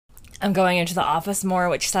I'm going into the office more,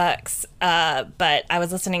 which sucks. But I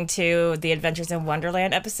was listening to the Adventures in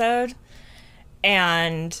Wonderland episode,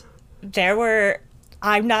 and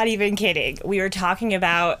I'm not even kidding, we were talking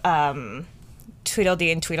about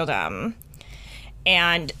Tweedledee and Tweedledum.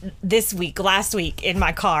 And last week in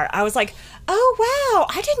my car, I was like, oh, wow,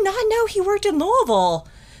 I did not know he worked in Louisville.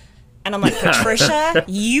 And I'm like, Patricia,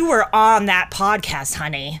 you were on that podcast,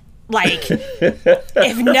 honey. Like,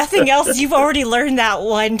 if nothing else, you've already learned that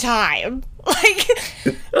one time. Like,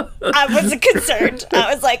 I wasn't concerned.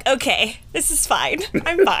 I was like, okay, this is fine.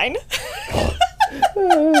 I'm fine.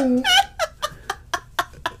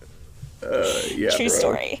 Yeah, True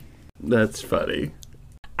story. That's funny.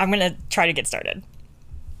 I'm going to try to get started.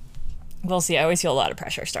 We'll see. I always feel a lot of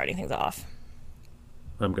pressure starting things off.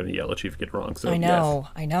 I'm going to yell at you if you get it wrong. So I know.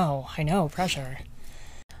 Pressure.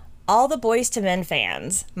 All the Boyz II Men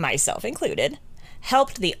fans, myself included,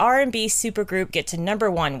 helped the R&B supergroup get to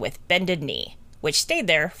 #1 with Bended Knee, which stayed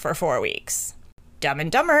there for 4 weeks. Dumb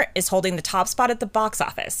and Dumber is holding the top spot at the box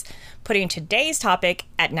office, putting today's topic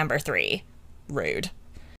at #3. Rude.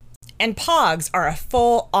 And Pogs are a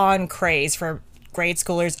full-on craze for grade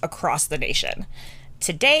schoolers across the nation.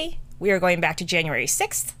 Today, we are going back to January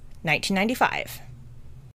 6th, 1995.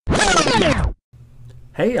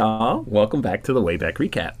 Hey y'all, welcome back to the Wayback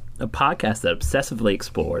Recap, a podcast that obsessively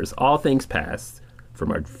explores all things past,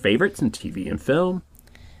 from our favorites in TV and film,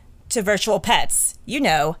 to virtual pets,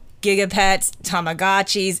 Gigapets,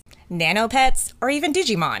 Tamagotchis, Nanopets, or even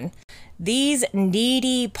Digimon. These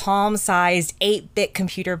needy, palm-sized 8-bit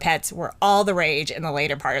computer pets were all the rage in the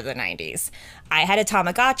later part of the 90s. I had a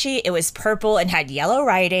Tamagotchi. It was purple and had yellow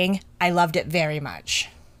writing. I loved it very much.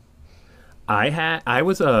 I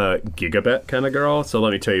was a Gigabet kind of girl, so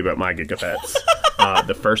let me tell you about my Gigabets.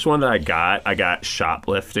 The first one that I got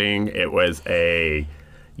shoplifting. It was a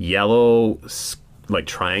yellow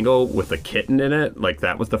triangle with a kitten in it. Like,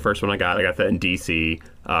 that was the first one I got. I got that in DC.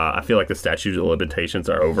 I feel like the statute of limitations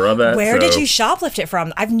are over on that. Where did you shoplift it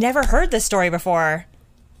from? I've never heard this story before.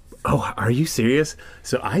 Oh, are you serious?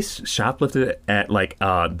 So I shoplifted it at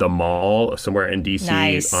the mall somewhere in DC.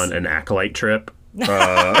 Nice. On an Acolyte trip. 1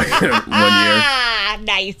 year.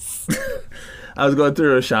 Nice. I was going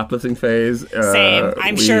through a shoplifting phase. Same.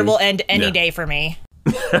 I'm sure it will end any day for me.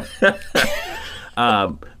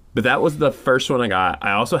 But that was the first one I got.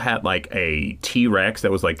 I also had a T-Rex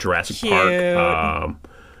that was like Jurassic Park.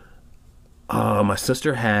 My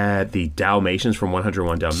sister had the Dalmatians from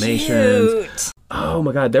 101 Dalmatians. Cute. Oh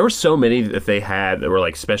my God, there were so many that they had that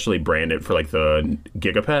were specially branded for the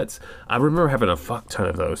Gigapets. I remember having a fuck ton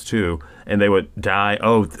of those too, and they would die.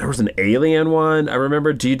 Oh, there was an alien one. I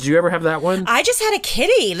remember. Did you ever have that one? I just had a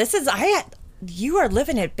kitty. You are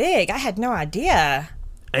living it big. I had no idea.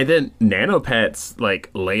 And then Nanopets,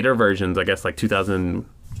 later versions, I guess 2000,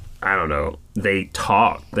 I don't know, they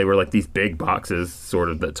talked. They were these big boxes sort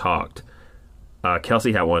of that talked.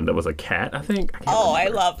 Kelsey had one that was a cat, I think. I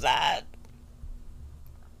love that.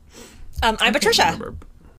 I'm Patricia.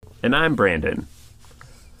 And I'm Brandon.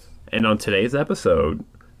 And on today's episode,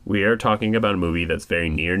 we are talking about a movie that's very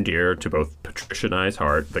near and dear to both Patricia and I's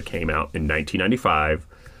heart that came out in 1995.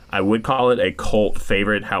 I would call it a cult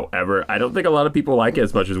favorite. However, I don't think a lot of people like it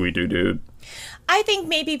as much as we do, dude. I think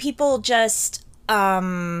maybe people just,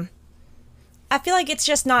 I feel like it's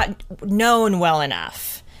just not known well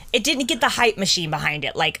enough. It didn't get the hype machine behind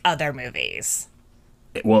it like other movies.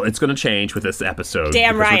 Well, it's going to change with this episode.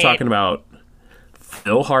 Damn right. We're talking about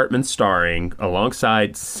Phil Hartman starring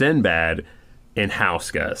alongside Sinbad in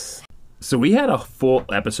Houseguest. So we had a full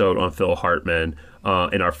episode on Phil Hartman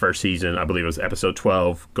in our first season. I believe it was episode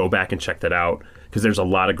 12. Go back and check that out because there's a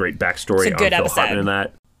lot of great backstory on Phil Hartman in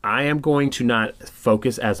that. I am going to not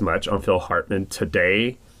focus as much on Phil Hartman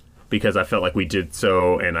today because I felt like we did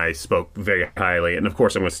so and I spoke very highly. And of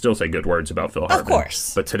course, I'm going to still say good words about Phil Hartman. Of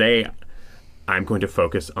course. But today, I'm going to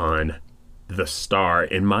focus on the star,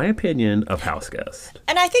 in my opinion, of Houseguest.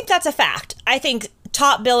 And I think that's a fact. I think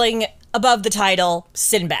top billing above the title,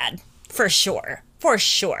 Sinbad. For sure. For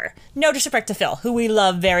sure. No disrespect to Phil, who we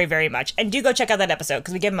love very, very much. And do go check out that episode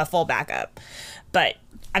because we give him a full backup. But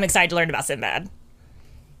I'm excited to learn about Sinbad.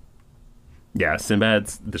 Yeah,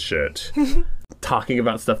 Sinbad's the shit. Talking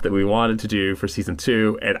about stuff that we wanted to do for season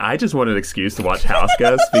 2, and I just wanted an excuse to watch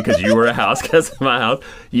Houseguest because you were a Houseguest in my house.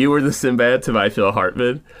 You were the Sinbad to my Phil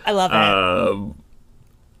Hartman. I love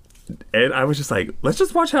it. And I was just like, let's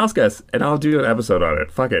just watch Houseguest, and I'll do an episode on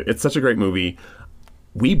it. Fuck it. It's such a great movie.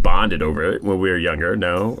 We bonded over it when we were younger,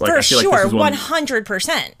 no? For I feel sure, like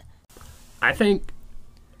 100%. I think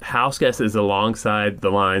Houseguest is alongside the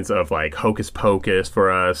lines of Hocus Pocus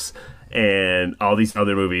for us, and all these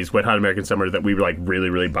other movies, Wet Hot American Summer, that we were like really,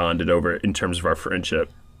 really bonded over in terms of our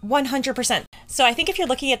friendship. 100%. So I think if you're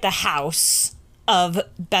looking at the house of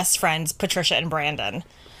best friends, Patricia and Brandon,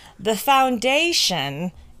 the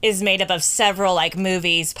foundation is made up of several like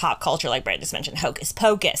movies, pop culture, like Brandon just mentioned, Hocus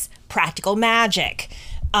Pocus, Practical Magic.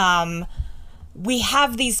 We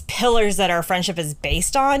have these pillars that our friendship is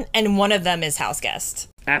based on, and one of them is Houseguest.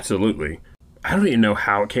 Absolutely. I don't even know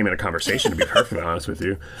how it came into conversation, to be perfectly honest with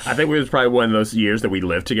you. I think it was probably one of those years that we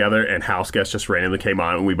lived together and Houseguest just randomly came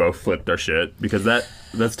on and we both flipped our shit, because that's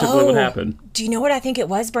typically what happened. Do you know what I think it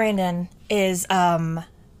was, Brandon? Is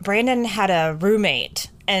Brandon had a roommate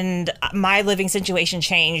and my living situation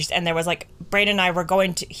changed, and there was like, Brandon and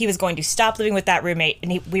I he was going to stop living with that roommate,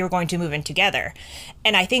 and we were going to move in together.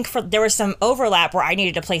 And I think there was some overlap where I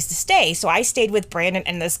needed a place to stay, so I stayed with Brandon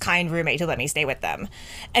and this kind roommate who let me stay with them.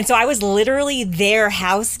 And so I was literally their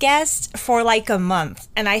house guest for like a month,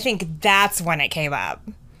 and I think that's when it came up.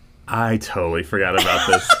 I totally forgot about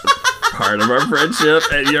this part of our friendship,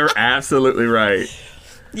 and you're absolutely right.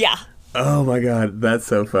 Yeah. Oh my God, that's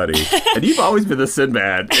so funny. And you've always been the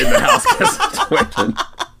Sinbad in the Houseguest situation.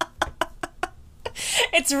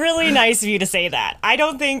 It's really nice of you to say that. I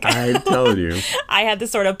don't think I told you. I had the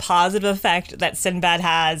sort of positive effect that Sinbad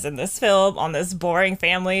has in this film on this boring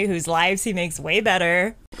family whose lives he makes way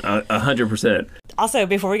better. 100%. Also,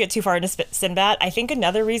 before we get too far into Sinbad, I think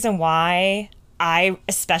another reason why I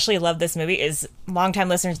especially love this movie is, longtime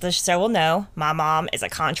listeners to the show will know, my mom is a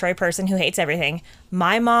contrary person who hates everything.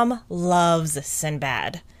 My mom loves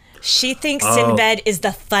Sinbad. She thinks Sinbad is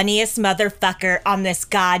the funniest motherfucker on this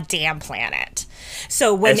goddamn planet.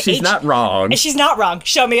 So when she's not wrong. And she's not wrong.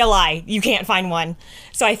 Show me a lie. You can't find one.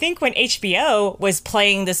 So I think when HBO was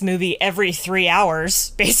playing this movie every 3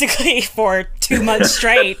 hours, basically for 2 months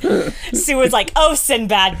straight, Sue was like, "Oh,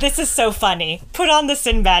 Sinbad, this is so funny. Put on the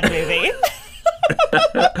Sinbad movie."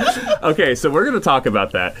 Okay, so we're going to talk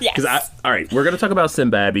about that. Yes. All right, we're going to talk about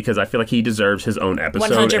Sinbad because I feel like he deserves his own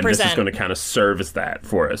episode. 100%. And this is going to kind of serve as that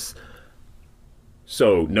for us.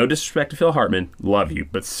 So, no disrespect to Phil Hartman, love you,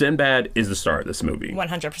 but Sinbad is the star of this movie.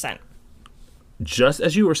 100%. Just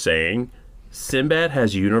as you were saying, Sinbad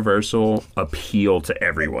has universal appeal to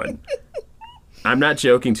everyone. I'm not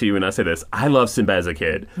joking to you when I say this. I love Sinbad as a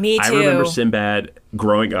kid. Me too. I remember Sinbad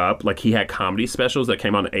growing up. Like, he had comedy specials that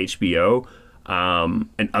came on HBO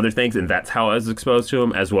and other things, and that's how I was exposed to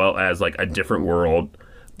him, as well as, like, A Different World.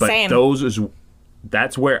 But Same.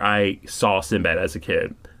 That's where I saw Sinbad as a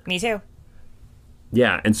kid. Me too.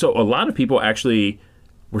 Yeah, and so a lot of people actually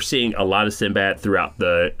were seeing a lot of Sinbad throughout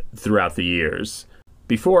the years.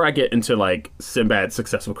 Before I get into like Sinbad's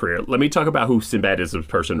successful career, let me talk about who Sinbad is as a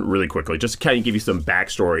person really quickly, just to kind of give you some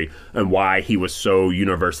backstory and why he was so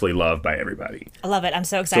universally loved by everybody. I love it. I'm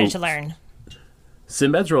so excited to learn.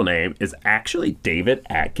 Sinbad's real name is actually David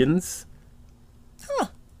Atkins. Huh.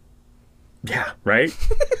 Yeah, right?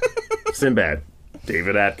 Sinbad.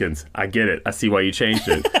 David Atkins. I get it. I see why you changed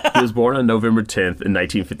it. He was born on November 10th in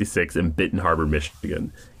 1956 in Benton Harbor,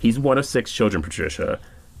 Michigan. He's one of 6 children, Patricia.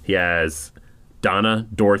 He has Donna,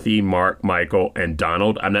 Dorothy, Mark, Michael, and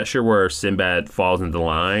Donald. I'm not sure where Sinbad falls into the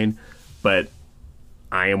line, but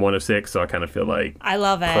I am one of 6, so I kind of feel like I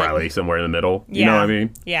love it. Probably somewhere in the middle. Yeah. You know what I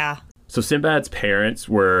mean? Yeah. So Sinbad's parents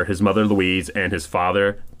were his mother, Louise, and his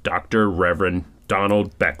father, Dr. Reverend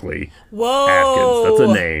Donald Beckley. Whoa. Atkins. That's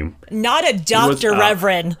a name. Not a Dr.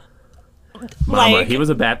 Reverend. Mama, he was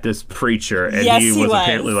a Baptist preacher, and yes, he was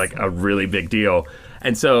apparently like a really big deal.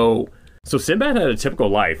 And so Sinbad had a typical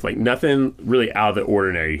life, like nothing really out of the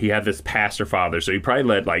ordinary. He had this pastor father, so he probably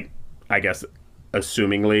led, like, I guess,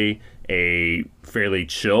 assumingly a fairly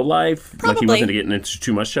chill life. Probably. Like, he wasn't getting into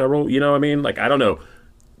too much trouble. You know what I mean? Like, I don't know.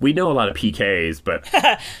 We know a lot of PKs, but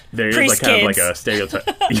there's like kind of like a stereotype.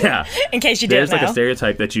 Yeah. In case you didn't know. There's like a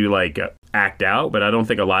stereotype that you like act out, but I don't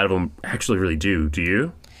think a lot of them actually really do. Do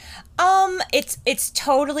you? It's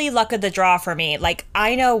totally luck of the draw for me. Like,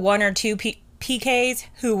 I know 1 or 2 PKs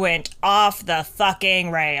who went off the fucking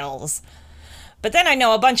rails. But then I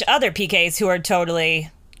know a bunch of other PKs who are totally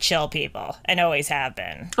chill people and always have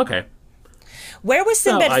been. Okay. Where was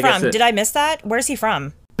Sinbad from? Did I miss that? Where's he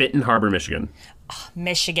from? Benton Harbor, Michigan.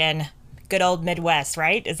 Michigan. Good old Midwest,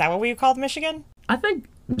 right? Is that what we called Michigan? I think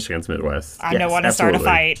Michigan's Midwest. I don't want to start a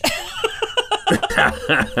fight.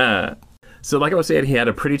 So like I was saying, he had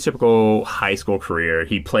a pretty typical high school career.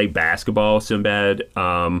 He played basketball. Sinbad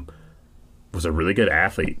was a really good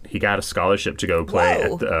athlete. He got a scholarship to go play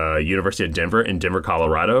at the University of Denver in Denver,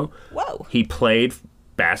 Colorado. Whoa. He played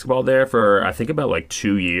basketball there for, I think, about like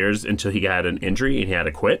 2 years until he got an injury and he had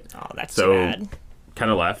to quit. Oh, that's too bad.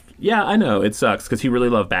 kind of left. Yeah, I know. It sucks because he really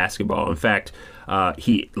loved basketball. In fact,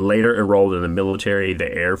 he later enrolled in the military,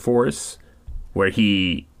 the Air Force, where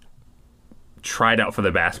he tried out for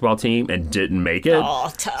the basketball team and didn't make it.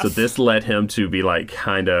 Oh, tough. So this led him to be like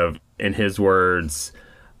kind of, in his words,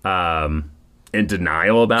 in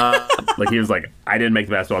denial about it. Like he was like, I didn't make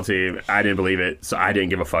the basketball team. I didn't believe it. So I didn't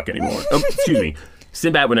give a fuck anymore. Oh, excuse me.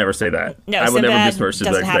 Sinbad would never say that. No, I would Sinbad never besmirch his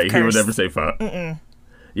doesn't have He would curse. never say fuck.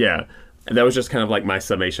 Yeah. And that was just kind of like my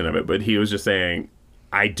summation of it. But he was just saying,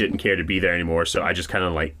 I didn't care to be there anymore. So I just kind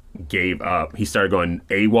of like gave up. He started going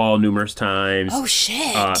AWOL numerous times. Oh,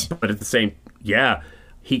 shit. But at the same, yeah,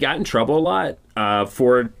 he got in trouble a lot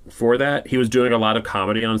for that. He was doing a lot of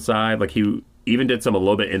comedy on the side. Like he even did a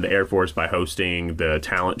little bit in the Air Force by hosting the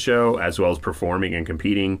talent show as well as performing and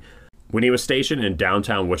competing. When he was stationed in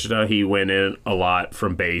downtown Wichita, he went in a lot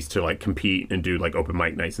from base to like compete and do like open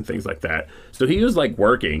mic nights and things like that. So he was like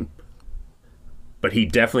working, but he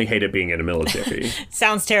definitely hated being in the military.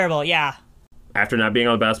 Sounds terrible, yeah. After not being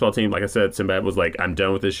on the basketball team, like I said, Sinbad was like, I'm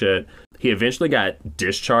done with this shit. He eventually got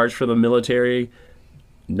discharged from the military,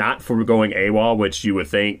 not for going AWOL, which you would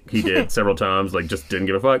think he did several times, like just didn't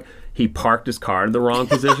give a fuck. He parked his car in the wrong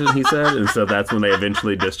position, he said, and so that's when they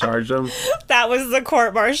eventually discharged him. That was the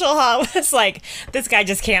court martial, huh? It's like, this guy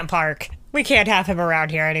just can't park. We can't have him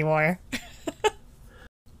around here anymore.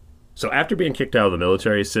 So after being kicked out of the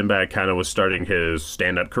military, Sinbad kind of was starting his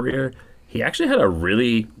stand-up career. He actually had a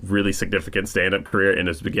really, really significant stand-up career in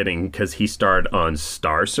his beginning because he starred on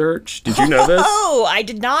Star Search. Did you know this? Oh, I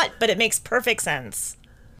did not, but it makes perfect sense.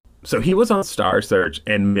 So he was on Star Search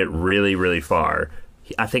and went really, really far.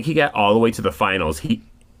 I think he got all the way to the finals.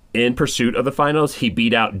 In pursuit of the finals, he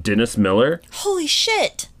beat out Dennis Miller. Holy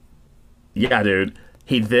shit. Yeah, dude.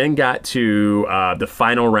 He then got to the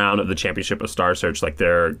final round of the championship of Star Search, like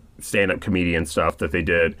their stand-up comedian stuff that they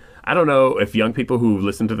did. I don't know if young people who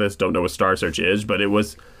listen to this don't know what Star Search is, but it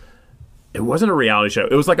wasn't a reality show.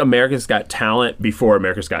 It was like America's Got Talent before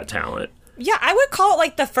America's Got Talent. Yeah, I would call it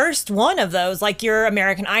like the first one of those, like your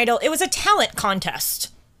American Idol. It was a talent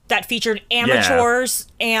contest that featured amateurs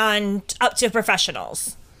and up to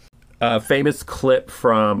professionals. A famous clip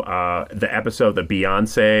from the episode that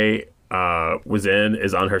Beyonce was in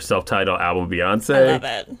is on her self-titled album Beyonce. I love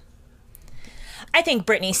it. I think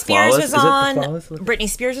Britney Spears Flawless? was on. Flawless? Britney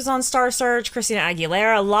Spears was on Star Search. Christina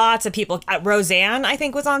Aguilera. Lots of people. Roseanne, I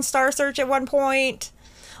think, was on Star Search at one point.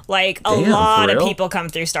 Like, a lot of people come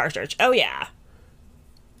through Star Search. Oh, yeah.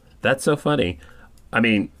 That's so funny. I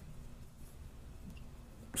mean,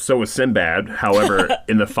 so was Sinbad. However,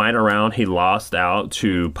 in the final round, he lost out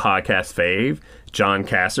to podcast fave, John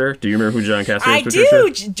Kasser. Do you remember who John Kasser is,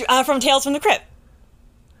 Patricia? I do. From Tales from the Crypt.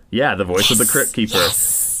 Yeah, the voice of the Crypt Keeper.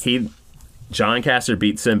 Yes. John Kasser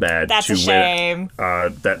beat Sinbad That's to a shame.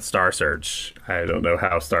 win that Star Search. I don't know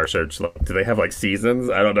how Star Search. Do they have like seasons?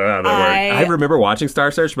 I don't know how they work. I remember watching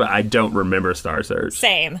Star Search, but I don't remember Star Search.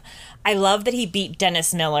 Same. I love that he beat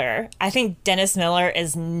Dennis Miller. I think Dennis Miller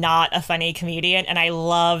is not a funny comedian, and I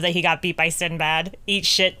love that he got beat by Sinbad. Eat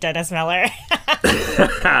shit, Dennis Miller.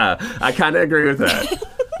 I kind of agree with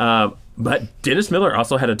that. But Dennis Miller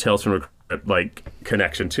also had a Tales from the Crypt like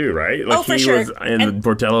connection too, right? Like for he sure. was in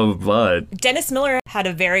Bordello of Blood. Dennis Miller had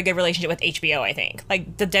a very good relationship with HBO, I think.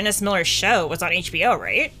 Like, the Dennis Miller show was on HBO,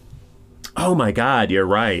 right? Oh my God, you're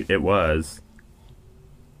right. It was.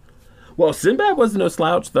 Well, Sinbad wasn't no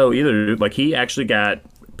slouch though either. Like he actually got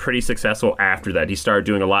pretty successful after that. He started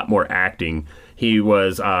doing a lot more acting. He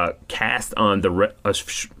was cast on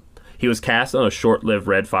he was cast on a short-lived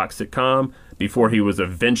Red Fox sitcom before he was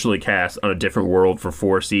eventually cast on A Different World for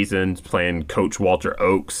 4 seasons, playing Coach Walter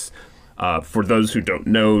Oakes. For those who don't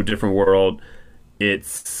know Different World,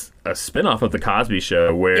 it's a spinoff of The Cosby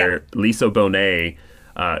Show where Lisa Bonet,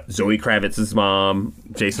 Zoe Kravitz's mom,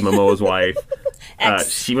 Jason Momoa's wife,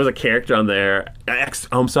 she was a character on there.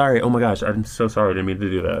 I'm sorry. Oh my gosh. I'm so sorry. I didn't mean to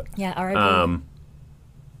do that. Yeah, alright.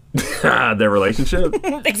 Their relationship?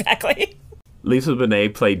 Exactly. Lisa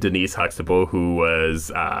Bonet played Denise Huxtable, who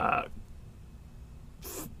was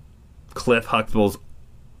Cliff Huxtable's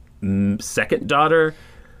second daughter.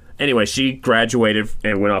 Anyway, she graduated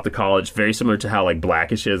and went off to college, very similar to how like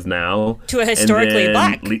Blackish is now. To a historically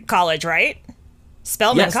black college, right?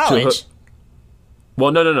 Spelman College.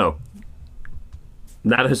 Well, no.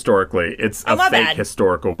 Not historically. It's a fake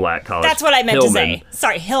historical black college. That's what I meant to say.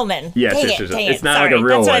 Sorry, Hillman. Yes, dang it. It's not like a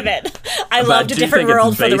real one. That's what I meant. I loved A Different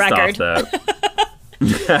World for the record.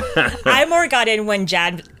 I more got in when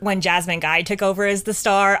Jasmine Guy took over as the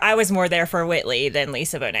star. I was more there for Whitley than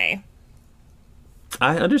Lisa Bonet.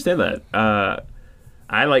 I understand that.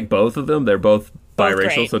 I like both of them. They're both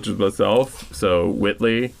biracial, great. such as myself. So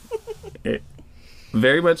Whitley,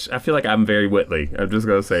 very much. I feel like I'm very Whitley. I'm just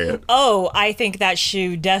gonna say it. Oh, I think that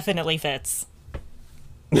shoe definitely fits.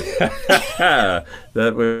 That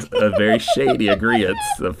was a very shady agreement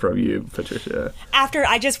from you, Patricia. After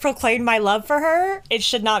I just proclaimed my love for her, it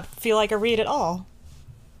should not feel like a read at all.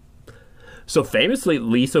 So famously,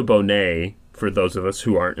 Lisa Bonet, for those of us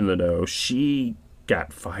who aren't in the know, she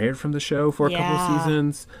got fired from the show for a couple of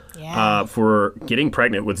seasons for getting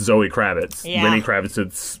pregnant with Zoe Kravitz, Lenny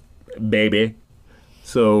Kravitz's baby.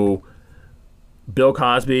 So Bill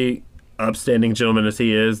Cosby, upstanding gentleman as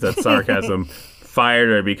he is, that's sarcasm, fired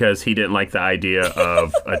her because he didn't like the idea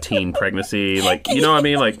of a teen pregnancy. Like, you know what I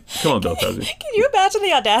mean? Like, come on, Bill Cosby. Can you imagine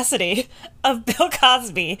the audacity of Bill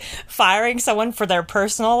Cosby firing someone for their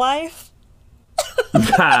personal life? Like,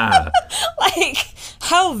 that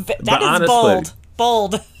is honestly,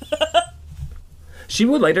 bold. She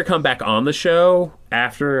would later come back on the show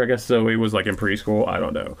after, I guess Zoe was like in preschool. I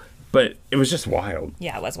don't know. But it was just wild.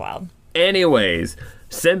 Yeah, it was wild. Anyways,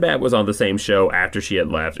 Sinbad was on the same show after she had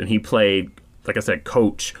left, and he played, like I said,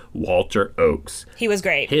 Coach Walter Oakes. He was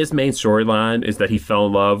great. His main storyline is that he fell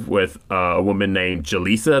in love with a woman named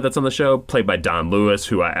Jaleesa that's on the show, played by Don Lewis,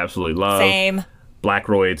 who I absolutely love. Same. Black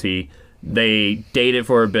royalty. They dated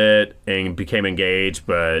for a bit and became engaged,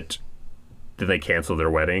 but then they canceled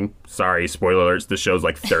their wedding. Sorry, spoiler alerts, the show's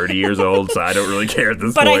like 30 years old, so I don't really care at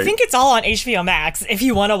this point. But I think it's all on HBO Max. If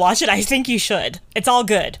you want to watch it, I think you should. It's all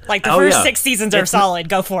good. Like, the first 6 seasons are solid.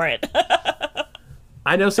 Go for it.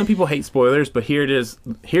 I know some people hate spoilers, but here it is.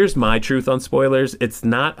 Here's my truth on spoilers. It's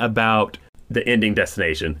not about the ending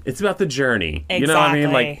destination. It's about the journey. Exactly. You know what I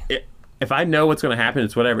mean? Like, if I know what's going to happen,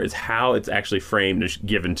 it's whatever. It's how it's actually framed and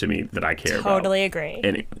given to me that I care about. Totally agree.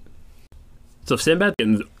 Anyway. So Sinbad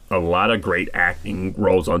getting a lot of great acting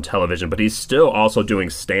roles on television, but he's still also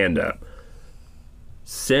doing stand-up.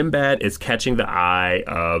 Sinbad is catching the eye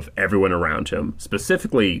of everyone around him,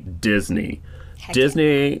 specifically Disney.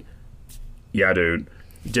 Disney, yeah, dude.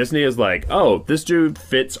 Disney is like, oh, this dude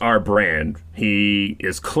fits our brand. He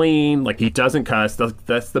is clean, like he doesn't cuss.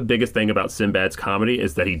 That's the biggest thing about Sinbad's comedy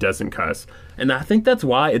is that he doesn't cuss. And I think that's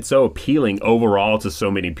why it's so appealing overall to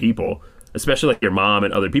so many people, especially like your mom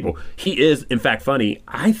and other people. He is, in fact, funny.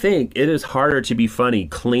 I think it is harder to be funny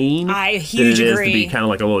clean than it is to be kind of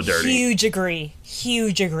like a little dirty.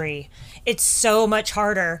 Huge agree. It's so much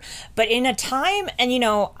harder. But in a time, and you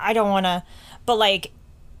know, I don't want to, but like,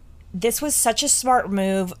 this was such a smart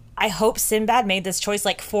move. I hope Sinbad made this choice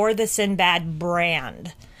like for the Sinbad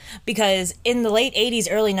brand. Because in the late 80s,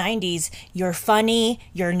 early 90s, you're funny,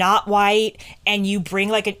 you're not white, and you bring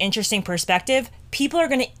like an interesting perspective, people are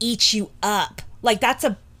going to eat you up. Like, that's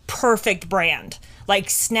a perfect brand. Like,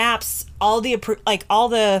 snaps all the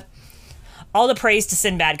praise to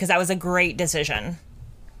Sinbad, because that was a great decision.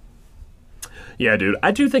 Yeah, dude.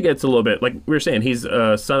 I do think it's a little bit, like we were saying, he's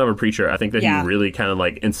a son of a preacher. I think that he really kind of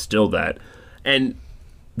like instilled that. And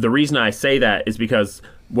the reason I say that is because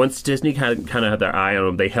once Disney kind of had their eye on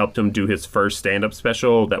him, they helped him do his first stand-up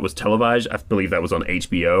special that was televised. I believe that was on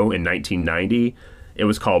HBO in 1990. It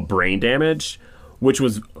was called Brain Damage, which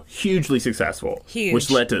was hugely successful. Huge. Which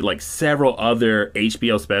led to like several other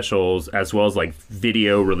HBO specials as well as like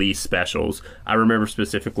video release specials. I remember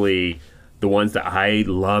specifically the ones that I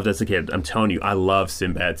loved as a kid. I'm telling you, I love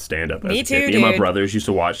Sinbad's stand-up. Me too, dude. Me and my brothers used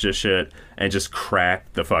to watch this shit and just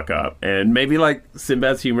crack the fuck up. And maybe like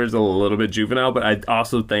Sinbad's humor is a little bit juvenile, but I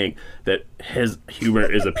also think that his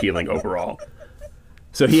humor is appealing overall.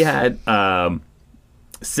 So he had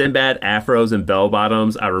Sinbad Afros and Bell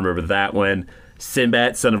Bottoms. I remember that one.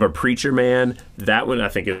 Sinbad, Son of a Preacher Man. That one I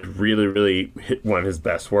think is really, really one of his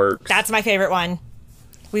best works. That's my favorite one.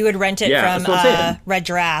 We would rent it from Red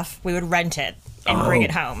Giraffe. We would rent it and bring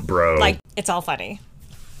it home. Bro. Like, it's all funny.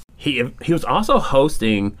 He was also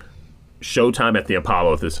hosting Showtime at the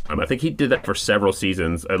Apollo at this time. I think he did that for several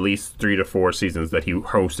seasons, at least 3 to 4 seasons that he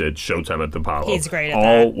hosted Showtime at the Apollo. He's great at all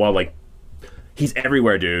that. While, like, he's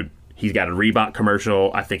everywhere, dude. He's got a Reebok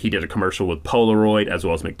commercial. I think he did a commercial with Polaroid as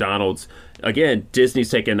well as McDonald's. Again, Disney's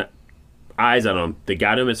taking eyes on him. They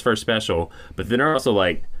got him his first special, but then they're also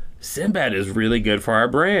like, Sinbad is really good for our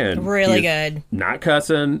brand. Really good. Not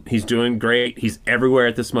cussing. He's doing great. He's everywhere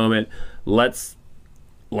at this moment. Let's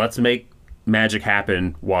make magic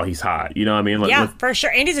happen while he's hot. You know what I mean? Yeah, for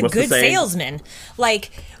sure. And he's a good salesman.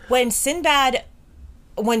 Like, when Sinbad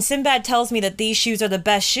tells me that these shoes are the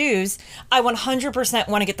best shoes, I 100%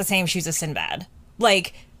 want to get the same shoes as Sinbad.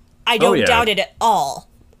 Like, I don't doubt it at all.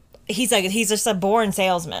 He's just a born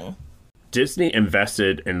salesman. Disney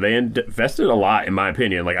invested, and they invested a lot, in my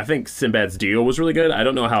opinion. Like, I think Sinbad's deal was really good. I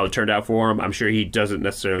don't know how it turned out for him. I'm sure he doesn't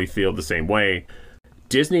necessarily feel the same way.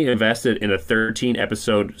 Disney invested in a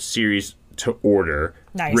 13-episode series to order,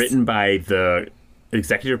 Nice. written by the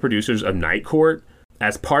executive producers of Night Court.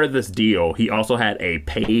 As part of this deal, he also had a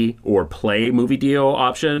pay or play movie deal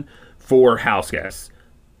option for Houseguest,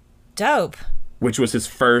 Dope. which was his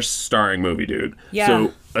first starring movie, dude. Yeah.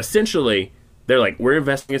 So essentially, they're like, we're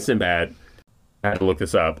investing in Sinbad. I had to look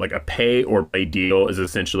this up. Like, a pay or play deal is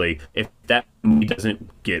essentially, if that movie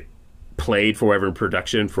doesn't get played for whatever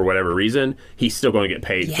production for whatever reason, he's still going to get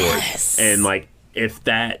paid for it. And like, if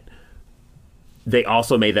that, they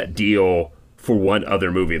also made that deal for one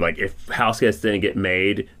other movie. Like, if Houseguest didn't get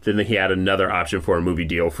made, then he had another option for a movie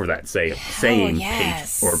deal for that same pay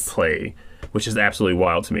or play, which is absolutely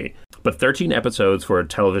wild to me. But 13 episodes for a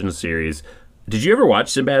television series. Did you ever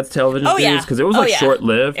watch Sinbad's television series? Because it was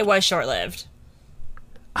short-lived. It was short-lived.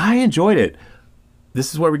 I enjoyed it.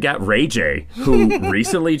 This is where we got Ray J, who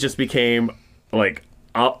recently just became, like,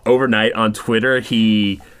 overnight on Twitter.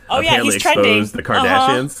 He apparently he's trending. exposed the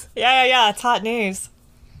Kardashians. Yeah. It's hot news.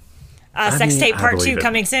 Sex Tape Part 2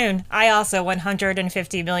 coming soon. I also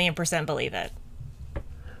 150 million% believe it.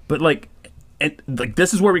 But, like,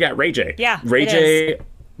 this is where we got Ray J. Yeah, Ray J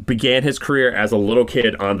began his career as a little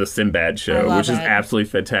kid on the Sinbad show, which is absolutely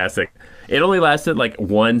fantastic. It only lasted, like,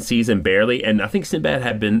 one season barely, and I think Sinbad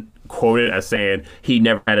had been quoted as saying he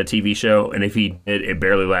never had a TV show, and if he did, it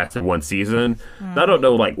barely lasted one season. I don't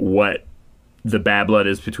know, like, what the bad blood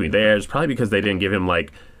is between theirs. Probably because they didn't give him,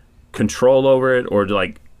 like, control over it, or,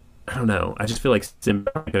 like, I don't know. I just feel like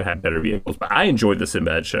Sinbad could have had better vehicles. But I enjoyed the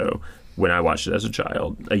Sinbad show when I watched it as a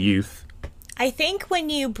child, a youth. I think when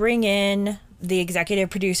you bring in the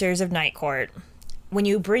executive producers of Night Court, when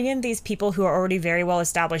you bring in these people who are already very well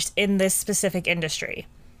established in this specific industry,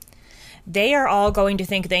 they are all going to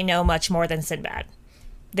think they know much more than Sinbad.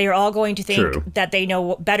 They are all going to think that they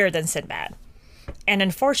know better than Sinbad. And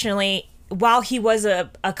unfortunately, while he was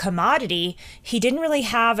a commodity, he didn't really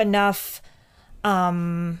have enough,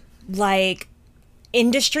 like,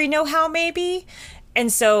 industry know-how, maybe.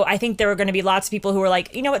 And so I think there were going to be lots of people who were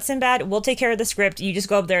like, you know what, Sinbad, we'll take care of the script. You just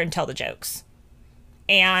go up there and tell the jokes.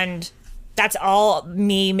 And that's all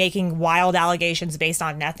me making wild allegations based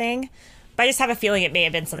on nothing. But I just have a feeling it may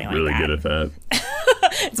have been something like that. Really good at that.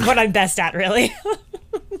 It's what I'm best at, really.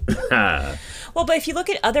 Well, but if you look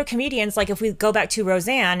at other comedians, like if we go back to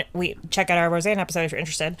Roseanne, we check out our Roseanne episode if you're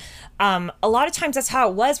interested. A lot of times that's how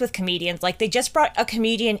it was with comedians. Like, they just brought a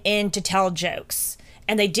comedian in to tell jokes.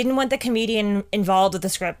 And they didn't want the comedian involved with the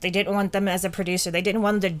script. They didn't want them as a producer. They didn't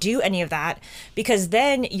want them to do any of that, because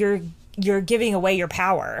then you're giving away your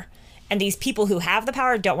power. And these people who have the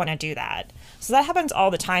power don't want to do that. So that happens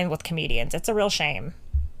all the time with comedians. It's a real shame.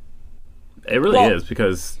 It really is,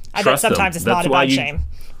 because I bet sometimes it's not about shame.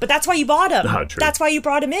 But that's why you bought him. Oh, true. That's why you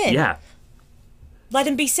brought him in. Yeah. Let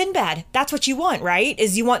him be Sinbad. That's what you want, right?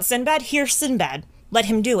 Is you want Sinbad? Here's Sinbad. Let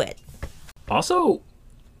him do it. Also,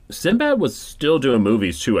 Sinbad was still doing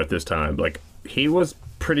movies, too, at this time. Like, he was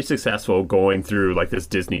pretty successful going through, like, this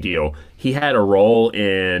Disney deal. He had a role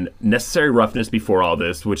in Necessary Roughness before all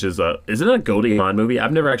this, which is isn't it a Goldie Hawn movie?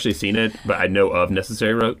 I've never actually seen it, but I know of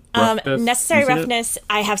Necessary Roughness. Necessary Roughness,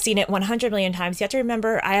 I have seen it 100 million times. You have to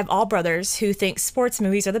remember, I have all brothers who think sports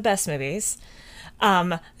movies are the best movies.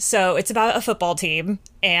 So it's about a football team,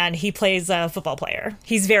 and he plays a football player.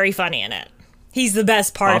 He's very funny in it. He's the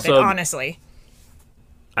best part of it, honestly.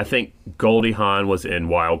 I think Goldie Hawn was in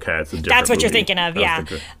Wildcats. That's what you're thinking of, yeah.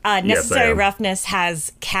 Necessary Roughness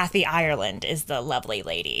has Kathy Ireland is the lovely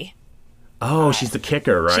lady. Oh, she's the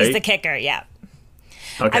kicker, right? She's the kicker, yeah.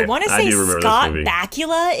 Okay, I want to say Scott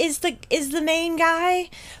Bakula is the main guy,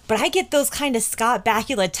 but I get those kind of Scott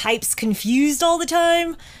Bakula types confused all the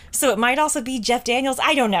time. So it might also be Jeff Daniels.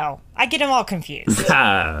 I don't know. I get them all confused.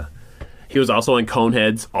 He was also in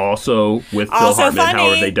Coneheads, also with Phil Hartman. Funny.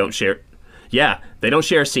 However, they don't share. Yeah, they don't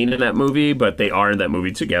share a scene in that movie, but they are in that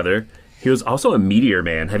movie together. He was also in Meteor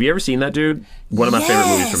Man. Have you ever seen that, dude? One of my favorite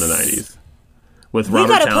movies from the 90s. With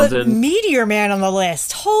Robert Townsend. We gotta put Meteor Man on the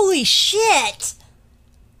list. Holy shit!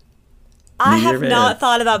 I have not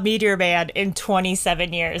thought about Meteor Man in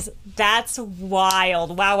 27 years. That's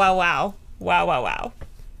wild. Wow, wow, wow. Wow, wow, wow.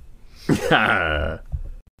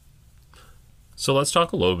 So let's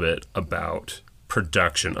talk a little bit about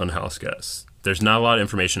production on Houseguest. There's not a lot of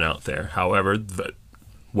information out there. However,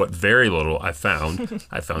 what very little I found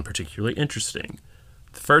particularly interesting.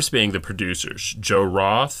 The first being the producers, Joe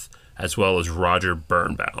Roth, as well as Roger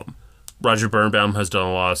Birnbaum. Roger Birnbaum has done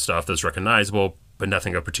a lot of stuff that's recognizable, but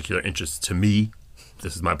nothing of particular interest to me.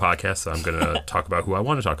 This is my podcast, so I'm going to talk about who I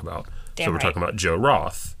want to talk about. We're talking about Joe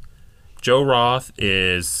Roth. Joe Roth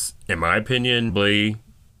is, in my opinion, a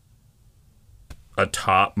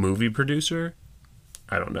top movie producer.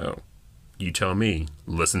 I don't know. You tell me.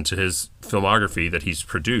 Listen to his filmography that he's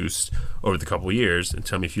produced over the couple years and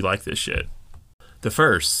tell me if you like this shit. The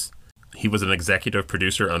first, he was an executive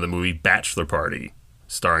producer on the movie Bachelor Party,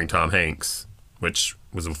 starring Tom Hanks, which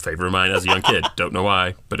was a favorite of mine as a young kid. Don't know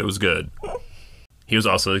why, but it was good. He was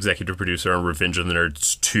also executive producer on Revenge of the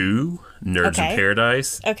Nerds 2, Nerds in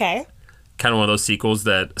Paradise. Okay. Kind of one of those sequels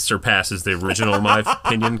that surpasses the original, in my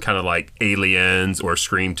opinion, kind of like Aliens or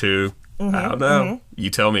Scream 2. I don't know. You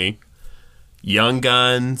tell me. Young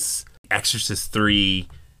Guns, Exorcist 3,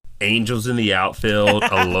 Angels in the Outfield,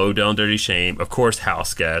 A Low Down Dirty Shame, of course,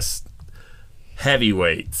 Houseguest,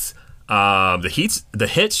 Heavyweights. The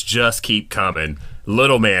hits just keep coming.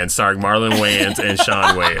 Little Man, starring Marlon Wayans and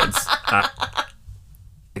Sean Wayans. I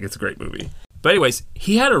think it's a great movie. But anyways,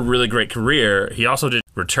 he had a really great career. He also did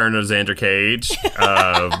Return of Xander Cage.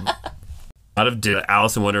 A lot of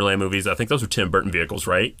Alice in Wonderland movies. I think those were Tim Burton vehicles,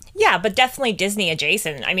 right? Yeah, but definitely Disney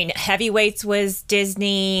adjacent. I mean, Heavyweights was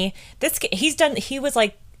Disney.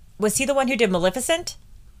 Was he the one who did Maleficent?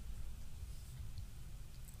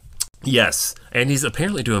 Yes, and he's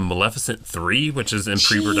apparently doing Maleficent 3, which is in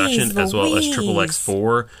pre-production, as well as Triple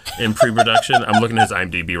X4 in pre-production. I'm looking at his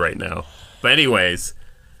IMDb right now. But anyways,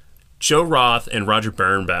 Joe Roth and Roger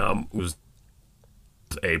Birnbaum was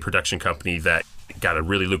a production company that got a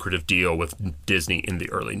really lucrative deal with Disney in the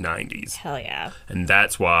early 90s. Hell yeah. And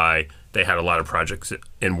that's why they had a lot of projects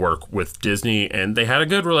and work with Disney, and they had a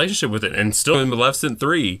good relationship with it, and still in Maleficent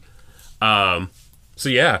 3. So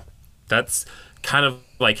yeah, that's kind of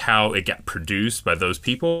like how it got produced by those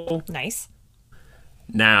people. Nice.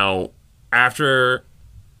 Now, after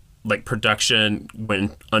like production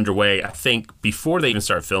went underway, I think before they even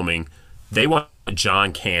started filming, they wanted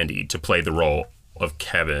John Candy to play the role of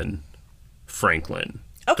Kevin Franklin.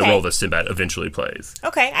 Okay. The role that Sinbad eventually plays.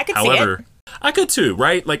 Okay, I could see it. However, I could too,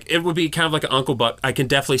 right? Like, it would be kind of like an Uncle Buck. I can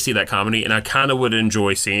definitely see that comedy, and I kind of would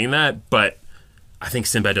enjoy seeing that, but I think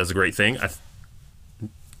Sinbad does a great thing.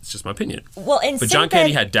 It's just my opinion. Well, and but Sinbad John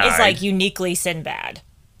Candy had died. is like uniquely Sinbad.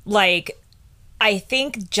 Like, I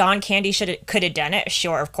think John Candy could have done it.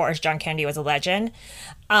 Sure, of course, John Candy was a legend.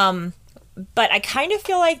 But I kind of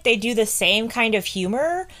feel like they do the same kind of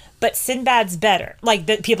humor, but Sinbad's better. Like,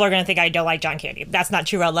 people are going to think I don't like John Candy. That's not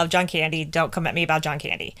true. I love John Candy. Don't come at me about John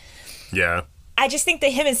Candy. Yeah. I just think that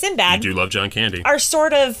him and Sinbad You do love John Candy. Are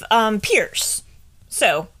sort of peers.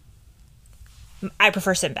 So, I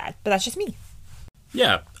prefer Sinbad, but that's just me.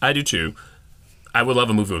 Yeah, I do too. I would love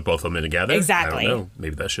a movie with both of them together. Exactly. I don't know.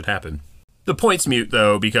 Maybe that should happen. The point's mute,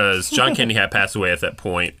 though, because John Candy had passed away at that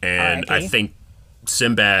point, and I think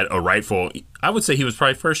Sinbad, I would say he was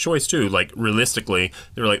probably first choice, too. Like, realistically,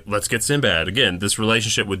 they were like, let's get Sinbad. Again, this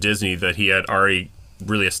relationship with Disney that he had already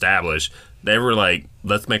really established, they were like,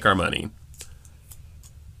 let's make our money.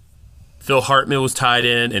 Phil Hartman was tied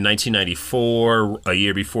in 1994, a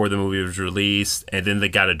year before the movie was released, and then they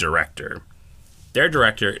got a director. Their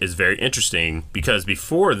director is very interesting because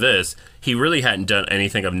before this, he really hadn't done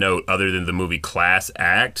anything of note other than the movie Class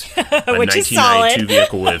Act, a which 1992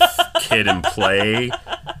 vehicle with Kid and Play.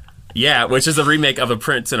 Yeah, which is a remake of A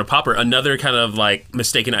Prince and a Pauper, another kind of like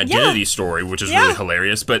mistaken identity story, which is really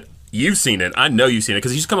hilarious. But you've seen it. I know you've seen it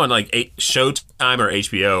because it used to come on like Showtime or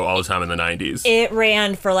HBO all the time in the 90s. It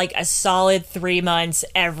ran for like a solid 3 months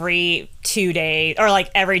every 2 days, or like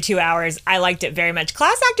every 2 hours. I liked it very much.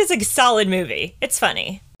 Class Act is a solid movie. It's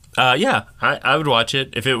funny. Yeah, I would watch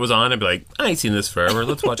it. If it was on, I'd be like, I ain't seen this forever.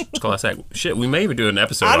 Let's watch Class Act. Shit, we may even do an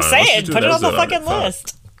episode on it. I'm saying, put it on the fucking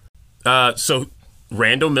list. So,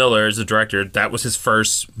 Randall Miller is the director. That was his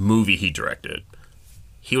first movie he directed.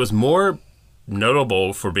 He was more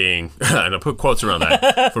notable for being, and I put quotes around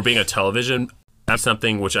that, for being a television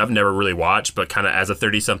something which I've never really watched, but kind of as a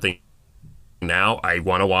 30-something now, I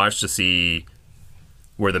want to watch to see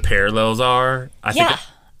where the parallels are. I think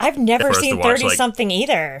I've never seen 30-something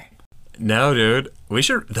either. No, dude.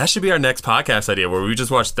 That should be our next podcast idea, where we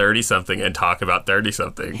just watch 30-something and talk about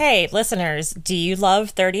 30-something. Hey, listeners, do you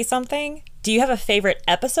love 30-something? Do you have a favorite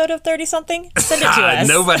episode of 30-something? Send it to us.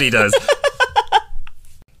 Nobody does.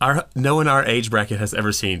 No one in our age bracket has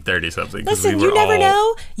ever seen 30-something. Listen, you never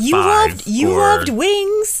know. You loved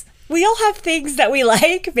Wings. We all have things that we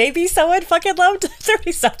like. Maybe someone fucking loved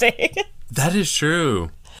 30-something. That is true.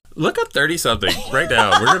 Look up 30-something right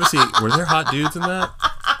now. We're going to see, were there hot dudes in that?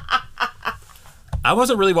 I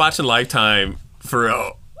wasn't really watching Lifetime for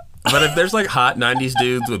real. But if there's like hot 90s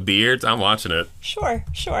dudes with beards, I'm watching it. Sure.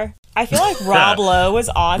 I feel like Rob Lowe was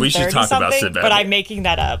on 30-something, but I'm making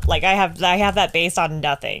that up. Like, I have that based on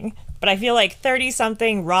nothing. But I feel like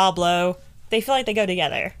 30-something, Rob Lowe, they feel like they go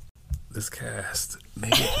together. This cast.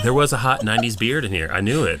 Maybe there was a hot 90s beard in here. I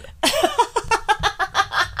knew it.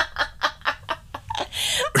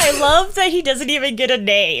 love that he doesn't even get a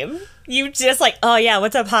name. You just like, oh yeah,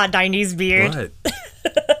 what's up, hot 90s beard? What?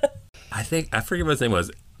 I forget what his name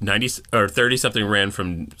was. 90 or 30 something ran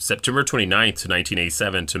from September 29th to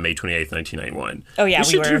 1987 to May 28th, 1991. Oh yeah,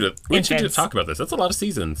 we should talk about this. That's a lot of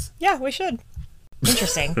seasons. Yeah, we should.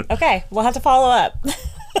 Interesting. Okay, we'll have to follow up.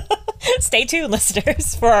 Stay tuned,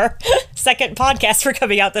 listeners, for our second podcast we're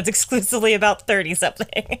coming out that's exclusively about 30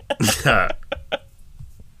 something.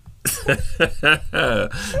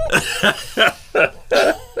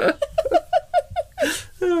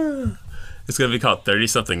 It's gonna be called 30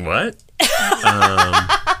 something what?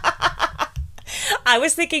 I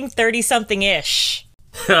was thinking 30 something ish.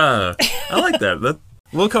 I like that.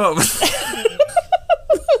 We'll come up with.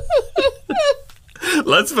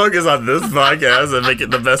 Let's focus on this podcast and make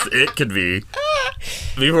it the best it could be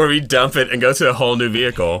before we dump it and go to a whole new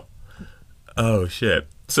vehicle. Oh shit!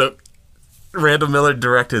 So Randall Miller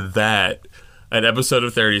directed that, an episode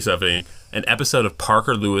of 30 something, an episode of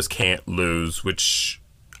Parker Lewis Can't Lose, which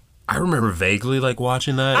I remember vaguely like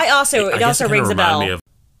watching that. It also rings a bell.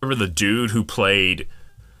 Remember the dude who played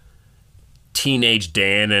Teenage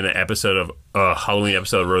Dan in an episode of Halloween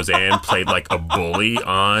episode of Roseanne played like a bully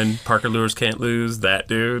on Parker Lewis Can't Lose? That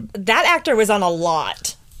dude. That actor was on a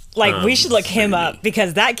lot. Like we should look him up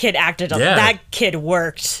because that kid acted. That kid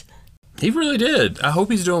worked. He really did. I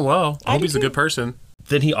hope he's doing well. I hope he's a good person.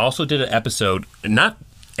 Then he also did an episode, not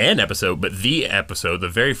an episode, but the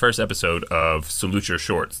very first episode of Salute Your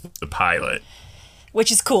Shorts, the pilot. Which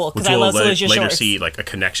is cool, because I love Salute Your Shorts. Later see like a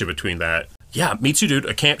connection between that. Yeah, me too, dude.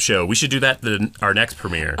 A camp show. We should do that our next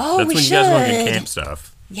premiere. Oh, That's when you guys want to get camp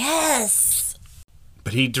stuff. Yes.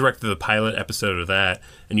 But he directed the pilot episode of that,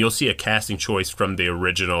 and you'll see a casting choice from the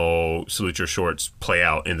original Salute Your Shorts play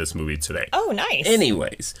out in this movie today. Oh, nice.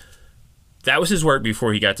 Anyways, that was his work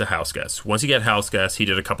before he got to Houseguest. Once he got Houseguest, he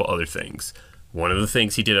did a couple other things. One of the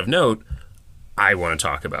things he did of note, I want to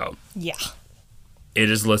talk about. Yeah. It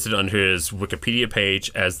is listed under his Wikipedia page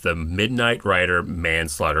as the Midnight Rider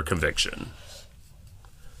manslaughter conviction.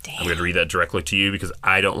 Damn. I'm going to read that directly to you because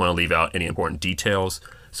I don't want to leave out any important details,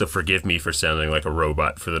 so forgive me for sounding like a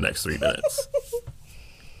robot for the next 3 minutes.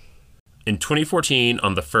 In 2014,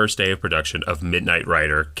 on the first day of production of Midnight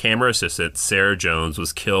Rider, camera assistant Sarah Jones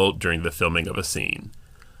was killed during the filming of a scene.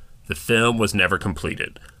 The film was never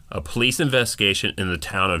completed. A police investigation in the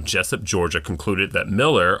town of Jessup, Georgia concluded that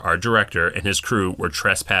Miller, our director, and his crew were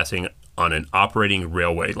trespassing on an operating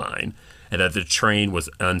railway line and that the train was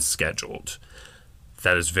unscheduled.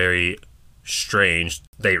 That is very strange.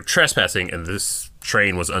 They were trespassing and this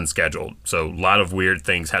train was unscheduled. So a lot of weird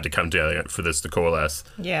things had to come together for this to coalesce.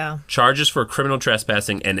 Yeah. Charges for criminal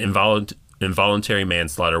trespassing and involuntary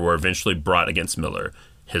manslaughter were eventually brought against Miller.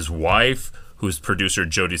 His wife, who's producer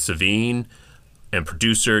Jody Savine, and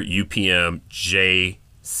producer UPM Jay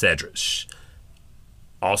Cedric.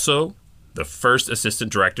 Also, the first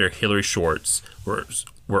assistant director Hilary Schwartz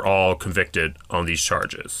were all convicted on these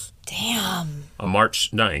charges. Damn. On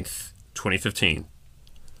March 9th, 2015,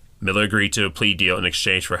 Miller agreed to a plea deal in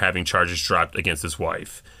exchange for having charges dropped against his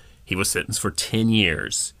wife. He was sentenced for 10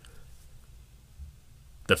 years.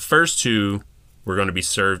 The first 2 were going to be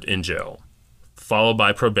served in jail, followed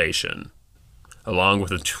by probation, along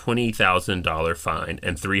with a $20,000 fine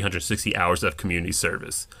and 360 hours of community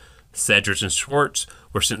service. Cedric and Schwartz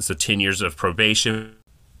were sentenced to 10 years of probation.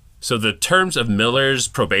 So the terms of Miller's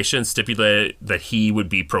probation stipulated that he would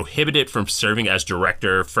be prohibited from serving as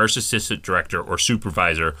director, first assistant director, or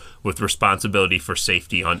supervisor with responsibility for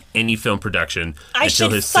safety on any film production until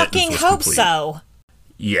his sentence was complete. I should fucking hope so.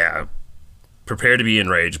 Yeah. Prepare to be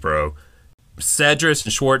enraged, bro. Cedric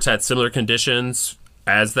and Schwartz had similar conditions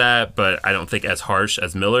as that, but I don't think as harsh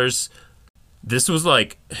as Miller's. This was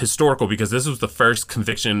like historical because this was the first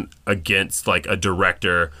conviction against like a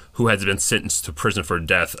director who has been sentenced to prison for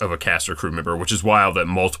death of a cast or crew member, which is wild that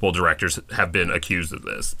multiple directors have been accused of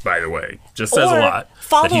this, by the way. Just says a lot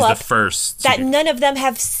that he's the first. That none of them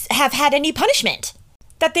have had any punishment.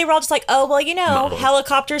 That they were all just like, oh, well, you know,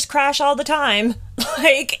 helicopters crash all the time.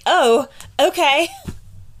 Like, oh, okay.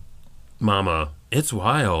 Mama, it's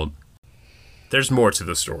wild. There's more to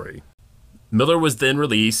the story. Miller was then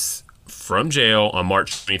released from jail on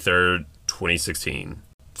March 23rd, 2016,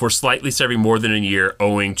 for slightly serving more than a year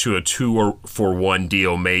owing to a 2-for-1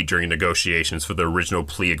 deal made during negotiations for the original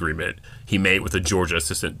plea agreement he made with the Georgia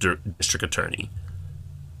Assistant District Attorney.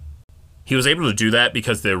 He was able to do that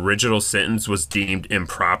because the original sentence was deemed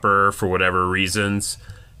improper for whatever reasons.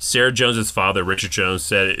 Sarah Jones's father, Richard Jones,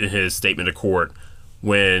 said in his statement to court,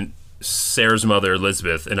 when Sarah's mother,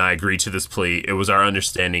 Elizabeth, and I agreed to this plea, it was our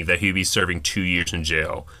understanding that he'd be serving 2 years in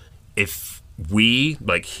jail. If we,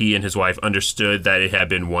 like he and his wife, understood that it had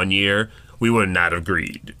been 1 year, we would not have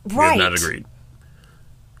agreed. Right. We would not agreed.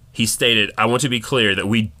 He stated, I want to be clear that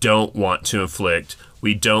we don't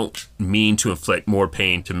mean to inflict more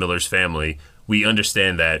pain to Miller's family. We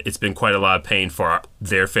understand that it's been quite a lot of pain for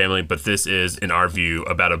their family, but this is, in our view,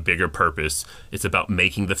 about a bigger purpose. It's about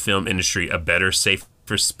making the film industry a better,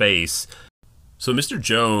 safer space. So Mr.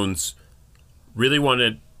 Jones really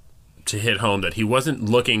wanted to hit home that he wasn't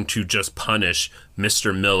looking to just punish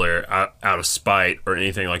Mr. Miller out of spite or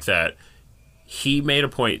anything like that. He made a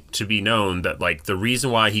point to be known that, like, the reason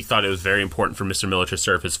why he thought it was very important for Mr. Miller to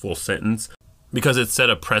serve his full sentence, because it set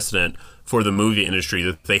a precedent for the movie industry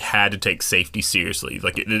that they had to take safety seriously.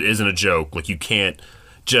 Like, it isn't a joke. Like, you can't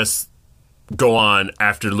just go on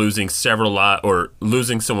after losing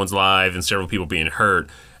losing someone's life and several people being hurt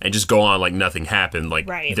and just go on like nothing happened. Like,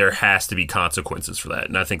 right. There has to be consequences for that.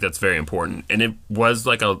 And I think that's very important. And it was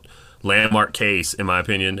like a landmark case, in my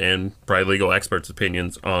opinion, and probably legal experts'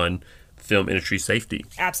 opinions on film industry safety.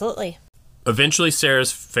 Absolutely. Eventually,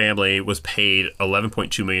 Sarah's family was paid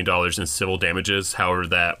 $11.2 million in civil damages. However,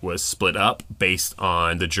 that was split up based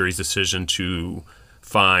on the jury's decision to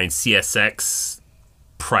find CSX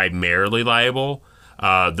primarily liable,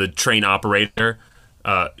 the train operator.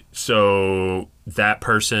 So that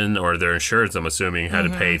person, or their insurance, I'm assuming, had to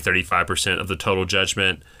pay 35% of the total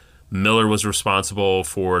judgment. Miller was responsible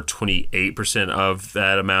for 28% of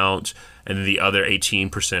that amount, and the other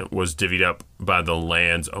 18% was divvied up by the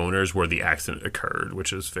land's owners where the accident occurred,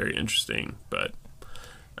 which is very interesting. But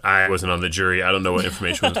I wasn't on the jury. I don't know what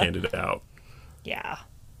information was handed out. Yeah.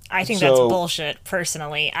 I think that's bullshit,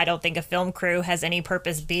 personally. I don't think a film crew has any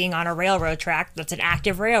purpose being on a railroad track that's an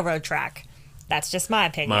active railroad track. That's just my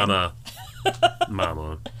opinion.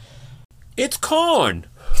 Mama. It's corn!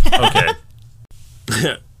 Okay.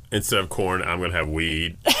 Instead of corn, I'm going to have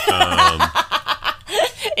weed.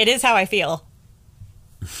 It is how I feel.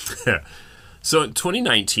 So in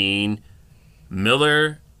 2019,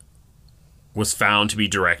 Miller was found to be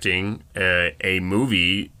directing a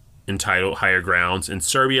movie entitled Higher Grounds in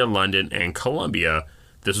Serbia, London, and Colombia.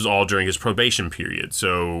 This was all during his probation period.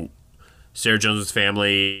 So Sarah Jones's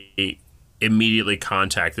family immediately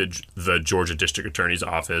contacted the Georgia District Attorney's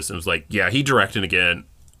office and was like, yeah, he directed again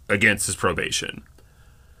against his probation.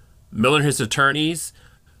 Miller and his attorneys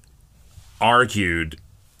argued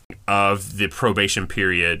of the probation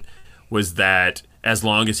period was that as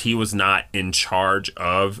long as he was not in charge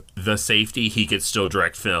of the safety, he could still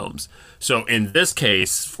direct films. So in this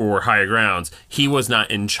case, for Higher Grounds, he was not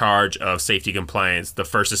in charge of safety compliance. The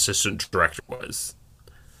first assistant director was.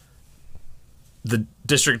 The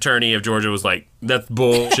district attorney of Georgia was like, that's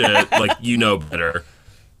bullshit. Like, you know better.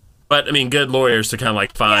 But, I mean, good lawyers to kind of,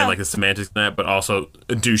 like, find, like, the semantics in that, but also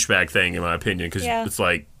a douchebag thing, in my opinion, because it's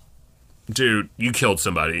like, dude, you killed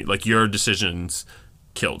somebody. Like, your decisions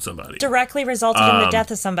killed somebody. Directly resulted in the death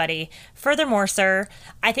of somebody. Furthermore, sir,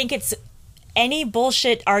 I think it's any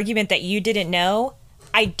bullshit argument that you didn't know,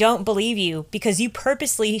 I don't believe you, because you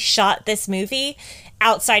purposely shot this movie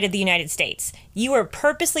outside of the United States. You were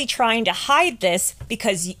purposely trying to hide this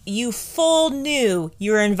because you full knew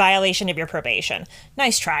you were in violation of your probation.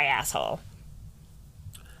 Nice try, asshole.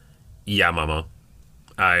 Yeah, mama.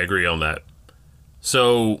 I agree on that.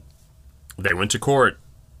 So they went to court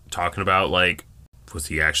talking about, like, was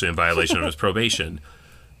he actually in violation of his probation?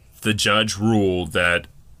 The judge ruled that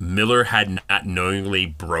Miller had not knowingly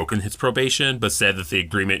broken his probation, but said that the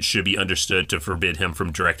agreement should be understood to forbid him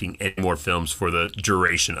from directing any more films for the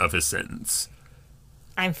duration of his sentence.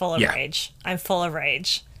 I'm full of rage. I'm full of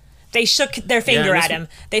rage. They shook their finger at him.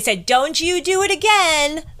 They said, don't you do it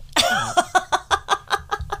again.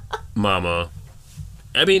 Mama.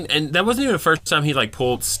 I mean, and that wasn't even the first time he, like,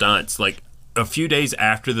 pulled stunts. Like, a few days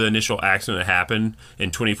after the initial accident happened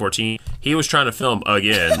in 2014, he was trying to film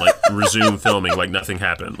again, like, resume filming like nothing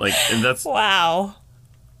happened. Like, and that's... Wow.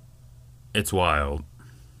 It's wild.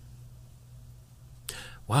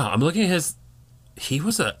 Wow, I'm looking at his... He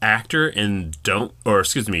was an actor in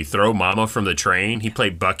Throw Mama from the Train. He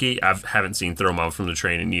played Bucky. I haven't seen Throw Mama from the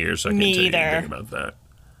Train in years, so I can't tell you anything about that.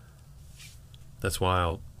 That's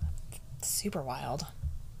wild. Super wild.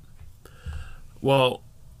 Well,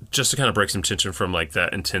 just to kind of break some tension from, like,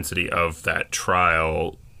 that intensity of that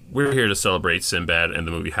trial, we're here to celebrate Sinbad and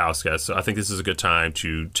the movie Houseguest, so I think this is a good time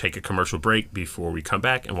to take a commercial break before we come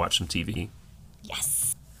back and watch some TV.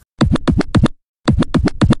 Yes.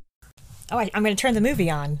 Oh, I'm going to turn the movie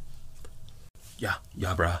on. Yeah,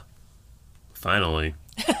 brah. Finally.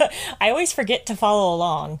 I always forget to follow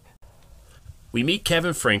along. We meet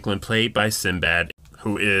Kevin Franklin, played by Sinbad,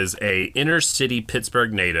 who is a inner-city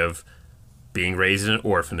Pittsburgh native being raised in an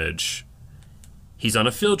orphanage. He's on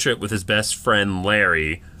a field trip with his best friend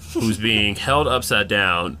Larry, who's being held upside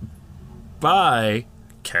down by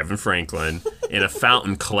Kevin Franklin in a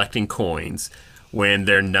fountain collecting coins. When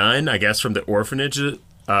their nun, I guess from the orphanage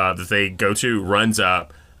that they go to, runs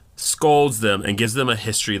up, scolds them, and gives them a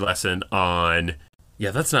history lesson on...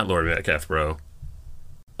 Yeah, that's not Laurie Metcalf, bro.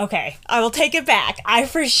 Okay, I will take it back. I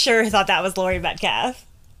for sure thought that was Laurie Metcalf.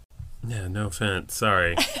 Yeah, no offense.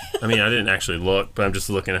 Sorry. I mean, I didn't actually look, but I'm just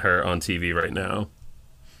looking at her on TV right now.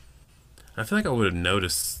 I feel like I would have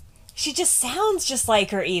noticed. She just sounds just like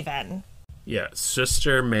her, even. Yeah,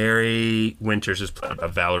 Sister Mary Winters is played by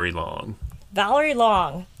Valerie Long. Valerie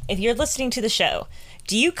Long, if you're listening to the show,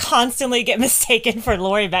 do you constantly get mistaken for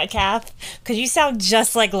Laurie Metcalf? Because you sound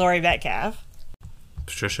just like Laurie Metcalf.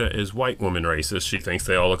 Patricia is white woman racist. She thinks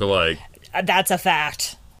they all look alike. That's a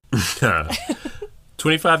fact.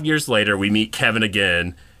 25 years later, we meet Kevin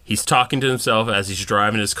again. He's talking to himself as he's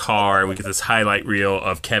driving his car, and we get this highlight reel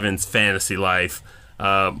of Kevin's fantasy life,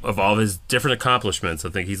 of all of his different accomplishments. I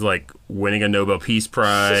think he's like winning a Nobel Peace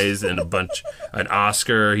Prize and an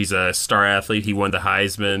Oscar. He's a star athlete. He won the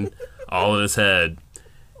Heisman, all in his head.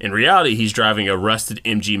 In reality, he's driving a rusted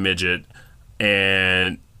MG midget,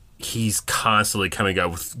 and he's constantly coming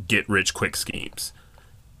up with get-rich-quick schemes.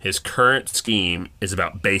 His current scheme is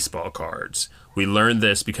about baseball cards. We learned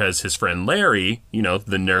this because his friend Larry, you know,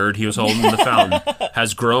 the nerd he was holding in the fountain,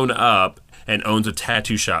 has grown up and owns a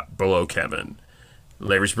tattoo shop below Kevin.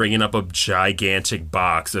 Larry's bringing up a gigantic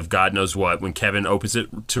box of God knows what when Kevin opens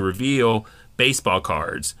it to reveal baseball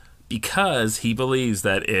cards, because he believes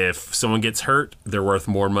that if someone gets hurt, they're worth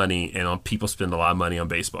more money, and people spend a lot of money on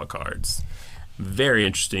baseball cards. Very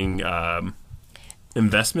interesting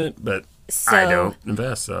investment, but so, I don't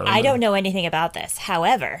invest. So I don't know anything about this.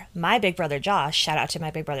 However, my big brother Josh, shout out to my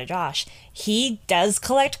big brother Josh, he does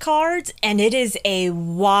collect cards, and it is a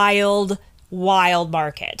wild, wild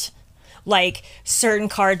market. Like, certain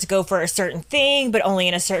cards go for a certain thing, but only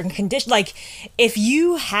in a certain condition. Like, if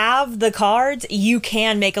you have the cards, you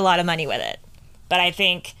can make a lot of money with it. But I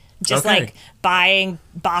think just like buying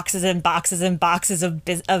boxes and boxes and boxes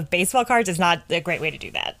of baseball cards is not a great way to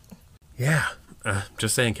do that. Yeah,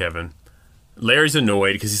 just saying, Kevin. Larry's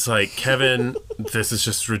annoyed because he's like, Kevin, this is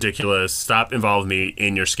just ridiculous. Stop involving me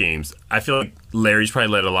in your schemes. I feel like Larry's probably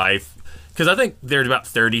led a life, because I think they're about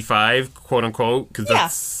 35, quote unquote, because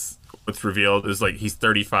that's what's revealed is like he's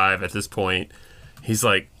 35 at this point. He's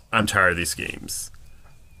like, I'm tired of these schemes,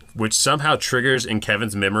 which somehow triggers in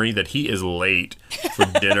Kevin's memory that he is late for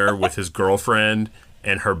dinner with his girlfriend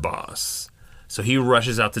and her boss. So he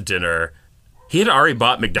rushes out to dinner. He had already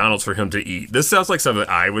bought McDonald's for him to eat. This sounds like something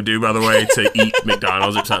I would do, by the way, to eat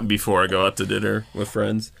McDonald's or something before I go out to dinner with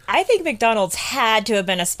friends. I think McDonald's had to have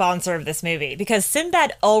been a sponsor of this movie, because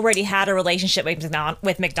Sinbad already had a relationship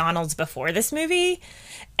with McDonald's before this movie.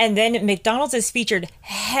 And then McDonald's is featured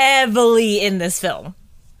heavily in this film.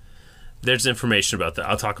 There's information about that.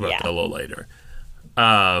 I'll talk about that a little later.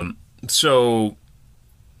 So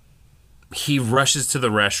he rushes to the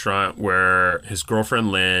restaurant where his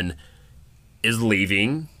girlfriend Lynn is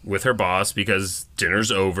leaving with her boss because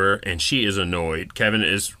dinner's over, and she is annoyed. Kevin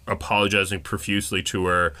is apologizing profusely to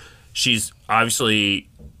her. She's obviously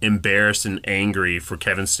embarrassed and angry for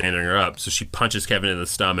Kevin standing her up, so she punches Kevin in the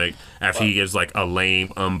stomach after he gives like a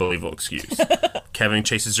lame, unbelievable excuse. Kevin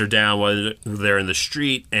chases her down while they're in the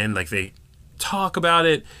street, and like they talk about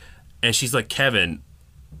it, and she's like, Kevin,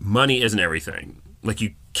 money isn't everything. Like,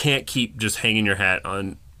 you can't keep just hanging your hat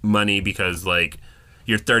on money because like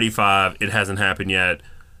you're 35, it hasn't happened yet.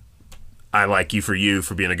 I like you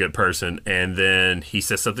for being a good person. And then he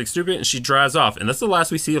says something stupid, and she drives off. And that's the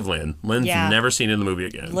last we see of Lynn. Lynn's never seen in the movie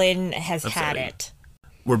again. Lynn has had it.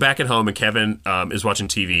 We're back at home, and Kevin is watching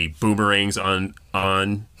TV. Boomerangs on.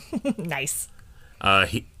 Nice.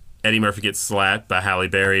 Eddie Murphy gets slapped by Halle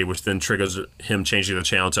Berry, which then triggers him changing the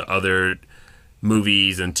channel to other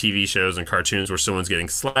movies and TV shows and cartoons where someone's getting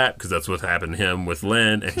slapped, because that's what happened to him with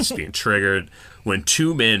Lynn, and he's being triggered when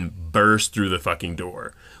two men burst through the fucking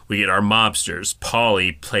door. We get our mobsters,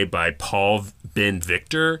 Paulie, played by Paul Ben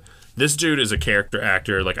Victor. This dude is a character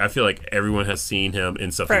actor. Like, I feel like everyone has seen him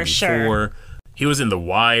in something before. Sure. He was in The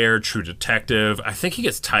Wire, True Detective. I think he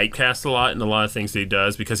gets typecast a lot in a lot of things that he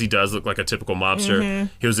does because he does look like a typical mobster. Mm-hmm.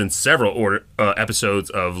 He was in several episodes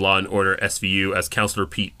of Law and Order SVU as Counselor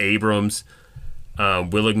Pete Abrams.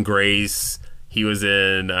 Will and Grace. He was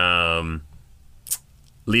in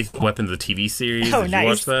Lethal Weapon, the TV series. Oh, Did nice. you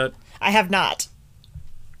watch that? I have not.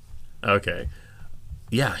 Okay.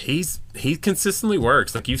 Yeah, he consistently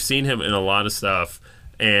works. Like, you've seen him in a lot of stuff.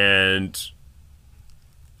 And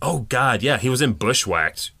oh god, yeah, he was in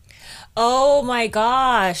Bushwhacked. Oh my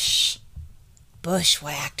gosh.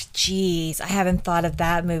 Bushwhacked. Jeez, I haven't thought of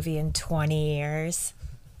that movie in 20 years.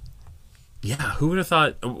 Yeah, who would have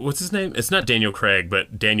thought? What's his name? It's not Daniel Craig,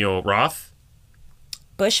 but Daniel Roth.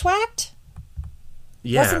 Bushwhacked?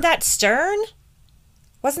 Yeah. Wasn't that Stern?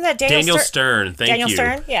 Wasn't that Daniel Stern? Thank Daniel you.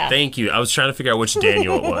 Stern? Yeah. Thank you. I was trying to figure out which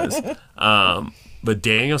Daniel it was. But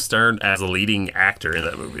Daniel Stern as a leading actor in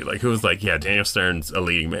that movie. Like, who was like, yeah, Daniel Stern's a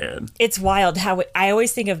leading man. It's wild how I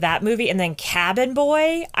always think of that movie and then Cabin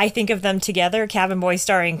Boy. I think of them together. Cabin Boy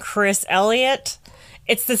starring Chris Elliott.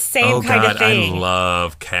 It's the same kind of thing. I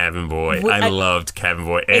love Cabin Boy. I loved Cabin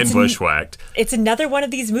Boy and Bushwhacked. It's another one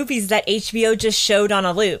of these movies that HBO just showed on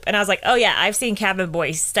a loop. And I was like, oh yeah, I've seen Cabin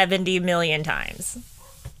Boy 70 million times.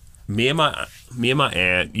 Me and my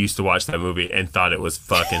aunt used to watch that movie and thought it was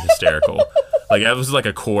fucking hysterical. Like, that was like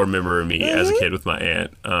a core memory of me as a kid with my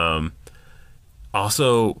aunt.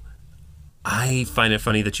 Also, I find it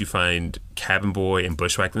funny that you find Cabin Boy and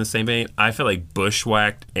Bushwhacked in the same vein. I feel like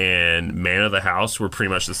Bushwhacked and Man of the House were pretty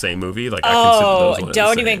much the same movie. Like, I consider those one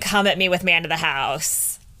don't even come at me with Man of the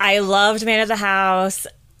House. I loved Man of the House.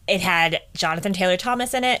 It had Jonathan Taylor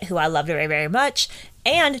Thomas in it, who I loved very, very much.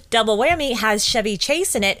 And double whammy has Chevy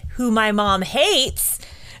Chase in it, who my mom hates.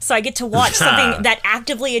 So I get to watch something that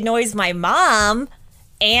actively annoys my mom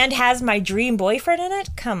and has my dream boyfriend in it.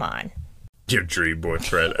 Come on. Your dream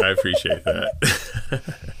boyfriend. I appreciate that.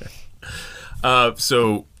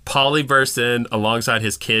 So Paulie bursts in alongside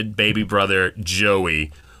his kid baby brother,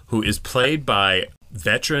 Joey, who is played by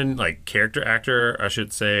veteran, like, character actor, I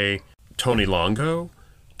should say, Tony Longo.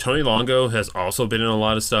 Tony Longo has also been in a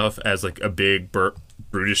lot of stuff as, like, a big,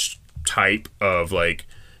 brutish type of, like,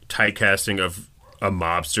 typecasting of a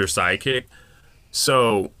mobster sidekick.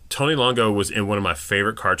 So Tony Longo was in one of my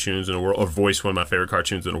favorite cartoons in the world, or voiced one of my favorite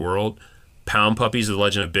cartoons in the world, Pound Puppies: The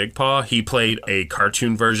Legend of Big Paw. He played a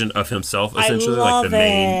cartoon version of himself, essentially, like the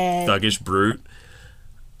main thuggish brute.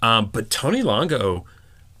 But Tony Longo,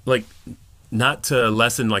 like, not to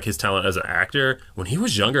lessen, like, his talent as an actor, when he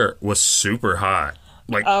was younger, was super hot.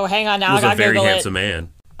 Like, oh, hang on now, was a very handsome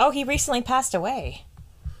man. Oh, he recently passed away.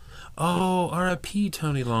 Oh, R.I.P.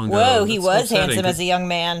 Tony Longo. Whoa, he was handsome as a young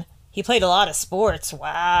man. He played a lot of sports.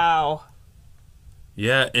 Wow.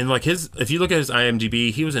 Yeah, and, like, if you look at his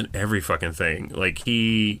IMDb, he was in every fucking thing. Like,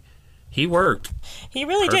 he worked. He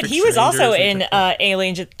really did. He was also in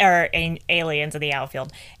Aliens in the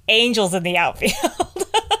Outfield. Angels in the Outfield.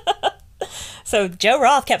 So Joe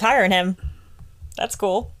Roth kept hiring him. That's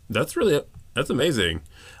cool. That's amazing.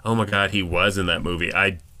 Oh my God, he was in that movie.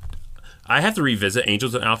 I have to revisit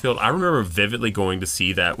Angels in the Outfield. I remember vividly going to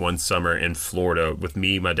see that one summer in Florida with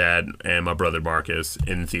me, my dad, and my brother Marcus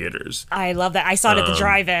in theaters. I love that. I saw it at the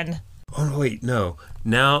drive-in. Oh, no, wait, no.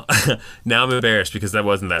 Now I'm embarrassed because that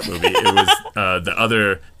wasn't that movie. It was the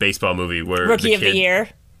other baseball movie where Rookie of the Year.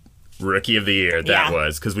 Rookie of the Year, that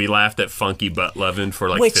was. Because we laughed at Funky Butt Lovin' for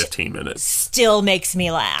like 15 minutes. Still makes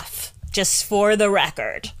me laugh. Just for the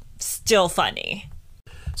record. Still funny.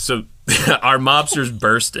 So our mobsters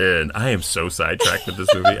burst in. I am so sidetracked with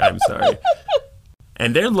this movie. I'm sorry.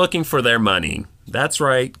 And they're looking for their money. That's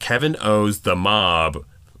right. Kevin owes the mob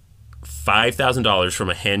 $5,000 from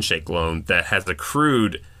a handshake loan that has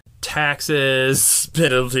accrued taxes,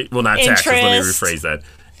 penalty. Well, not interest. Taxes. Let me rephrase that.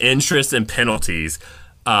 Interest and penalties.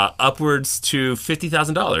 Upwards to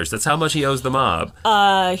 $50,000. That's how much he owes the mob.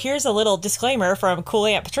 Here's a little disclaimer from Cool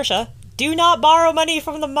Aunt Patricia. Do not borrow money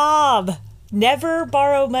from the mob. Never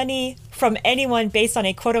borrow money from anyone based on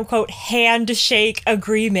a quote-unquote handshake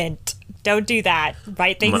agreement. Don't do that.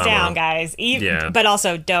 Write things down, guys. But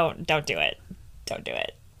also, don't do it. Don't do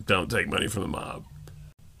it. Don't take money from the mob.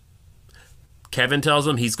 Kevin tells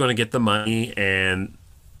him he's going to get the money, and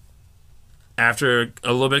after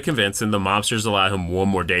a little bit of convincing, the mobsters allow him one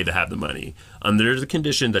more day to have the money, under the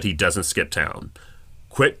condition that he doesn't skip town.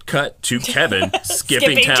 Quick cut to Kevin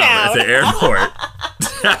skipping town at the airport.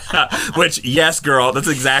 Which, yes, girl, that's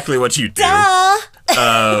exactly what you do.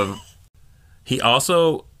 Duh! He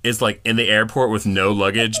also is, like, in the airport with no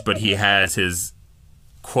luggage, but he has his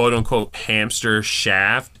quote-unquote hamster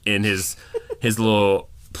shaft in his little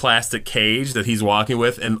plastic cage that he's walking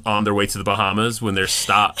with, and on their way to the Bahamas when they're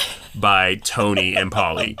stopped by Tony and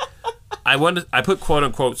Polly. I put quote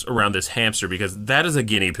unquotes around this hamster because that is a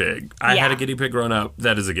guinea pig. I had a guinea pig growing up.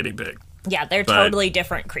 That is a guinea pig. Yeah, they're totally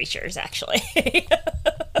different creatures, actually.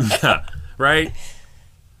 Yeah, right?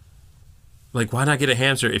 Like, why not get a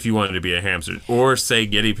hamster if you wanted to be a hamster? Or say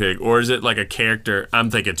guinea pig? Or is it like a character?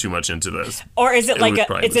 I'm thinking too much into this. Or is it like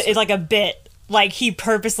it's like a bit? Like he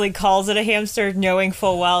purposely calls it a hamster knowing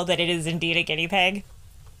full well that it is indeed a guinea pig?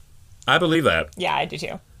 I believe that. Yeah, I do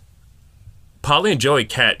too. Polly and Joey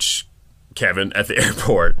catch Kevin at the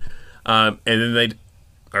airport. And then they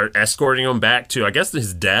are escorting him back to, I guess,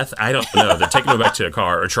 his death. I don't know. They're taking him back to a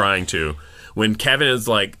car, or trying to. When Kevin is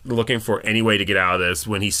like looking for any way to get out of this,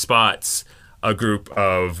 when he spots a group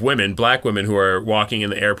of women, black women, who are walking in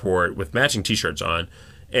the airport with matching T-shirts on,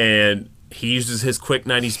 and he uses his quick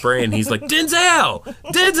 90s brain. He's like, Denzel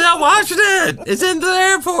Washington is in the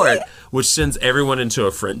airport, which sends everyone into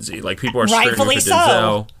a frenzy. Like, people are screaming for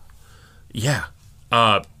Denzel. Yeah.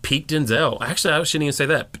 Peak Denzel. Actually, I shouldn't even say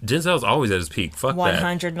that. Denzel's always at his peak. Fuck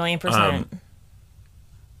 100 million %.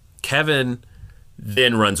 Kevin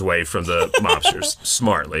then runs away from the mobsters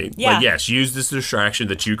smartly. Yeah. Like, yes, use this distraction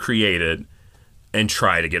that you created and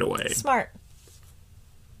try to get away. Smart.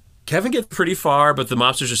 Kevin gets pretty far, but the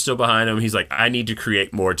mobsters are still behind him. He's like, I need to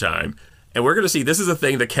create more time. And we're going to see, this is a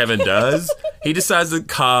thing that Kevin does. He decides to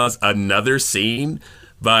cause another scene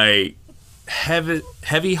by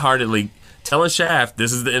heavy-heartedly telling Shaft,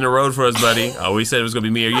 this is the end of the road for us, buddy. I always said it was going to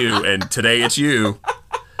be me or you, and today it's you.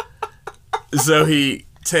 So he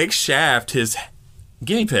takes Shaft, his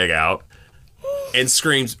guinea pig, out and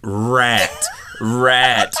screams, rat,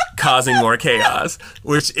 causing more chaos,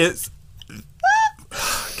 which is...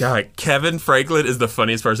 God, Kevin Franklin is the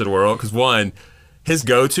funniest person in the world, because one, his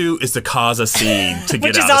go-to is to cause a scene to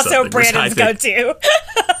get out of something. Which is also Brandon's go-to.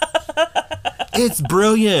 It's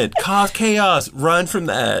brilliant. Cause chaos. Run from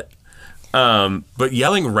that. But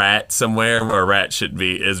yelling rat somewhere where a rat should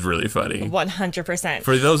be is really funny. 100%.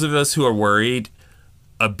 For those of us who are worried,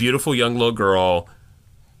 a beautiful young little girl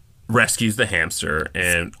rescues the hamster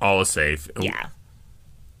and all is safe. Yeah.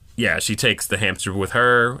 Yeah, she takes the hamster with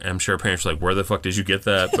her. I'm sure her parents are like, where the fuck did you get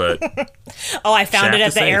that? But oh, I found it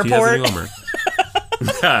at the airport.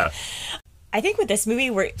 I think with this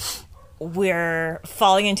movie, we're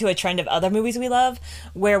falling into a trend of other movies we love,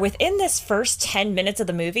 where within this first 10 minutes of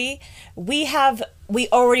the movie, we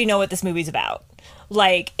already know what this movie's about.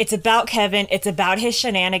 Like, it's about Kevin, it's about his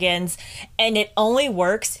shenanigans, and it only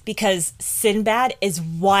works because Sinbad is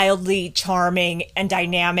wildly charming and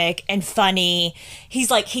dynamic and funny.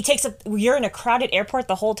 You're in a crowded airport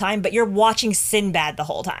the whole time, but you're watching Sinbad the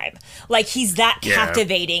whole time. Like, he's that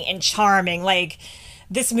captivating and charming. Like,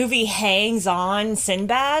 this movie hangs on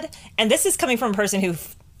Sinbad, and this is coming from a person who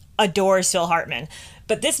adores Phil Hartman,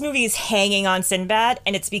 but this movie is hanging on Sinbad,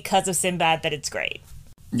 and it's because of Sinbad that it's great.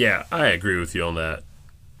 Yeah, I agree with you on that.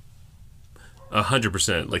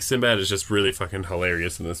 100%. Like, Sinbad is just really fucking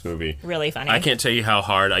hilarious in this movie. Really funny. I can't tell you how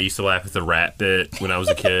hard I used to laugh at the rat bit when I was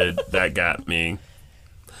a kid. That got me.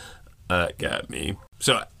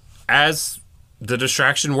 So, as the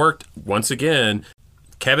distraction worked, once again,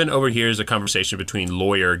 Kevin overhears a conversation between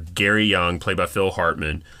lawyer Gary Young, played by Phil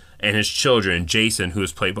Hartman, and his children, Jason, who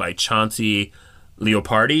is played by Chauncey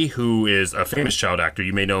Leopardi, who is a famous child actor.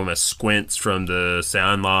 You may know him as Squints from The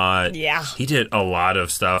Sandlot. Yeah. He did a lot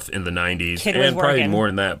of stuff in the 90s. Kid and was probably working. more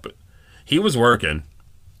than that. But he was working.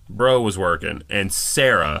 Bro was working. And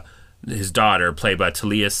Sarah, his daughter, played by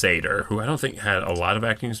Talia Sader, who I don't think had a lot of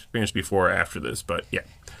acting experience before or after this. But yeah.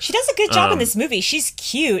 She does a good job in this movie. She's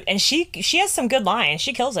cute, and she has some good lines.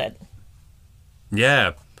 She kills it.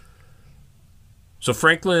 Yeah. So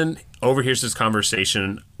Franklin overhears this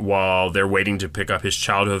conversation while they're waiting to pick up his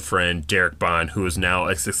childhood friend, Derek Bond, who is now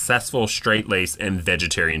a successful straight-laced and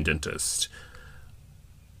vegetarian dentist.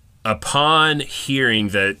 Upon hearing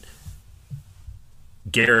that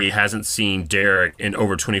Gary hasn't seen Derek in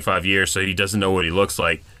over 25 years, so he doesn't know what he looks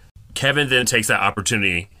like, Kevin then takes that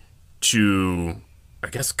opportunity to, I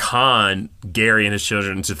guess, con Gary and his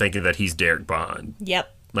children into thinking that he's Derek Bond.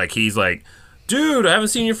 Yep. Like, he's like, dude, I haven't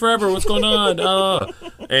seen you forever. What's going on?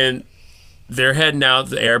 And they're heading out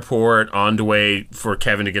to the airport on the way for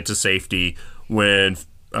Kevin to get to safety when,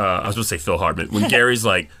 I was supposed to say Phil Hartman, when Gary's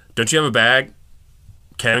like, don't you have a bag?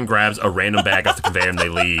 Kevin grabs a random bag off the conveyor and they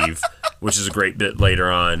leave, which is a great bit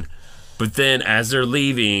later on. But then as they're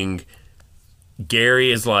leaving,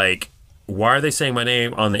 Gary is like, why are they saying my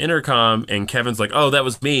name on the intercom? And Kevin's like, oh, that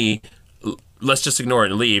was me. Let's just ignore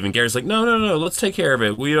it and leave. And Gary's like, no, let's take care of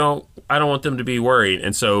it. I don't want them to be worried.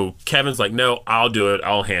 And so Kevin's like, no, I'll do it.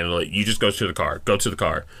 I'll handle it. You just go to the car. Go to the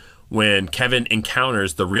car. When Kevin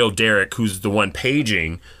encounters the real Derek, who's the one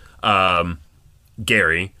paging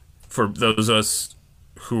Gary, for those of us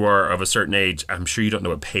who are of a certain age, I'm sure you don't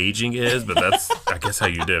know what paging is, but that's, I guess, how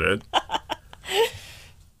you did it.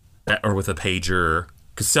 Or with a pager.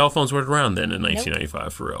 Because cell phones weren't around then in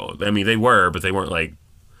 1995, for real. I mean, they were, but they weren't, like,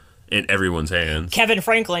 in everyone's hands. Kevin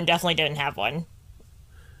Franklin definitely didn't have one.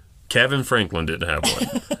 Kevin Franklin didn't have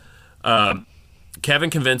one. Kevin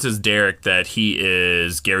convinces Derek that he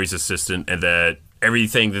is Gary's assistant and that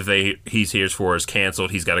everything that he's here for is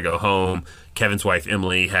canceled. He's got to go home. Kevin's wife,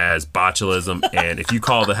 Emily, has botulism, and if you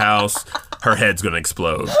call the house, her head's going to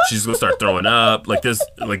explode. She's going to start throwing up. This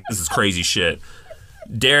is crazy shit.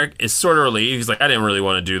 Derek is sort of relieved. He's like, I didn't really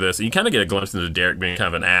want to do this. And you kind of get a glimpse into Derek being kind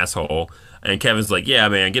of an asshole. And Kevin's like, yeah,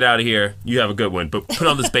 man, get out of here. You have a good one. But put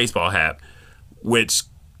on this baseball hat, which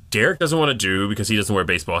Derek doesn't want to do because he doesn't wear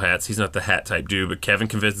baseball hats. He's not the hat type dude. But Kevin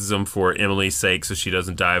convinces him for Emily's sake so she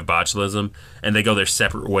doesn't die of botulism. And they go their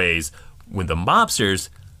separate ways. When the mobsters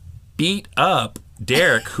beat up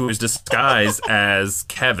Derek, who is disguised as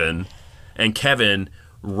Kevin, and Kevin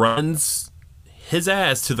runs his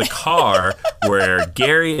ass to the car where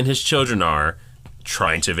Gary and his children are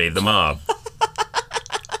trying to evade the mob.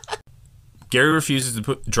 Gary refuses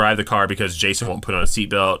to drive the car because Jason won't put on a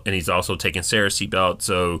seatbelt, and he's also taking Sarah's seatbelt.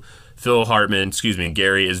 So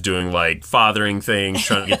Gary is doing like fathering things,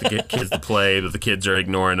 trying to get the kids to play, but the kids are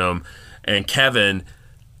ignoring him. And Kevin,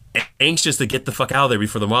 anxious to get the fuck out of there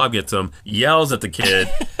before the mob gets him, yells at the kid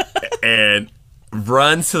and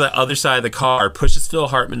runs to the other side of the car, pushes Phil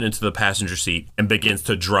Hartman into the passenger seat, and begins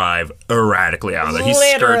to drive erratically out of there. He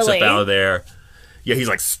skirts up out of there. Yeah, he's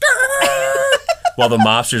like, skirt! While the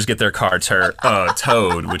mobsters get their car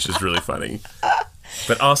towed, which is really funny.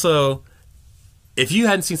 But also, if you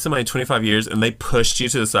hadn't seen somebody in 25 years and they pushed you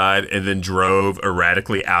to the side and then drove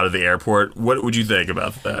erratically out of the airport, what would you think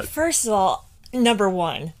about that? First of all, number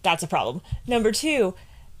one, that's a problem. Number two,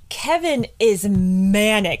 Kevin is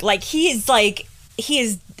manic. He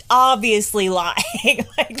is obviously lying.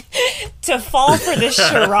 To fall for this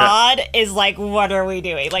charade is what are we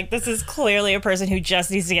doing? This is clearly a person who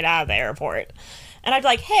just needs to get out of the airport. And I'd be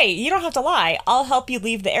like, hey, you don't have to lie. I'll help you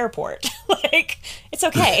leave the airport. It's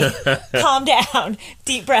okay. Calm down.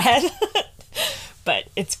 Deep breath. But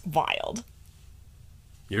it's wild.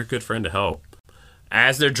 You're a good friend to help.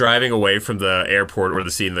 As they're driving away from the airport or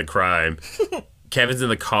the scene of the crime, Kevin's in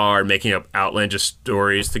the car making up outlandish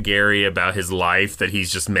stories to Gary about his life that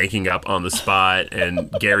he's just making up on the spot.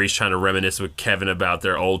 And Gary's trying to reminisce with Kevin about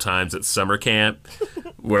their old times at summer camp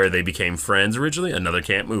where they became friends originally. Another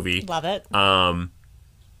camp movie. Love it.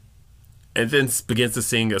 And then begins to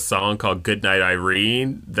sing a song called Goodnight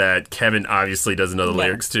Irene that Kevin obviously doesn't know the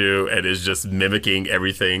lyrics to and is just mimicking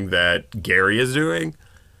everything that Gary is doing.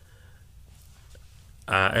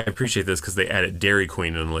 I appreciate this because they added Dairy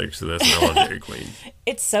Queen in the lyrics to this, and I love Dairy Queen.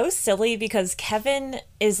 It's so silly because Kevin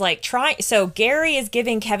is trying. So Gary is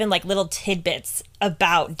giving Kevin little tidbits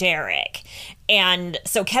about Derek, and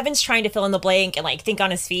so Kevin's trying to fill in the blank and think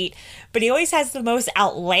on his feet, but he always has the most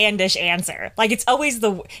outlandish answer. It's always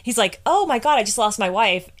he's like, "Oh my god, I just lost my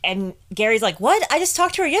wife," and Gary's like, "What? I just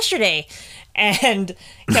talked to her yesterday," and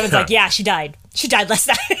Kevin's like, "Yeah, she died. She died last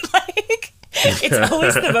night." It's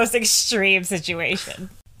always the most extreme situation.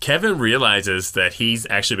 Kevin realizes that he's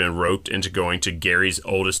actually been roped into going to Gary's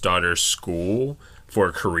oldest daughter's school for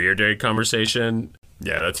a career day conversation.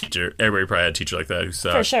 Yeah, that teacher. Everybody probably had a teacher like that who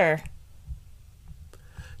sucked. For sure.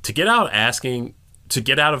 To get out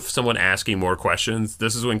of someone asking more questions,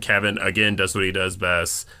 this is when Kevin again does what he does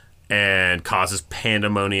best and causes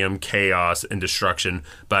pandemonium, chaos, and destruction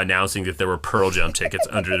by announcing that there were Pearl Jam tickets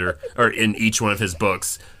in each one of his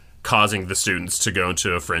books, causing the students to go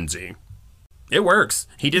into a frenzy. It works.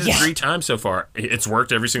 He did it 3 times so far. It's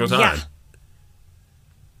worked every single time. Yeah.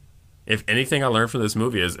 If anything I learned from this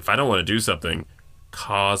movie is if I don't want to do something,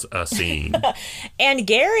 cause a scene. And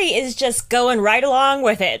Gary is just going right along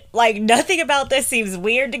with it. Nothing about this seems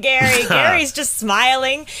weird to Gary. Gary's just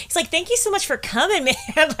smiling. He's like, thank you so much for coming,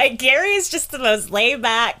 man. Gary is just the most laid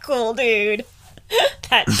back, cool dude.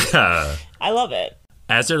 I love it.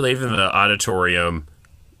 As they're leaving the auditorium,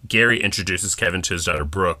 Gary introduces Kevin to his daughter,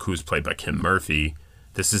 Brooke, who's played by Kim Murphy.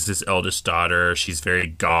 This is his eldest daughter. She's very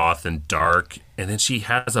goth and dark. And then she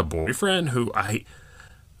has a boyfriend who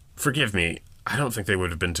forgive me, I don't think they would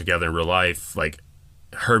have been together in real life.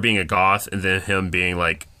 Her being a goth and then him being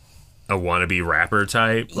a wannabe rapper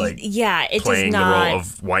type. It playing does not, the role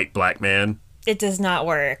of white black man. It does not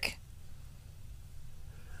work.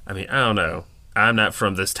 I mean, I don't know. I'm not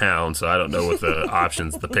from this town, so I don't know what the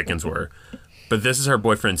options, the pickings were. But this is her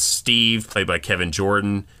boyfriend, Steve, played by Kevin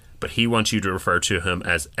Jordan. But he wants you to refer to him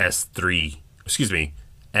as ST3.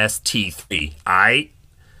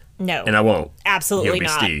 No. And I won't. Absolutely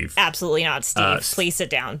not. Steve. Absolutely not, Steve. Please sit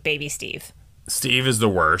down. Baby Steve. Steve is the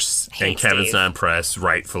worst. Hate and Kevin's Steve. not impressed,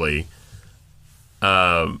 rightfully.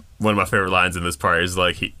 One of my favorite lines in this part is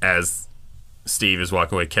as Steve is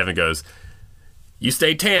walking away, Kevin goes, "You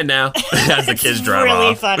stay tan now," as the kids drive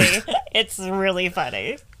really off. Funny. It's really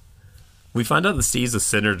funny. We find out that Steve's a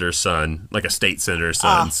senator's son, a state senator's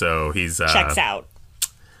son, so he's checks out.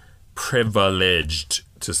 Privileged,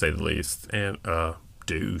 to say the least, and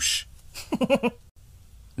douche.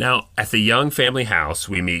 Now, at the Young family house,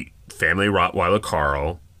 we meet family Rottweiler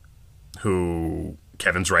Carl, who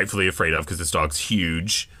Kevin's rightfully afraid of because this dog's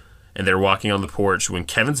huge. And they're walking on the porch when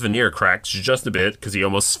Kevin's veneer cracks just a bit because he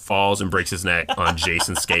almost falls and breaks his neck on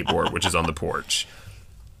Jason's skateboard, which is on the porch.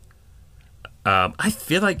 I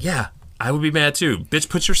feel like, yeah, I would be mad too. Bitch,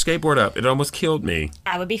 put your skateboard up. It almost killed me.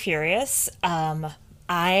 I would be furious. I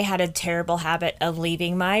had a terrible habit of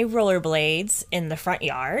leaving my rollerblades in the front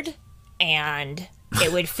yard, and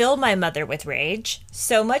it would fill my mother with rage.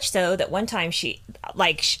 So much so that one time the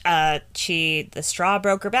straw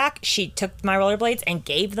broke her back. She took my rollerblades and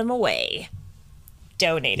gave them away.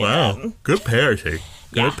 Donated them. Good parenting.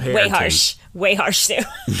 Good parenting. Way harsh too.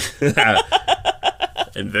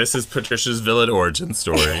 And this is Patricia's villain origin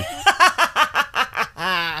story.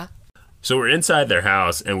 So we're inside their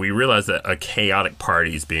house, and we realize that a chaotic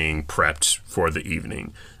party is being prepped for the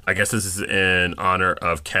evening. I guess this is in honor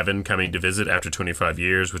of Kevin coming to visit after 25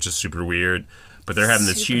 years, which is super weird. But they're having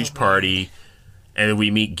this huge party, and then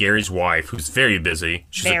we meet Gary's wife, who's very busy.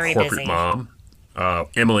 She's a corporate mom.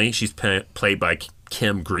 Emily, she's played by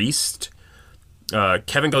Kim Greist.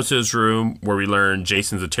 Kevin goes to his room where we learn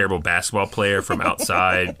Jason's a terrible basketball player from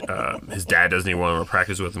outside. His dad doesn't even want to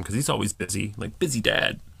practice with him because he's always busy. Like, busy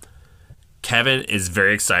dad. Kevin is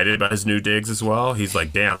very excited about his new digs as well. He's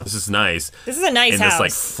like, damn, this is nice. This is a nice house. And this,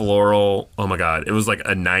 like, floral, oh my God. It was like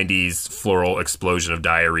a 90s floral explosion of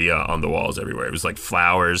diarrhea on the walls everywhere. It was like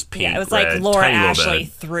flowers, pink, red, it was like Laura Ashley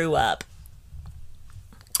threw up.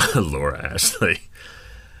 Laura Ashley.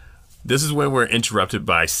 This is when we're interrupted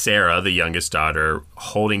by Sarah, the youngest daughter,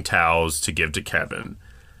 holding towels to give to Kevin.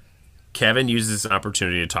 Kevin uses this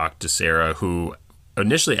opportunity to talk to Sarah, who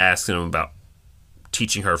initially asks him about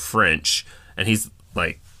teaching her French, and he's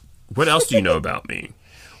like, what else do you know about me?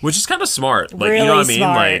 Which is kind of smart. Like, really, you know what I mean?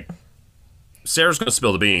 Smart. Like, Sarah's going to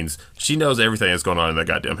spill the beans. She knows everything that's going on in that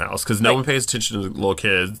goddamn house because no one pays attention to the little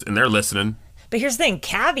kids, and they're listening. But here's the thing,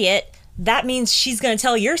 caveat, that means she's going to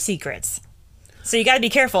tell your secrets. So you got to be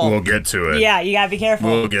careful. We'll get to it. Yeah, you got to be careful.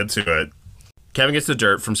 We'll get to it. Kevin gets the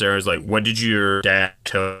dirt from Sarah. He's like, what did your dad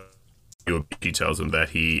tell you? He tells him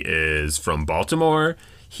that he is from Baltimore.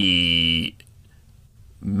 He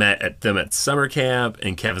met them at summer camp,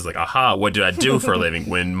 and Kevin's like, aha, what do I do for a living?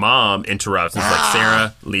 When mom interrupts and is like,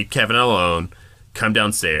 Sarah, leave Kevin alone. Come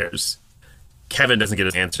downstairs. Kevin doesn't get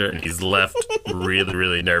his answer, and he's left really,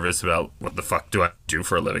 really nervous about what the fuck do I do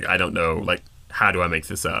for a living? I don't know. Like, how do I make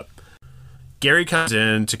this up? Gary comes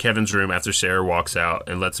into Kevin's room after Sarah walks out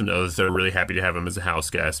and lets him know that they're really happy to have him as a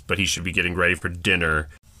house guest, but he should be getting ready for dinner.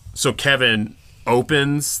 So Kevin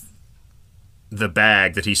opens the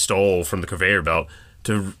bag that he stole from the conveyor belt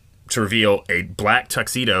to reveal a black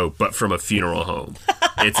tuxedo, but from a funeral home.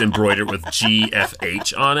 It's embroidered with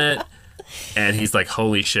GFH on it, and he's like,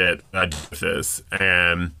 holy shit, I did this.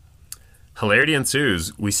 And hilarity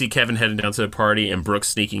ensues. We see Kevin heading down to the party, and Brooke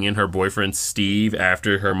sneaking in her boyfriend Steve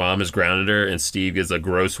after her mom has grounded her, and Steve gives a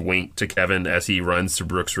gross wink to Kevin as he runs to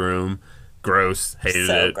Brooke's room. Gross. Hated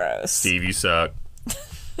so it. Gross. Steve, you suck.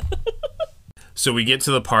 So we get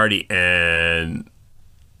to the party, and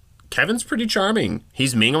Kevin's pretty charming.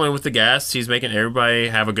 He's mingling with the guests. He's making everybody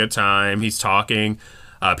have a good time. He's talking.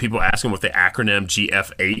 People ask him what the acronym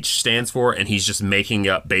GFH stands for, and he's just making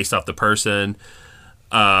up based off the person.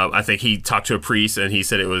 I think he talked to a priest, and he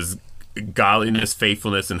said it was godliness,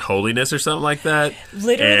 faithfulness, and holiness or something like that.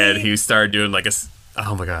 Literally. And he started doing like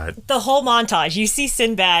oh my God. The whole montage, you see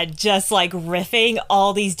Sinbad just like riffing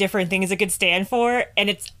all these different things it could stand for, and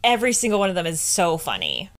it's every single one of them is so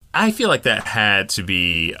funny. I feel like that had to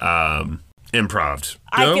be improv.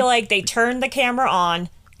 I feel like they turned the camera on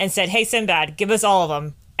and said, hey, Sinbad, give us all of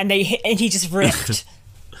them. And he just riffed.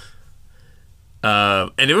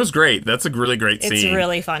 And it was great. That's a really great scene. It's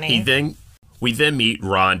really funny. We then meet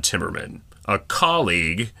Ron Timmerman, a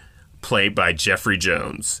colleague played by Jeffrey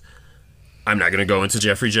Jones. I'm not going to go into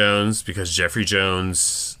Jeffrey Jones because Jeffrey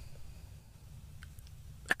Jones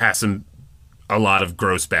has a lot of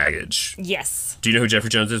gross baggage. Yes. Do you know who Jeffrey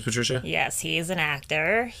Jones is, Patricia? Yes, he is an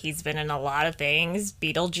actor. He's been in a lot of things.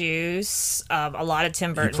 Beetlejuice, a lot of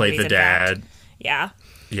Tim Burton He played movies, the dad. fact. Yeah.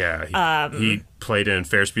 Yeah, he played in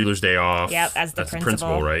Ferris Bueller's Day Off. Yep, as the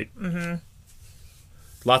principal. Right? Mm-hmm.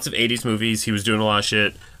 Lots of 80s movies. He was doing a lot of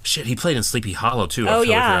shit. Shit, he played in Sleepy Hollow, too. I totally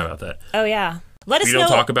forgot about that. Oh, yeah. Let us know. We don't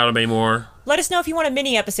talk about him anymore. Let us know if you want a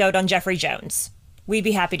mini episode on Jeffrey Jones. We'd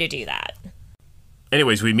be happy to do that.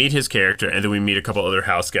 Anyways, we meet his character, and then we meet a couple other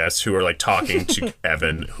house guests who are, like, talking to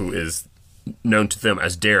Evan, who is known to them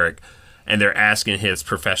as Derek, and they're asking his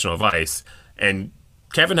professional advice. And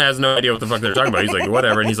Kevin has no idea what the fuck they're talking about. He's like,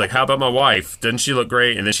 whatever. And he's like, how about my wife? Doesn't she look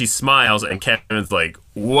great? And then she smiles, and Kevin's like,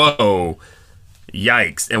 whoa,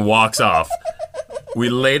 yikes, and walks off. We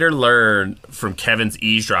later learn from Kevin's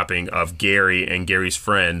eavesdropping of Gary and Gary's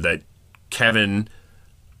friend that Kevin,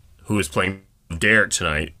 who is playing Derek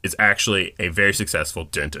tonight, is actually a very successful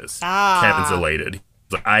dentist. Kevin's elated.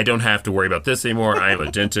 He's like, I don't have to worry about this anymore. I am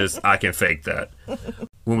a dentist. I can fake that.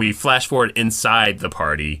 When we flash forward inside the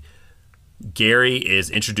party, Gary is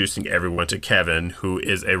introducing everyone to Kevin, who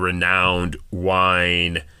is a renowned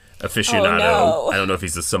wine aficionado. Oh, no. I don't know if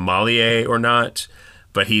he's a sommelier or not,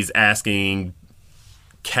 but he's asking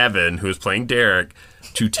Kevin, who is playing Derek,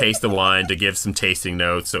 to taste the wine, to give some tasting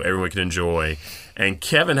notes so everyone can enjoy. And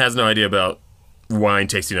Kevin has no idea about wine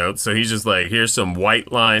tasting notes, so he's just like, here's some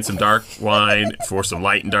white wine, some dark wine for some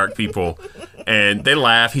light and dark people. And they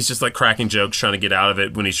laugh. He's just like cracking jokes, trying to get out of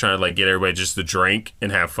it when he's trying to like get everybody just to drink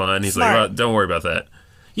and have fun. He's Smart. like, well, don't worry about that.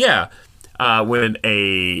 Yeah. When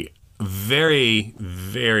a very,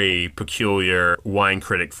 very peculiar wine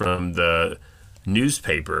critic from the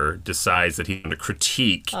newspaper decides that he's going to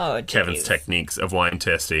critique Kevin's techniques of wine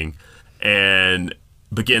testing and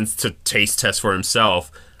begins to taste test for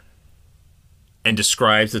himself and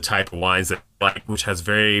describes the type of wines that like, which has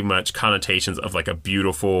very much connotations of like a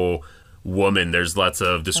beautiful woman. There's lots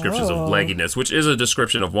of descriptions of legginess, which is a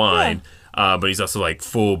description of wine. Yeah. But he's also like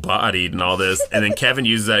full bodied and all this. And then Kevin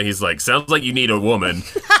uses that. He's like, sounds like you need a woman.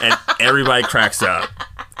 And everybody cracks up.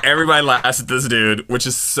 Everybody laughs at this dude, which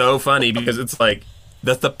is so funny because it's like,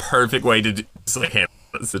 that's the perfect way to like, handle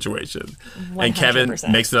the situation. 100%. And Kevin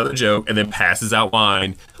makes another joke and then passes out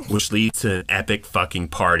wine, which leads to an epic fucking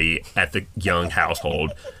party at the Young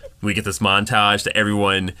household. We get this montage to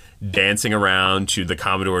everyone dancing around to the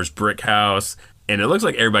Commodore's brick house, and it looks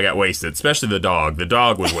like everybody got wasted, especially the dog. The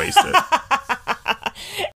dog was wasted.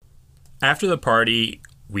 After the party,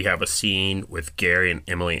 we have a scene with Gary and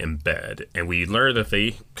Emily in bed, and we learn that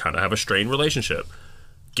they kind of have a strained relationship.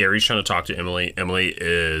 Gary's trying to talk to Emily. Emily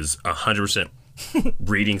is 100%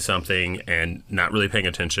 reading something and not really paying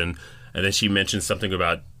attention, and then she mentions something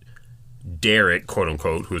about Derek, quote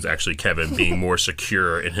unquote, who is actually Kevin, being more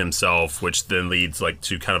secure in himself, which then leads like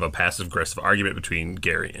to kind of a passive aggressive argument between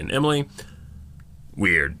Gary and Emily.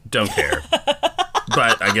 Weird. Don't care.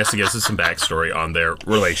 But I guess it gives us some backstory on their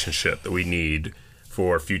relationship that we need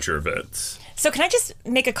for future events. So can I just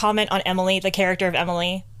make a comment on Emily, the character of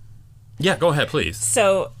Emily? Yeah, go ahead, please.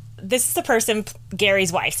 So this is the person,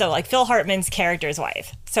 Gary's wife. So like Phil Hartman's character's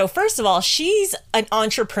wife. So first of all, she's an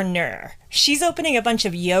entrepreneur. She's opening a bunch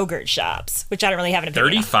of yogurt shops, which I don't really have an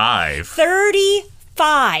opinion 35. on.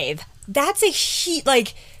 35. That's a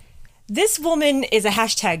like, this woman is a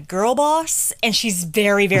hashtag girl boss, and she's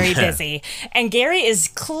very, very busy. And Gary is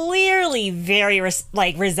clearly very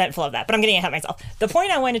resentful of that. But I'm getting ahead of myself. The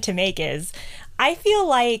point I wanted to make is, I feel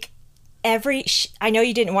like I know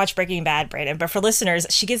you didn't watch Breaking Bad, Brandon, but for listeners,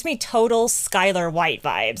 she gives me total Skylar White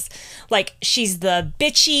vibes. Like, she's the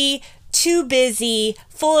bitchy, too busy,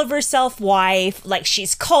 full of herself wife. Like,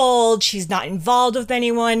 she's cold, she's not involved with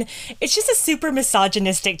anyone. It's just a super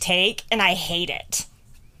misogynistic take, and I hate it.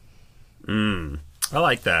 I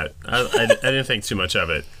like that. I didn't think too much of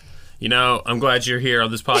it. You know, I'm glad you're here on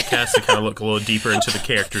this podcast to kind of look a little deeper into the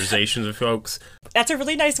characterizations of folks. That's a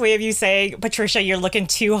really nice way of you saying, Patricia, you're looking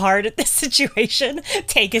too hard at this situation.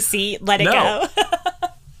 Take a seat, let it go.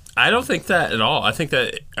 I don't think that at all. I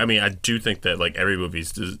do think that like every movie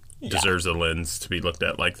deserves a lens to be looked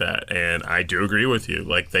at like that. And I do agree with you.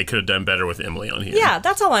 Like, they could have done better with Emily on here. Yeah,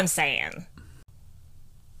 that's all I'm saying.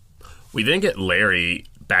 We then get Larry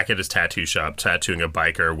back at his tattoo shop tattooing a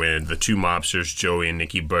biker when the two mobsters, Joey and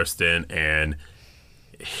Nikki, burst in and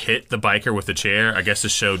hit the biker with a chair, I guess to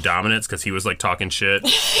show dominance because he was like talking shit,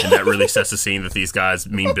 and that really sets the scene that these guys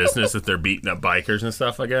mean business, that they're beating up bikers and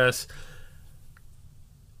stuff, I guess.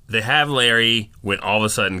 They have Larry when all of a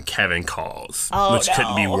sudden Kevin calls, which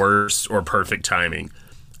couldn't be worse or perfect timing.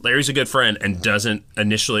 Larry's a good friend and doesn't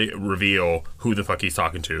initially reveal who the fuck he's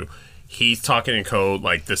talking to. He's talking in code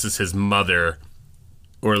like this is his mother,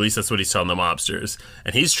 or at least that's what he's telling the mobsters.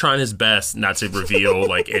 And he's trying his best not to reveal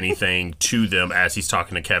like anything to them as he's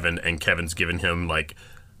talking to Kevin, and Kevin's giving him like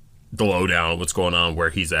the lowdown of what's going on, where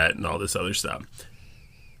he's at, and all this other stuff.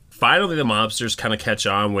 Finally, the mobsters kind of catch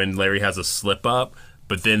on when Larry has a slip up,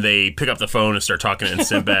 but then they pick up the phone and start talking, and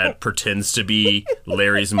Sinbad pretends to be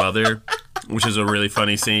Larry's mother, which is a really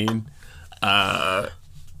funny scene. I'm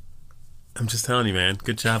just telling you, man.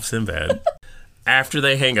 Good job, Sinbad. After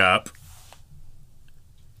they hang up,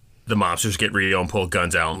 the mobsters get real and pull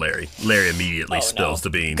guns out on Larry. Larry immediately spills the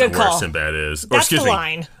beans Good on where call. Sinbad is. That's the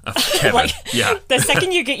line. Kevin. Yeah. The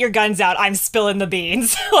second you get your guns out, I'm spilling the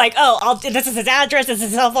beans. Like, this is his address, this is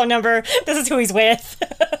his cell phone number, this is who he's with.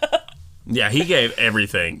 Yeah, he gave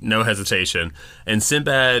everything, no hesitation. And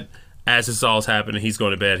Sinbad, as this all's happening, he's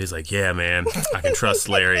going to bed. He's like, yeah, man, I can trust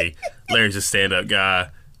Larry. Larry's a stand-up guy.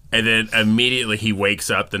 And then immediately he wakes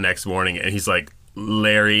up the next morning and he's like,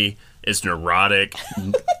 Larry is neurotic.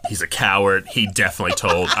 He's a coward. He definitely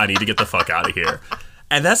told, I need to get the fuck out of here.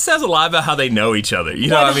 And that says a lot about how they know each other. You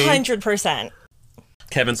know what I mean? 100%.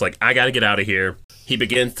 Kevin's like, I got to get out of here. He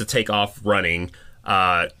begins to take off running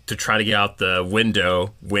to try to get out the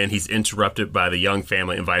window when he's interrupted by the young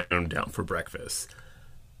family inviting him down for breakfast.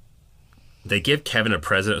 They give Kevin a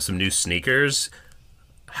present of some new sneakers.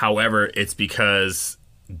 However, it's because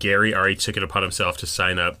Gary already took it upon himself to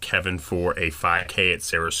sign up Kevin for a 5K at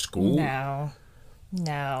Sarah's school.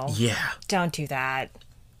 No. Yeah. Don't do that.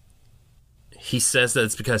 He says that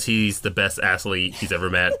it's because he's the best athlete he's ever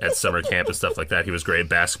met at summer camp and stuff like that. He was great at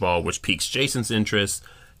basketball, which piques Jason's interest.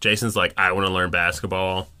 Jason's like, I want to learn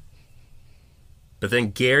basketball. But then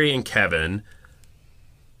Gary and Kevin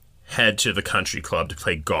head to the country club to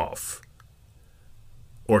play golf.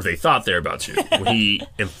 Or they thought they were about to. When he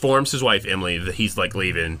informs his wife, Emily, that he's like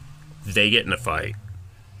leaving, they get in a fight.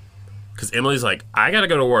 Because Emily's like, I got to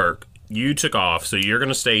go to work. You took off, so you're going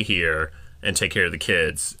to stay here and take care of the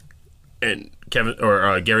kids. And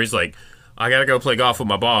Gary's like, I got to go play golf with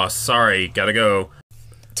my boss. Sorry, got to go.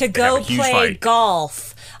 To go play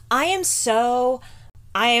golf. I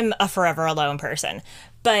am a forever alone person.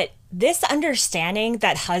 But this understanding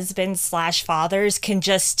that husbands/fathers can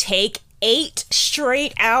just take 8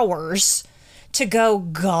 straight hours to go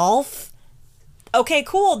golf. Okay,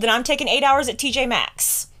 cool. Then I'm taking 8 hours at TJ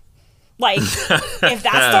Maxx. Like, if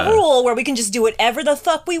that's the rule where we can just do whatever the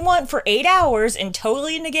fuck we want for 8 hours and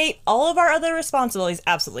totally negate all of our other responsibilities,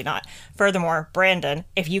 absolutely not. Furthermore, Brandon,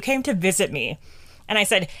 if you came to visit me and I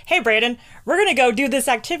said, hey, Brandon, we're going to go do this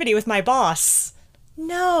activity with my boss.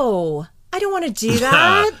 No, I don't want to do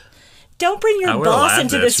that. Don't bring your boss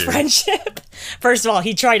into this friendship. First of all,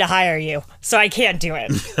 he tried to hire you, so I can't do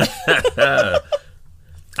it.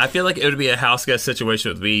 I feel like it would be a house guest situation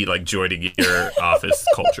with me, like, joining your office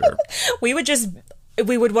culture. We would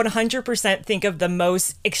 100% think of the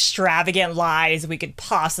most extravagant lies we could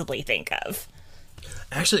possibly think of.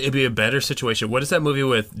 Actually, it'd be a better situation. What is that movie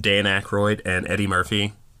with Dan Aykroyd and Eddie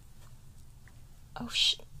Murphy? Oh,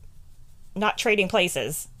 not Trading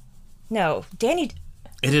Places. No, Danny...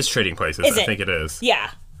 It is Trading Places. I think it is.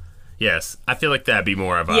 Yeah. Yes. I feel like that'd be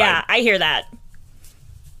more of a... Yeah, I hear that.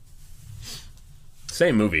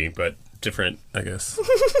 Same movie, but different, I guess.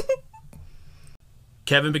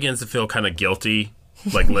 Kevin begins to feel kind of guilty,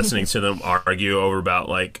 like, listening to them argue over about,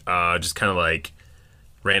 like, just kind of, like,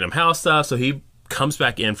 random house stuff. So he comes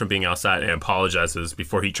back in from being outside and apologizes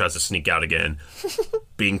before he tries to sneak out again,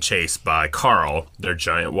 being chased by Carl, their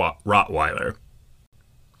giant Rottweiler.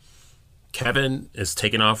 Kevin is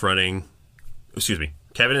taking off running. Excuse me.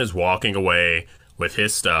 Kevin is walking away with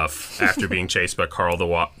his stuff after being chased by Carl the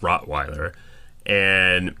Rottweiler.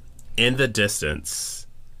 And in the distance,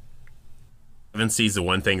 Kevin sees the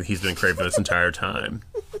one thing that he's been craving this entire time.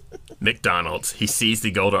 McDonald's. He sees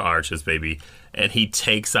the Golden Arches, baby. And he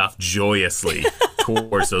takes off joyously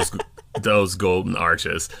towards those Golden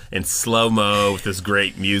Arches. In slow-mo with this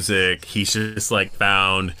great music. He's just, like,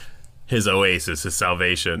 found his oasis, his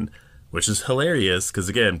salvation. Which is hilarious, because,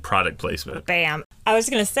 again, product placement. Bam. I was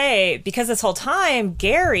going to say, because this whole time,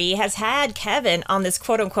 Gary has had Kevin on this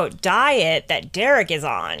quote-unquote diet that Derek is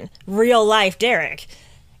on. Real-life Derek.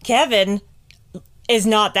 Kevin is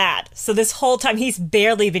not that. So this whole time, he's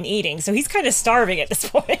barely been eating. So he's kind of starving at this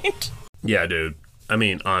point. Yeah, dude. I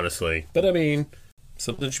mean, honestly. But, I mean,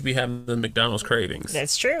 something should be having the McDonald's cravings.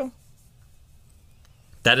 That's true.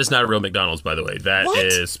 That is not a real McDonald's, by the way. That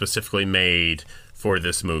is specifically made... for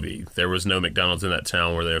this movie. There was no McDonald's in that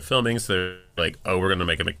town where they were filming, so they're like, oh, we're going to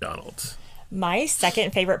make a McDonald's. My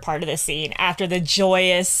second favorite part of the scene, after the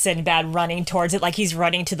joyous Sinbad running towards it like he's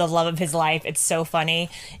running to the love of his life, it's so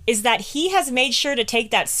funny, is that he has made sure to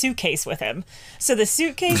take that suitcase with him. So the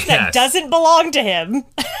suitcase that doesn't belong to him,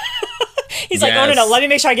 he's like, oh, no, let me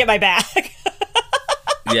make sure I get my bag.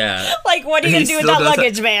 Yeah. Like, what are you going to do with that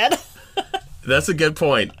luggage, man? That's a good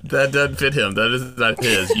point. That doesn't fit him. That is not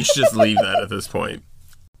his. You should just leave that at this point.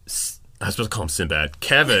 I was supposed to call him Sinbad.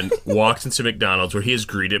 Kevin walks into McDonald's where he is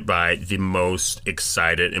greeted by the most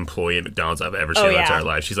excited employee at McDonald's I've ever seen in my entire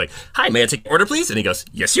life. She's like, hi, may I take your order, please? And he goes,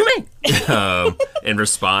 yes, you may. In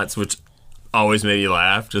response, which always made me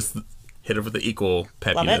laugh. Just hit her with the equal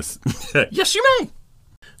peppiness. Yes, you may.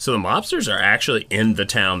 So the mobsters are actually in the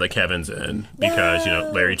town that Kevin's in because,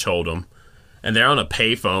 Larry told them. And they're on a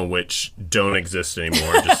payphone, which don't exist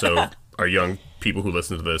anymore. Just so our young people who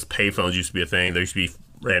listen to this, payphones used to be a thing. There used to be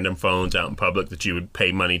random phones out in public that you would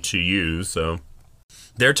pay money to use. So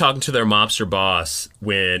they're talking to their mobster boss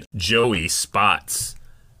when Joey spots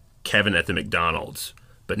Kevin at the McDonald's.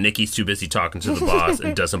 But Nikki's too busy talking to the boss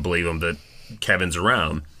and doesn't believe him that Kevin's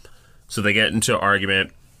around. So they get into an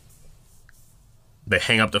argument. They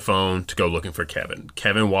hang up the phone to go looking for Kevin.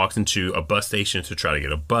 Kevin walks into a bus station to try to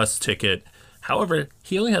get a bus ticket. However,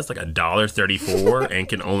 he only has like $1.34 and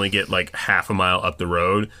can only get like half a mile up the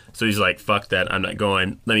road. So he's like, fuck that, I'm not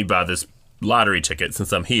going. Let me buy this lottery ticket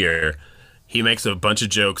since I'm here. He makes a bunch of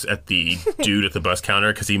jokes at the dude at the bus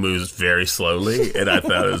counter because he moves very slowly. And I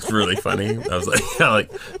thought it was really funny. I was like,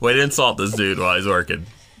 way to insult this dude while he's working,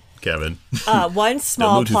 Kevin. One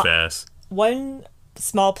small Don't move too fast. One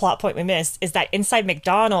small plot point we missed is that inside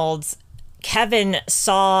McDonald's, Kevin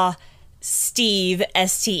saw Steve,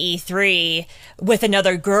 STE3, with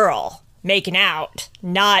another girl making out,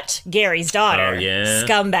 not Gary's daughter. Oh, yeah.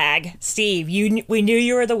 Scumbag. Steve, we knew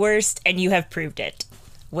you were the worst, and you have proved it.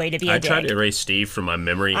 Way to be a dick. I tried to erase Steve from my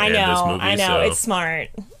memory and this movie. I know, so it's smart.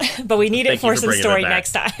 But we need it for some story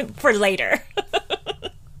next time, for later.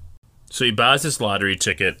 So he buys this lottery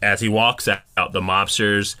ticket. As he walks out, the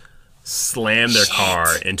mobsters slam their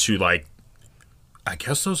car into, like, I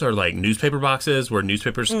guess those are like newspaper boxes where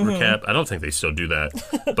newspapers were kept. I don't think they still do that.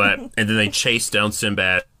 But and then they chase down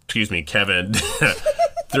Kevin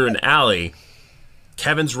through an alley.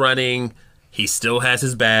 Kevin's running. He still has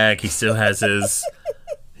his bag. He still has his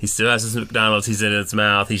McDonald's. He's in his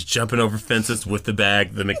mouth. He's jumping over fences with the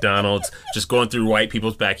bag, the McDonald's, just going through white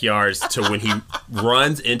people's backyards to when he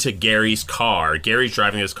runs into Gary's car. Gary's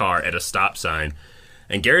driving his car at a stop sign.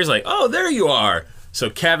 And Gary's like, oh, there you are. So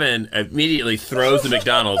Kevin immediately throws the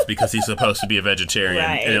McDonald's because he's supposed to be a vegetarian,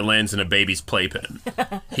 and it lands in a baby's playpen.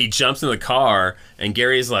 He jumps in the car, and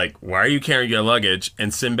Gary's like, why are you carrying your luggage?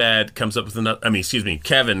 And Kevin comes up with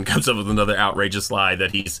another outrageous lie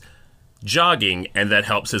that he's jogging, and that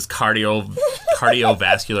helps his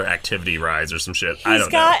cardiovascular activity rise or some shit. I don't know.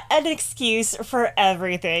 He's got an excuse for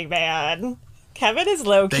everything, man. Kevin is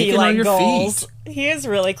low-key like goals. He is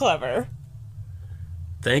really clever.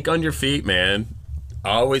 Think on your feet, man.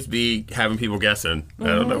 Always be having people guessing. I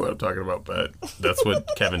don't know what I'm talking about, but that's what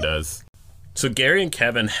Kevin does. So Gary and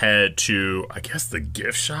Kevin head to, I guess, the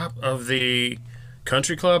gift shop of the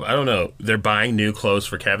country club. I don't know. They're buying new clothes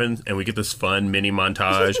for Kevin, and we get this fun mini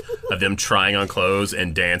montage of them trying on clothes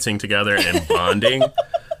and dancing together and bonding.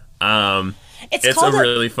 It's a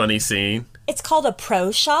really funny scene. It's called a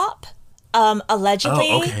pro shop.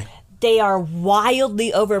 Allegedly, they are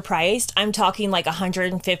wildly overpriced. I'm talking like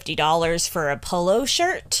 $150 for a polo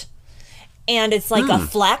shirt. And it's like a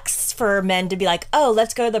flex for men to be like, oh,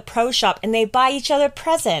 let's go to the pro shop. And they buy each other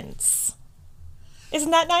presents. Isn't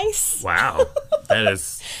that nice? Wow. That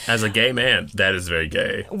is, as a gay man, that is very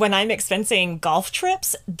gay. When I'm expensing golf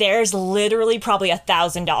trips, there's literally probably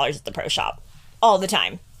 $1,000 at the pro shop all the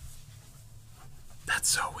time. That's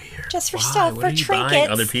so weird. Just for stuff, for trinkets.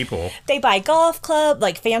 Other people. They buy golf club,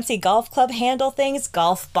 like fancy golf club handle things,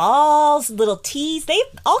 golf balls, little tees. They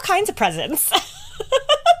all kinds of presents.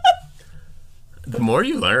 The more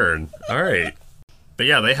you learn. All right. But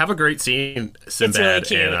yeah, they have a great scene, Sinbad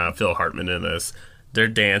really and Phil Hartman in this. They're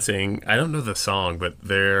dancing. I don't know the song, but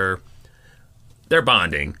they're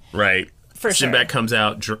bonding, right? For sure. Sinbad comes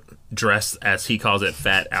out dressed, as he calls it,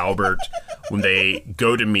 Fat Albert, when they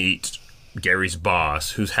go to meet Gary's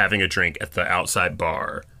boss, who's having a drink at the outside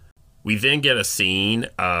bar. We then get a scene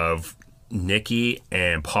of Nikki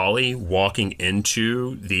and Polly walking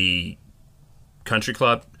into the country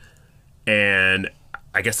club, and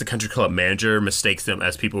I guess the country club manager mistakes them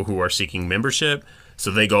as people who are seeking membership, so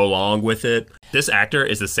they go along with it. This actor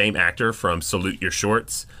is the same actor from Salute Your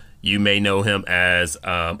Shorts. You may know him as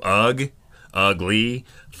Ugg Lee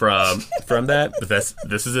from that. But this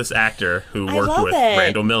is this actor who worked with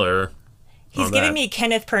Randall Miller. He's giving me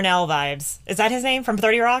Kenneth Purnell vibes. Is that his name from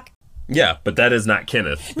 30 Rock? Yeah, but that is not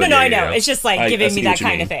Kenneth. No, I know. It's just like giving me that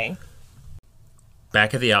kind of thing.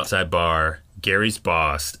 Back at the outside bar, Gary's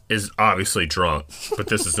boss is obviously drunk, but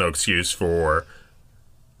this is no excuse for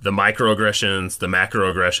the microaggressions, the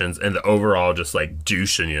macroaggressions, and the overall just like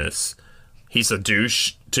douchiness. He's a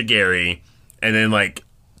douche to Gary, and then like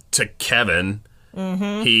to Kevin.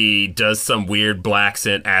 He does some weird black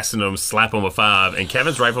accent, asking him, slap him a 5, and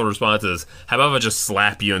Kevin's rightful response is, how about if I just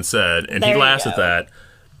slap you instead? And he laughs at that.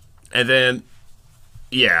 And then,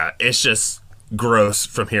 yeah, it's just gross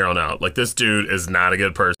from here on out. Like, this dude is not a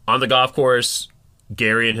good person. On the golf course,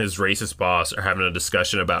 Gary and his racist boss are having a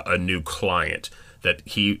discussion about a new client that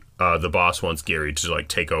the boss wants Gary to like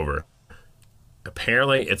take over.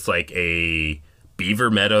 Apparently, it's like a Beaver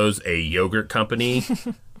Meadows, a yogurt company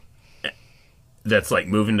that's like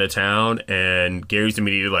moving to town, and Gary's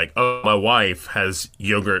immediately like, "Oh, my wife has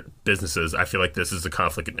yogurt businesses. I feel like this is a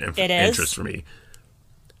conflict of interest for me."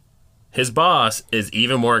 His boss is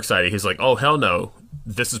even more excited. He's like, "Oh, hell no.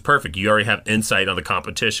 This is perfect. You already have insight on the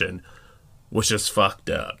competition," which is fucked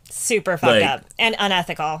up. Super fucked up and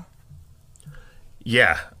unethical.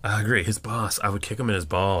 Yeah, I agree. His boss, I would kick him in his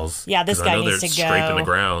balls. Yeah, this guy needs to go. Scraping the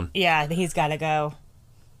ground. Yeah, he's got to go.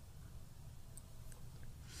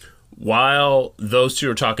 While those two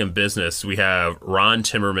are talking business, we have Ron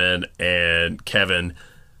Timmerman and Kevin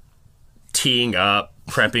teeing up,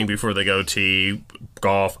 prepping before they go tee,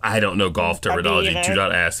 golf. I don't know golf terminology. Do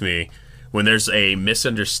not ask me. When there's a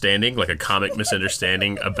misunderstanding, like a comic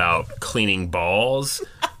misunderstanding about cleaning balls,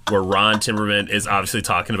 where Ron Timmerman is obviously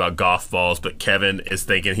talking about golf balls, but Kevin is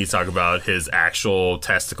thinking he's talking about his actual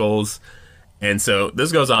testicles. And so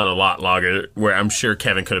this goes on a lot longer, where I'm sure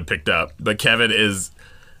Kevin could have picked up. But Kevin is...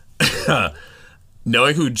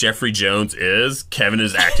 knowing who Jeffrey Jones is, Kevin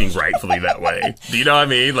is acting rightfully that way. Do you know what I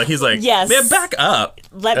mean? Like, he's like, yes. Man, back up.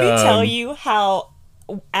 Let me tell you how,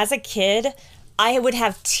 as a kid, I would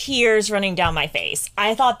have tears running down my face.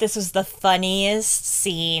 I thought this was the funniest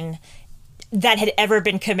scene that had ever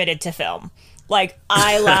been committed to film. Like,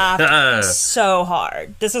 I laughed so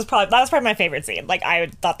hard. That was probably my favorite scene. Like, I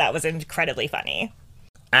thought that was incredibly funny.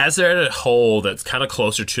 As they're at a hole that's kind of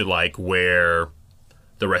closer to, like, where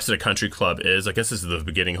the rest of the country club is. I guess this is the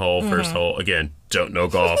beginning hole, first hole. Again, don't know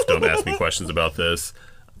golf. Don't ask me questions about this.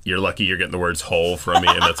 You're lucky you're getting the words hole from me,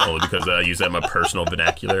 and that's only because I use that in my personal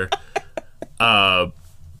vernacular.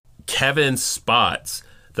 Kevin spots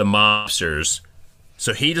the mobsters,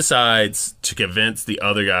 so he decides to convince the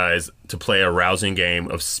other guys to play a rousing game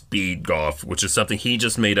of speed golf, which is something he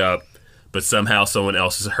just made up, but somehow someone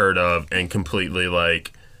else has heard of and completely,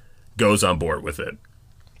 like, goes on board with it.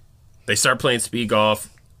 They start playing speed golf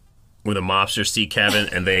when the mobsters see Kevin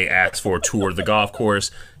and they ask for a tour of the golf course.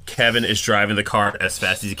 Kevin is driving the car as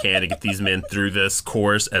fast as he can to get these men through this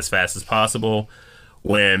course as fast as possible.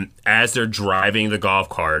 As they're driving the golf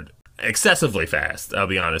cart, excessively fast, I'll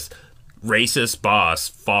be honest, racist boss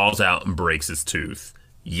falls out and breaks his tooth.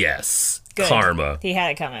 Yes. Good. Karma. He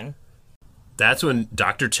had it coming. That's when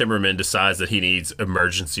Dr. Timmerman decides that he needs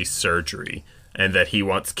emergency surgery, and that he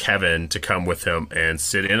wants Kevin to come with him and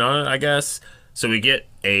sit in on it, I guess. So we get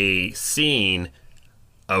a scene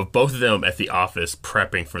of both of them at the office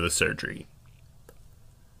prepping for the surgery.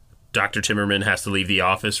 Dr. Timmerman has to leave the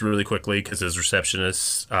office really quickly because his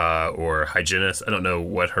receptionist or hygienist, I don't know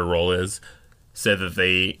what her role is, said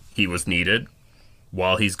that he was needed.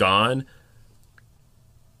 While he's gone,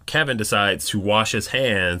 Kevin decides to wash his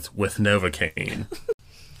hands with Novocaine.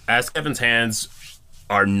 As Kevin's hands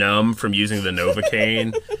are numb from using the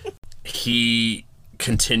Novocaine, he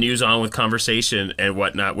continues on with conversation and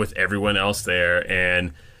whatnot with everyone else there,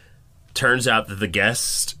 and turns out that the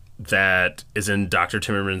guest that is in Dr.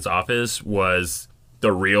 Timmerman's office was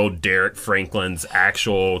the real Derek Franklin's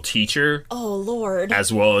actual teacher. Oh, Lord.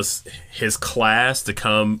 As well as his class to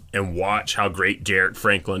come and watch how great Derek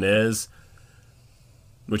Franklin is,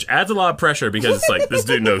 which adds a lot of pressure because it's like, this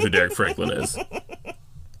dude knows who Derek Franklin is.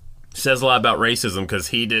 Says a lot about racism because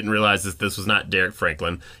he didn't realize that this was not Derek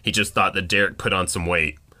Franklin. He just thought that Derek put on some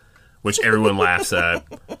weight, which everyone laughs at.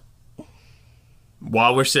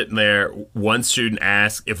 While we're sitting there, one student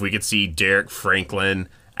asks if we could see Derek Franklin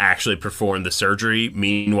actually perform the surgery.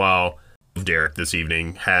 Meanwhile, Derek this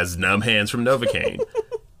evening has numb hands from Novocaine.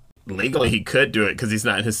 Legally, he could do it because he's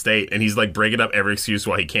not in his state, and he's like breaking up every excuse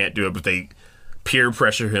why he can't do it, but they peer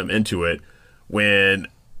pressure him into it when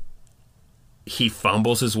he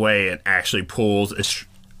fumbles his way and actually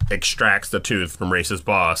extracts the tooth from racist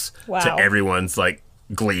boss. Wow. To everyone's like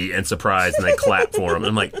glee and surprise, and they clap for him.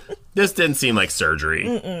 I'm like, this didn't seem like surgery.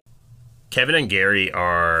 Mm-mm. Kevin and Gary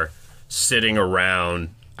are sitting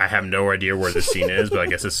around. I have no idea where the scene is, but I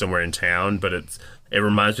guess it's somewhere in town. But it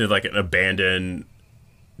reminds me of like an abandoned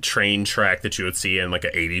train track that you would see in like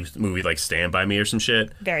an 80s movie, like Stand By Me or some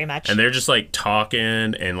shit. Very much. And they're just like talking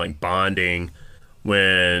and like bonding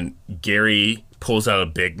when Gary pulls out a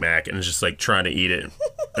Big Mac and is just like trying to eat it,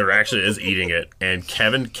 or actually is eating it, and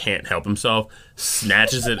Kevin can't help himself,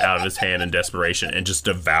 snatches it out of his hand in desperation and just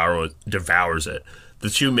devours it.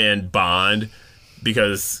 The two men bond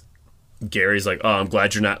because Gary's like, oh, I'm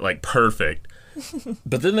glad you're not like perfect.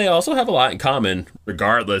 But then they also have a lot in common,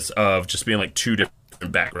 regardless of just being like two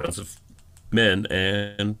different backgrounds of men,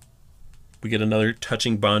 and we get another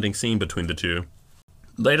touching bonding scene between the two.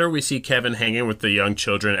 Later, we see Kevin hanging with the young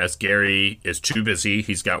children as Gary is too busy.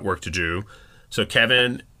 He's got work to do. So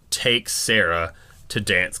Kevin takes Sarah to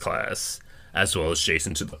dance class, as well as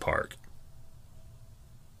Jason to the park.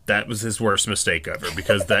 That was his worst mistake ever,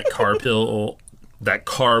 because that carpool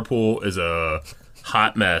is a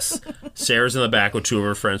hot mess. Sarah's in the back with two of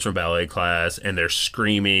her friends from ballet class, and they're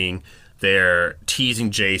screaming. They're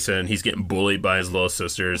teasing Jason. He's getting bullied by his little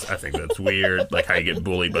sisters. I think that's weird, like how you get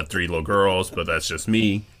bullied by three little girls, but that's just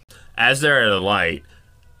me. As they're at a light,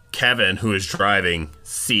 Kevin, who is driving,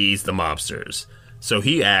 sees the mobsters. So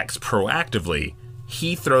he acts proactively.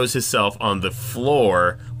 He throws himself on the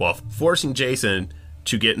floor while forcing Jason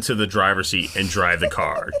to get into the driver's seat and drive the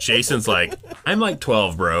car. Jason's like, I'm like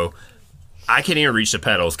 12, bro. I can't even reach the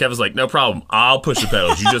pedals. Kevin's like, no problem. I'll push the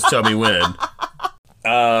pedals. You just tell me when.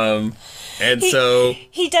 So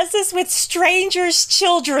he does this with strangers'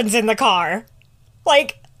 children's in the car.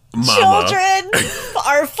 Like, Mama. Children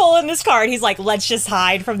are full in this car, and he's like, let's just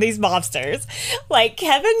hide from these mobsters. Like,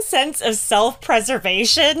 Kevin's sense of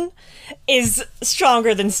self-preservation is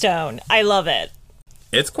stronger than Stone. I love it.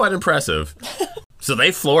 It's quite impressive. So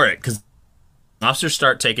they floor it, because mobsters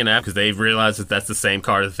start taking after, because they realize that that's the same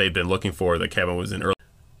car that they've been looking for that Kevin was in earlier.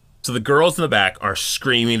 So the girls in the back are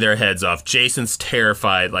screaming their heads off. Jason's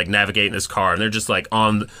terrified, like, navigating his car, and they're just, like,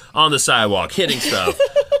 on the sidewalk, hitting stuff.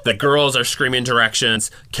 The girls are screaming directions.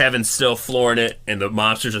 Kevin's still flooring it, and the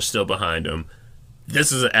mobsters are still behind him.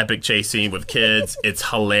 This is an epic chase scene with kids. It's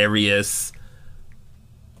hilarious.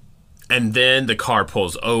 And then the car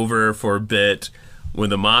pulls over for a bit. When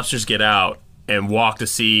the mobsters get out and walk to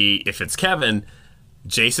see if it's Kevin,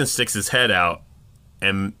 Jason sticks his head out,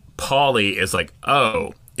 and Paulie is like,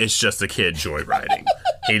 oh, it's just a kid joyriding.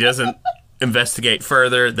 He doesn't investigate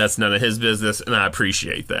further. That's none of his business, and I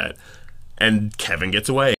appreciate that. And Kevin gets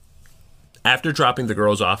away. After dropping the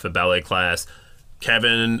girls off at ballet class,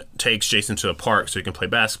 Kevin takes Jason to the park so he can play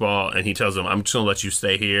basketball, and he tells him, I'm just going to let you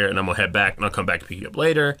stay here, and I'm going to head back, and I'll come back to pick you up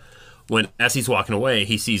later. As he's walking away,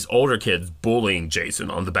 he sees older kids bullying Jason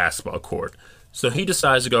on the basketball court. So he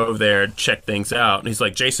decides to go over there, check things out, and he's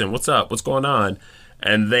like, Jason, what's up? What's going on?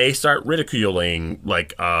 And they start ridiculing,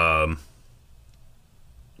 like, both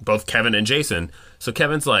Kevin and Jason. So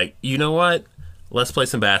Kevin's like, you know what? Let's play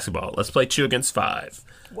some basketball. Let's play 2 against 5.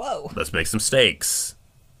 Whoa. Let's make some stakes.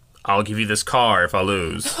 I'll give you this car if I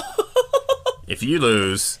lose. If you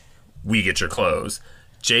lose, we get your clothes.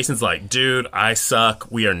 Jason's like, dude, I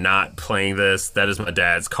suck. We are not playing this. That is my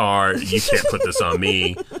dad's car. You can't put this on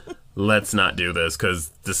me. Let's not do this, because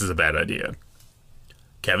this is a bad idea.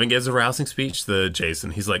 Kevin gives a rousing speech to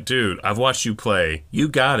Jason. He's like, dude, I've watched you play. You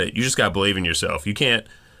got it. You just got to believe in yourself. You can't.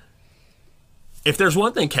 If there's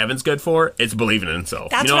one thing Kevin's good for, it's believing in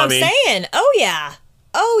himself. That's you know what I'm I mean? saying. Oh, yeah.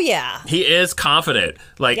 Oh, yeah. He is confident.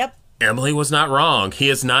 Like, Yep. Emily was not wrong. He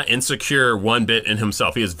is not insecure one bit in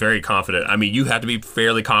himself. He is very confident. I mean, you have to be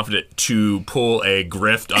fairly confident to pull a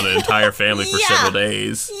grift on an entire family for several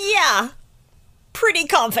days. Yeah. Pretty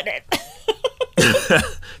confident.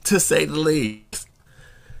 To say the least.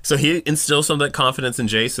 So he instills some of that confidence in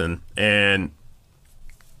Jason. And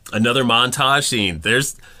another montage scene.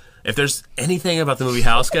 If there's anything about the movie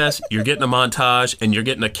Houseguest, you're getting a montage and you're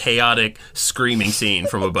getting a chaotic screaming scene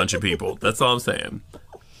from a bunch of people. That's all I'm saying.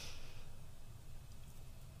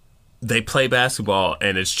 They play basketball,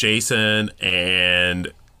 and it's Jason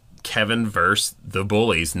and Kevin versus the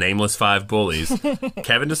bullies, nameless 5 bullies.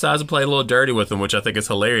 Kevin decides to play a little dirty with them, which I think is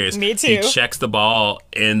hilarious. Me too. He checks the ball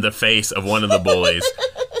in the face of one of the bullies,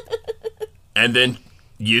 and then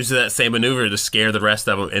uses that same maneuver to scare the rest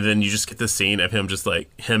of them. And then you just get the scene of him, just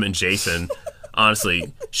like him and Jason,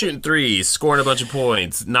 honestly, shooting threes, scoring a bunch of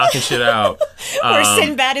points, knocking shit out. Where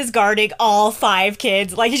Sinbad is guarding all 5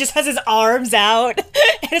 kids. Like, he just has his arms out.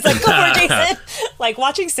 And it's like, come on, Jason. Like,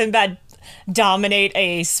 watching Sinbad dominate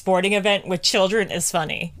a sporting event with children is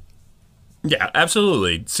funny. Yeah,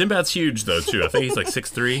 absolutely. Sinbad's huge, though, too. I think he's like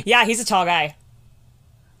 6'3". Yeah, he's a tall guy.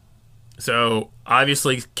 So,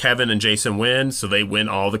 obviously, Kevin and Jason win, so they win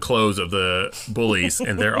all the clothes of the bullies,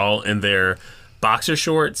 and they're all in their boxer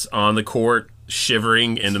shorts on the court,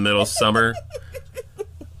 shivering in the middle of summer.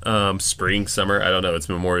 Spring, summer, I don't know. It's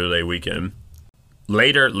Memorial Day weekend.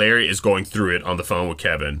 Later, Larry is going through it on the phone with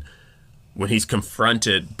Kevin when he's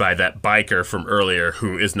confronted by that biker from earlier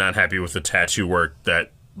who is not happy with the tattoo work that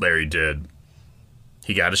Larry did.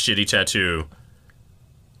 He got a shitty tattoo.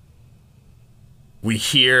 We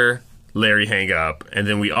hear Larry hang up, and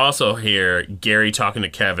then we also hear Gary talking to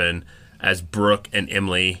Kevin as Brooke and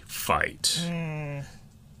Emily fight.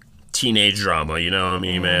 Teenage drama, you know what I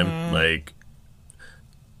mean, man? Like,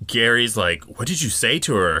 Gary's like, what did you say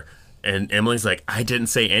to her? And Emily's like, I didn't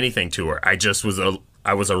say anything to her. I just was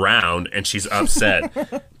I was around, and she's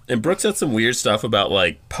upset. And Brooke said some weird stuff about,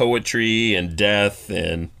 like, poetry and death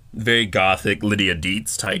and very gothic Lydia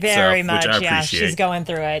Dietz type Very stuff, much, which I yeah. appreciate. She's going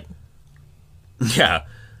through it. Yeah.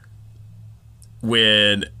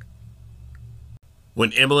 When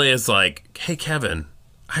Emily is like, hey, Kevin,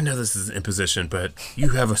 I know this is an imposition, but you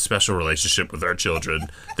have a special relationship with our children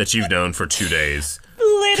that you've known for 2 days.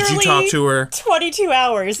 Literally, could you talk to her? 22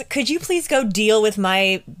 hours. Could you please go deal with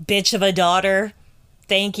my bitch of a daughter?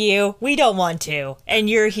 Thank you. We don't want to. And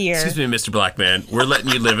you're here. Excuse me, Mr. Blackman. We're letting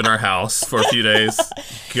you live in our house for a few days.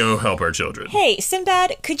 Go help our children. Hey,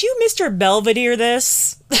 Sinbad, could you Mr. Belvedere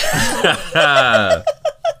this?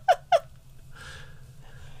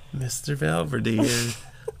 Mr. Belvedere.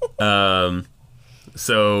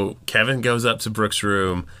 So Kevin goes up to Brooke's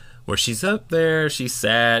room where she's up there, she's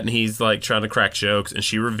sad, and he's like trying to crack jokes, and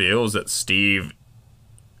she reveals that Steve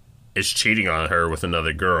is cheating on her with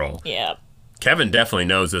another girl. Yeah. Kevin definitely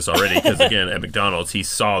knows this already because, again, at McDonald's, he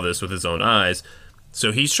saw this with his own eyes.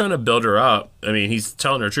 So he's trying to build her up. I mean, he's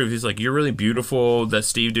telling her the truth. He's like, you're really beautiful. That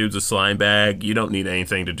Steve dude's a slime bag. You don't need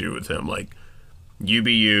anything to do with him. Like, you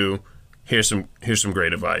be you. Here's some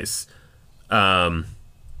great advice.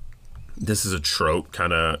 This is a trope,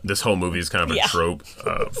 kind of. This whole movie is kind of a trope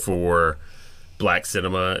for black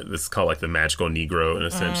cinema. This is called, like, the magical Negro, in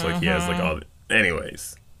a sense. Like, he has, like, all the...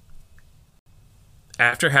 Anyways.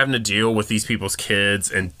 After having to deal with these people's kids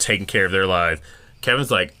and taking care of their life, Kevin's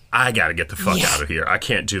like, I gotta get the fuck out of here. I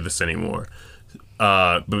can't do this anymore.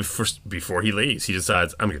 But before he leaves, he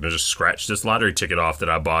decides, I'm gonna just scratch this lottery ticket off that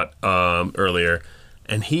I bought earlier.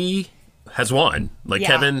 And he has won. Like,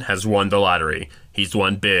 Kevin has won the lottery. He's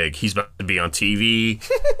won big. He's about to be on TV.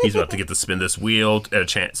 He's about to get to spin this wheel at a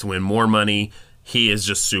chance to win more money. He is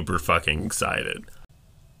just super fucking excited.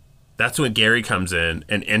 That's when Gary comes in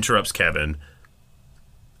and interrupts Kevin.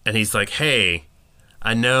 And he's like, hey,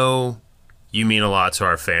 I know you mean a lot to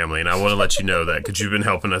our family, and I want to let you know that because you've been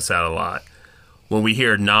helping us out a lot. When we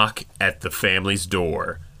hear a knock at the family's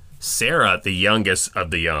door, Sarah, the youngest of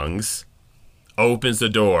the youngs, opens the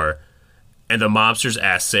door, and the mobsters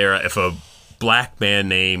ask Sarah if a black man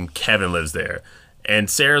named Kevin lives there. And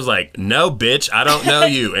Sarah's like, no, bitch, I don't know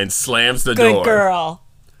you, and slams the door. Good girl.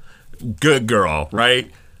 Good girl, right?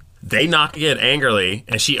 They knock again angrily,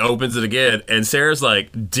 and she opens it again, and Sarah's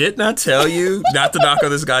like, didn't I tell you not to knock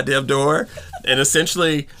on this goddamn door? And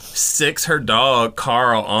essentially sicks her dog,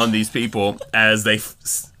 Carl, on these people as they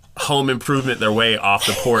home improvement their way off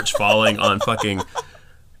the porch, falling on fucking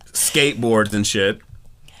skateboards and shit.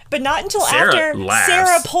 But not until Sarah after laughs.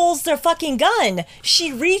 Sarah pulls their fucking gun.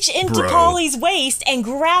 She reached into Bro. Paulie's waist and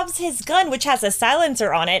grabs his gun, which has a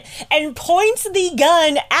silencer on it, and points the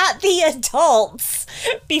gun at the adults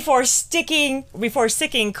before sicking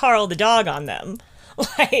Carl the dog on them.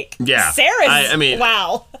 Like, Yeah. Sarah's, I mean,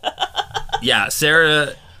 wow. Yeah,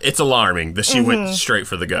 Sarah, it's alarming that she went straight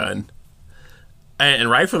for the gun. And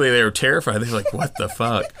rightfully, they were terrified. They're like, what the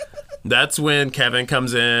fuck? That's when Kevin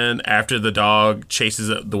comes in after the dog chases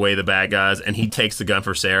away the bad guys, and he takes the gun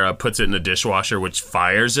for Sarah, puts it in the dishwasher, which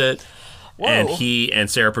fires it. Whoa. And he and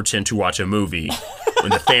Sarah pretend to watch a movie. When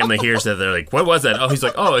the family hears that, they're like, what was that? Oh, he's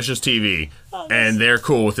like, oh, it's just TV. And they're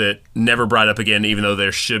cool with it. Never brought up again, even though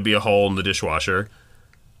there should be a hole in the dishwasher.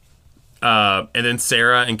 And then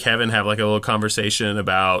Sarah and Kevin have like a little conversation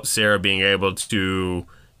about Sarah being able to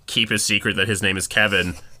keep a secret that his name is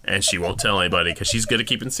Kevin, and she won't tell anybody because she's good at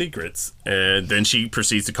keeping secrets. And then she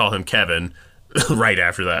proceeds to call him Kevin right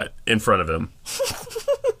after that, in front of him.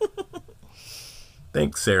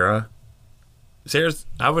 Thanks, Sarah.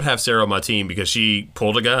 I would have Sarah on my team because she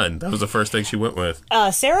pulled a gun. That was the first thing she went with.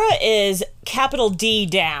 Sarah is capital D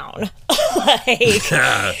down. Like,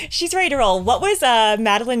 she's ready to roll. What was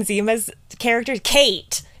Madeline Zima's character?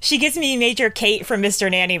 Kate. She gives me Major Kate from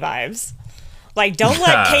Mr. Nanny vibes. Like, don't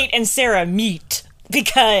let Kate and Sarah meet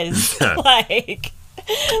because, like,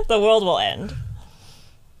 the world will end.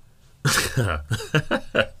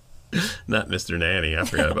 Not Mr. Nanny. I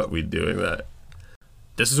forgot about we doing that.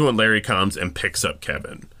 This is when Larry comes and picks up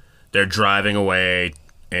Kevin. They're driving away,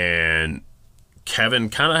 and Kevin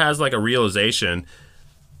kind of has like a realization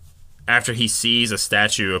after he sees a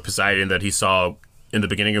statue of Poseidon that he saw in the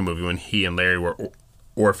beginning of the movie when he and Larry were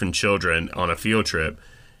orphan children on a field trip.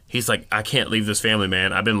 He's like, I can't leave this family,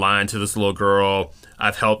 man. I've been lying to this little girl.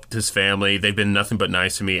 I've helped his family. They've been nothing but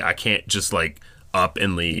nice to me. I can't just like up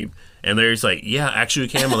and leave. And Larry's like, yeah, actually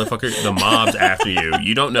you can, motherfucker. The mob's after you.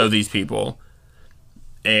 You don't know these people.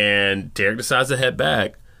 And Derek decides to head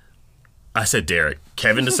back. I said Derek.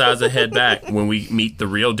 Kevin decides to head back when we meet the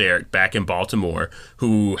real Derek back in Baltimore,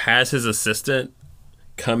 who has his assistant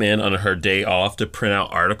come in on her day off to print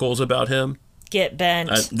out articles about him. Get bent.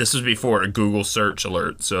 This was before a Google search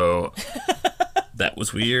alert, so that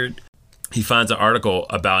was weird. He finds an article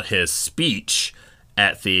about his speech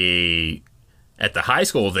at the high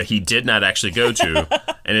school that he did not actually go to,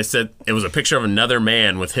 and it said it was a picture of another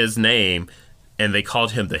man with his name, and they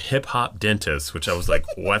called him the hip hop dentist, which I was like,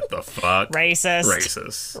 what the fuck? Racist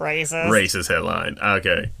headline.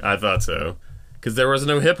 Okay, I thought so. Because there was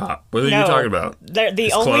no hip hop. What are you talking about?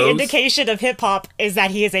 The only indication of hip hop is that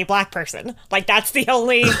he is a black person. Like, that's the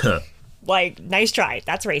only, like, nice try.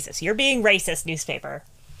 That's racist. You're being racist, newspaper.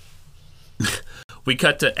 We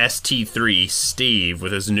cut to ST3, Steve,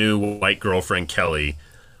 with his new white girlfriend, Kelly,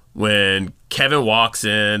 when Kevin walks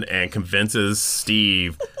in and convinces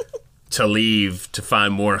Steve to leave to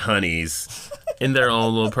find more honeys in their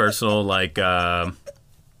own little personal, like,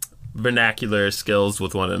 vernacular skills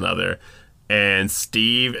with one another. And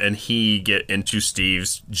Steve and he get into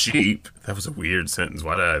Steve's Jeep. That was a weird sentence.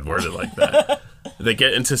 Why did I word it like that? They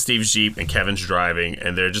get into Steve's Jeep and Kevin's driving,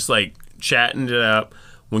 and they're just like chatting it up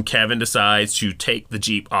when Kevin decides to take the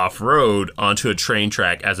Jeep off-road onto a train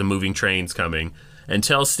track as a moving train's coming and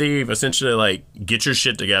tell Steve essentially like, get your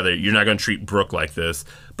shit together. You're not going to treat Brooke like this.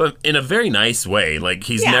 But in a very nice way. Like,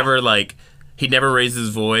 he's never like... He never raises his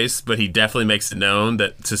voice, but he definitely makes it known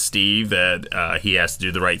that to Steve that he has to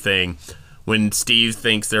do the right thing. When Steve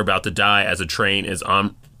thinks they're about to die as a train is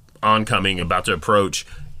oncoming, about to approach,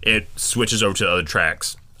 it switches over to the other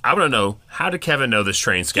tracks. I want to know, how did Kevin know this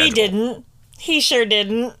train schedule? He didn't. He sure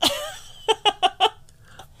didn't.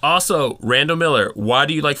 Also, Randall Miller, why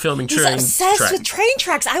do you like filming train tracks? He's obsessed with train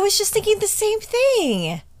tracks. I was just thinking the same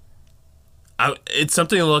thing. It's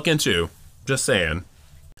something to look into. Just saying.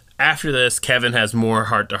 After this, Kevin has more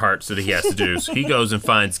heart-to-hearts that he has to do. So he goes and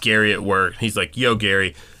finds Gary at work. He's like, yo,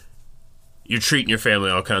 Gary, you're treating your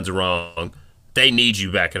family all kinds of wrong. They need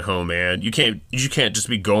you back at home, man. You can't just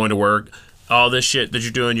be going to work. All this shit that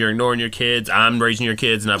you're doing, you're ignoring your kids. I'm raising your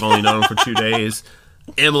kids, and I've only known them for 2 days.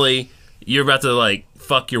 Emily, you're about to, like,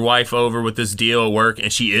 fuck your wife over with this deal at work,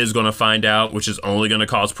 and she is going to find out, which is only going to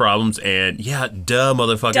cause problems. And, yeah, duh,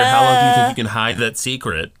 motherfucker. Duh. How long do you think you can hide that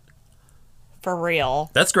secret? For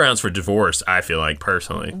real. That's grounds for divorce, I feel like,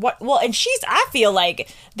 personally. Well, and I feel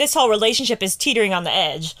like this whole relationship is teetering on the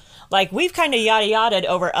edge. Like, we've kind of yada-yada'd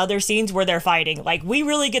over other scenes where they're fighting. Like, we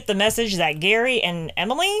really get the message that Gary and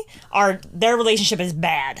Emily, their relationship is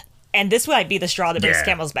bad. And this might be the straw that breaks the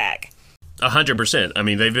camel's back. 100%. I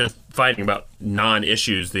mean, they've been fighting about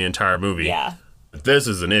non-issues the entire movie. Yeah. This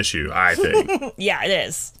is an issue, I think. Yeah, it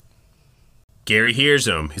is. Gary hears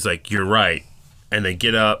him. He's like, you're right. And they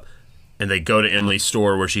get up, and they go to Emily's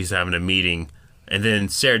store where she's having a meeting. And then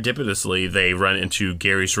serendipitously, they run into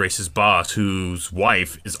Gary's racist boss, whose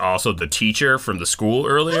wife is also the teacher from the school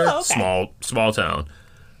earlier. Oh, okay. Small town.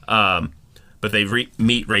 But they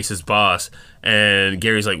meet racist boss, and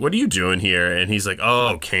Gary's like, what are you doing here? And he's like,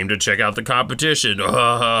 oh, came to check out the competition.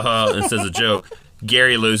 And says a joke.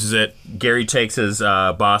 Gary loses it. Gary takes his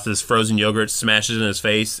boss's frozen yogurt, smashes it in his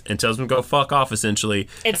face, and tells him to go fuck off, essentially.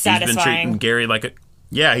 It's satisfying. He's been treating Gary like a...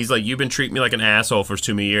 Yeah, he's like, you've been treating me like an asshole for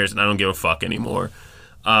too many years, and I don't give a fuck anymore.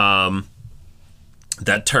 That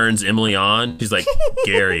turns Emily on. She's like,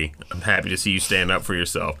 Gary, I'm happy to see you stand up for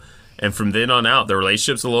yourself. And from then on out, the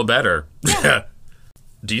relationship's a little better.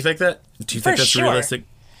 Do you think that? Do you think that's realistic?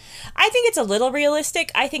 I think it's a little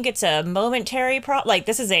realistic. I think it's a momentary like,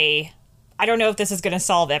 this is I don't know if this is going to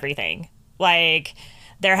solve everything. Like,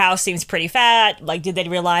 their house seems pretty fat. Like, did they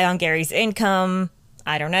rely on Gary's income?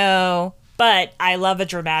 I don't know. But I love a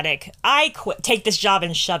dramatic, take this job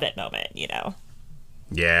and shove it moment, you know?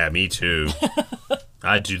 Yeah, me too.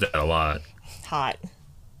 I do that a lot. Hot.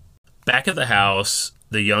 Back at the house,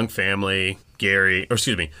 the young family,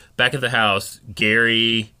 back at the house,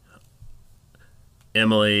 Gary,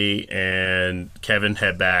 Emily, and Kevin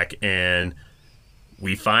head back, and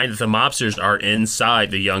we find that the mobsters are inside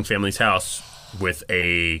the young family's house with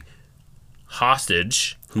a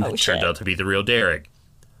hostage who turned out to be the real Derek.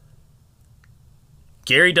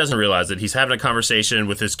 Gary doesn't realize it. He's having a conversation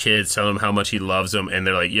with his kids, telling them how much he loves them, and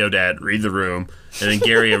they're like, yo, Dad, read the room. And then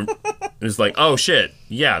Gary is like, oh, shit,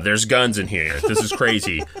 yeah, there's guns in here. This is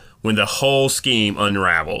crazy. When the whole scheme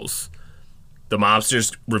unravels. The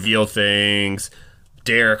mobsters reveal things,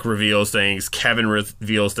 Derek reveals things, Kevin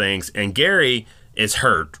reveals things, and Gary is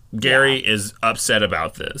hurt. Gary is upset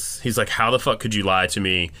about this. He's like, how the fuck could you lie to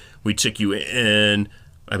me? We took you in.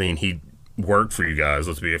 I mean, he worked for you guys,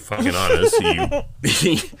 let's be fucking honest.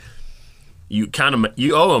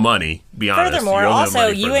 You owe him money, be honest. Furthermore, also,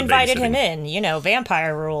 you invited him in. You know,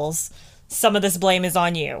 vampire rules. Some of this blame is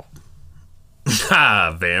on you.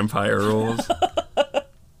 Vampire rules.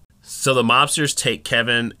 So the mobsters take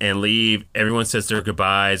Kevin and leave. Everyone says their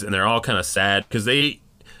goodbyes, and they're all kind of sad because they,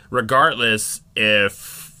 regardless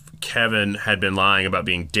if Kevin had been lying about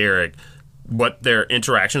being Derek, what their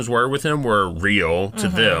interactions were with him were real to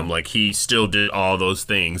them. Like, he still did all those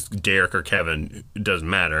things, Derek or Kevin, it doesn't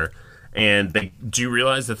matter. And they do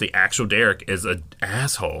realize that the actual Derek is an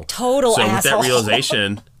asshole. Total asshole. So with that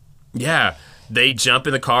realization, yeah, they jump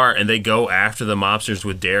in the car and they go after the mobsters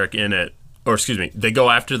with Derek in it. Or, excuse me, they go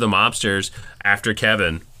after the mobsters after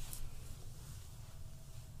Kevin.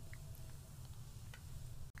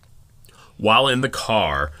 While in the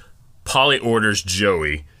car, Polly orders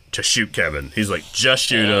Joey to shoot Kevin. He's like, just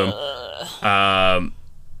shoot him.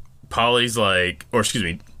 Polly's like, or excuse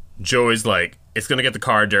me, Joey's like, it's going to get the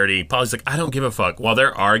car dirty. Polly's like, I don't give a fuck. While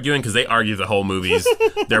they're arguing, because they argue the whole movies,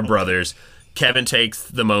 they're brothers, Kevin takes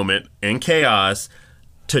the moment in chaos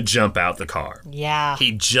to jump out the car. Yeah.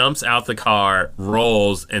 He jumps out the car,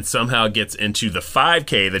 rolls, and somehow gets into the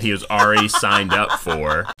 5K that he was already signed up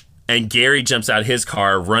for. And Gary jumps out his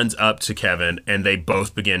car, runs up to Kevin, and they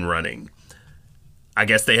both begin running. I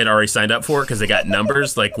guess they had already signed up for it because they got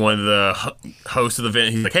numbers. Like, one of the hosts of the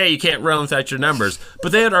event, he's like, hey, you can't run without your numbers.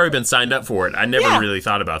 But they had already been signed up for it. I never really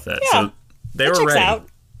thought about that. Yeah. So they were ready. Out.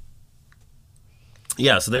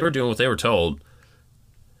 Yeah, so they were doing what they were told.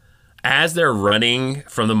 As they're running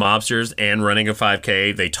from the mobsters and running a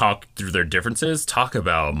 5K, they talk through their differences. Talk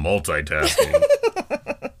about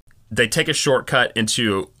multitasking. They take a shortcut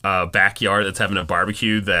into a backyard that's having a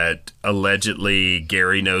barbecue that allegedly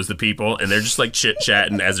Gary knows the people, and they're just like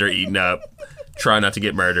chit-chatting as they're eating up, trying not to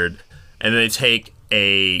get murdered. And then they take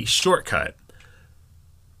a shortcut,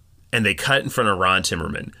 and they cut in front of Ron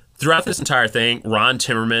Timmerman. Throughout this entire thing, Ron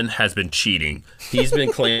Timmerman has been cheating. He's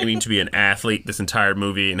been claiming to be an athlete this entire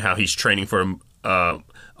movie and how he's training for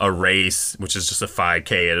a race, which is just a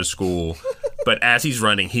 5K at a school. But as he's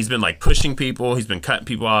running, he's been like pushing people. He's been cutting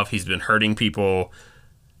people off. He's been hurting people.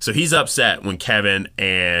 So he's upset when Kevin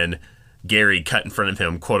and Gary cut in front of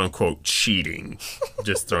him, quote unquote, cheating.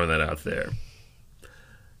 Just throwing that out there.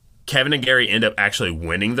 Kevin and Gary end up actually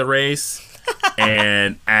winning the race.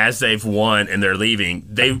 And as they've won and they're leaving,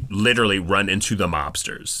 they literally run into the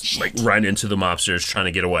mobsters. Shit. Like, run into the mobsters trying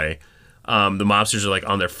to get away. The mobsters are like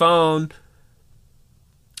on their phone.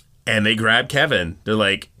 And they grab Kevin. They're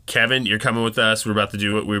like, Kevin, you're coming with us. We're about to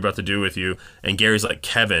do what we're about to do with you. And Gary's like,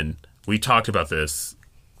 Kevin, we talked about this.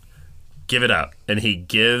 Give it up. And he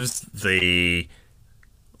gives the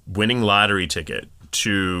winning lottery ticket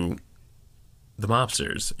to the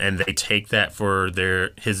mobsters. And they take that for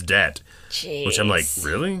his debt. Jeez. Which I'm like,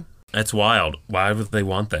 really? That's wild. Why would they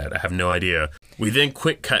want that? I have no idea. We then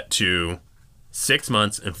quick cut to 6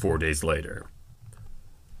 months and 4 days later.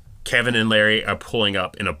 Kevin and Larry are pulling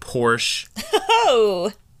up in a Porsche.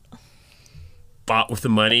 Oh! Bought with the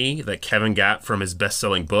money that Kevin got from his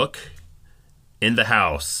best-selling book. In the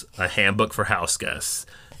house, a handbook for Houseguests.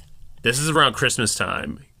 This is around Christmas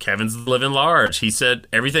time. Kevin's living large. He said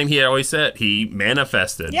everything he had always said. He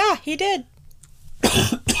manifested. Yeah, he did.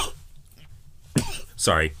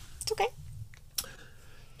 Sorry. It's okay.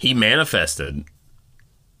 He manifested.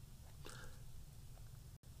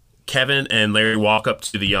 Kevin and Larry walk up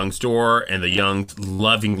to the Young's door, and the Youngs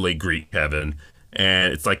lovingly greet Kevin.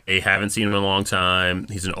 And it's like they haven't seen him in a long time.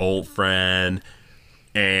 He's an old friend.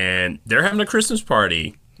 And they're having a Christmas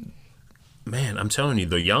party. Man, I'm telling you,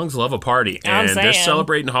 the Youngs love a party. And they're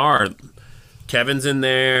celebrating hard. Kevin's in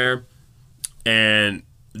there. And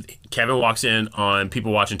Kevin walks in on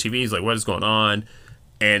people watching TV. He's like, what is going on?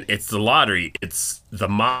 And it's the lottery. It's the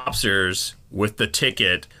mobsters with the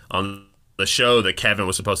ticket on the show that Kevin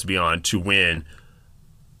was supposed to be on to win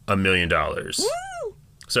 $1 million. Woo!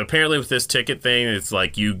 So apparently with this ticket thing, it's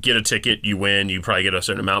like you get a ticket, you win, you probably get a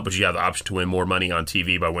certain amount, but you have the option to win more money on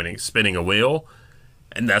TV by spinning a wheel.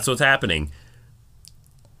 And that's what's happening.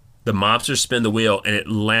 The mobsters spin the wheel, and it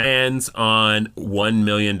lands on $1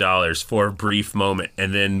 million for a brief moment,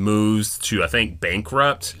 and then moves to, I think,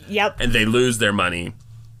 bankrupt. Yep. And they lose their money.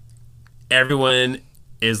 Everyone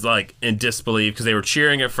is like in disbelief because they were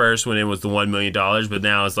cheering at first when it was the $1 million, but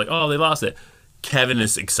now it's like, oh, they lost it. Kevin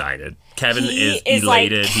is excited. Kevin is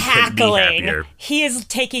elated. Like he couldn't be happier. He is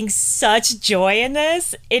taking such joy in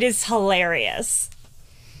this. It is hilarious.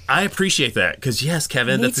 I appreciate that because, yes,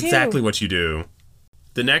 Kevin, Me that's too. exactly what you do.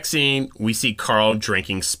 The next scene, we see Carl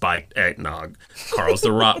drinking spiked eggnog. Carl's the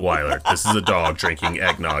Rottweiler. This is a dog drinking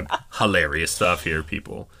eggnog. Hilarious stuff here,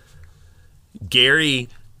 people. Gary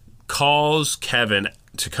calls Kevin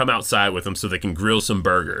to come outside with him so they can grill some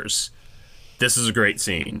burgers. This is a great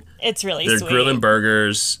scene. It's really They're sweet. grilling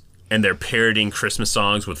burgers, and they're parodying Christmas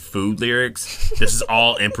songs with food lyrics. This is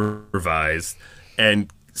all improvised.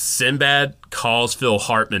 And Sinbad calls Phil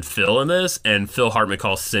Hartman Phil in this, and Phil Hartman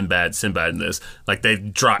calls Sinbad Sinbad in this. Like, they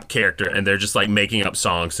drop character, and they're just, like, making up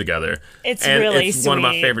songs together. It's really it's sweet. one of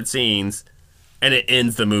my favorite scenes, and it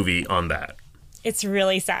ends the movie on that. It's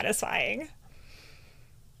really satisfying.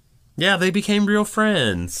 Yeah, they became real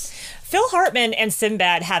friends. Phil Hartman and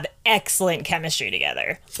Sinbad have excellent chemistry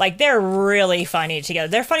together. Like, they're really funny together.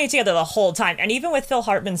 They're funny together the whole time. And even with Phil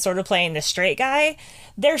Hartman sort of playing the straight guy,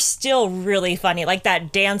 they're still really funny. Like,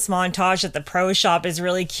 that dance montage at the pro shop is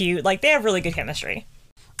really cute. Like, they have really good chemistry.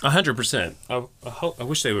 100%. I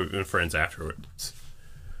wish they would have been friends afterwards.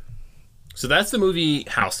 So that's the movie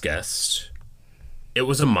Houseguest. It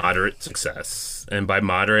was a moderate success. And by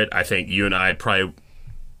moderate, I think you and I probably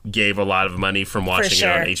gave a lot of money from watching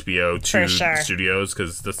it on HBO to the studios,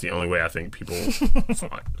 because that's the only way I think people saw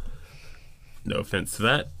it. No offense to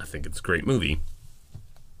that. I think it's a great movie.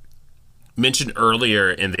 Mentioned earlier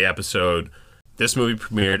in the episode, this movie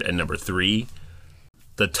premiered at number 3.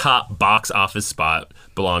 The top box office spot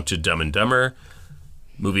belonged to Dumb and Dumber.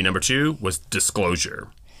 Movie number 2 was Disclosure.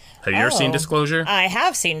 Have you ever seen Disclosure? I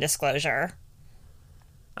have seen Disclosure.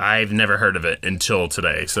 I've never heard of it until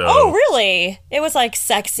today. So. Oh, really? It was like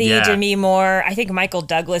sexy, Demi Moore. I think Michael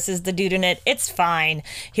Douglas is the dude in it. It's fine.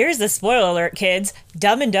 Here's the spoiler alert, kids.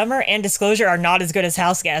 Dumb and Dumber and Disclosure are not as good as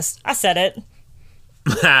Houseguest. I said it.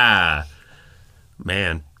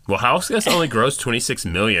 Man. Well, Houseguest only grossed $26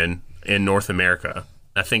 million in North America.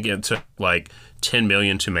 I think it took like $10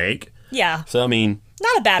 million to make. Yeah. So, I mean,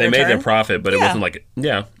 not a bad return. They made their profit, but it wasn't like,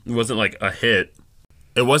 it wasn't like a hit.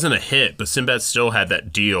 It wasn't a hit, but Sinbad still had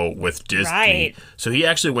that deal with Disney. Right. So he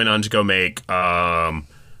actually went on to go make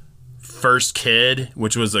First Kid,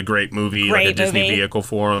 which was a great movie, like a Disney vehicle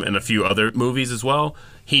for him, and a few other movies as well.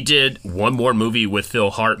 He did one more movie with Phil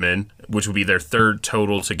Hartman, which would be their third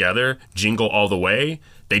total together, Jingle All the Way.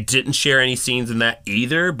 They didn't share any scenes in that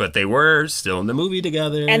either, but they were still in the movie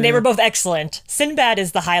together. And they were both excellent. Sinbad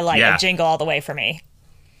is the highlight of Jingle All the Way for me.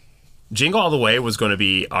 Jingle All the Way was going to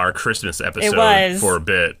be our Christmas episode for a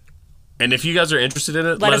bit. And if you guys are interested in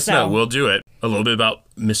it, let us know. We'll do it. A little bit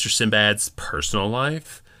about Mr. Sinbad's personal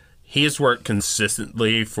life. He has worked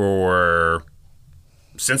consistently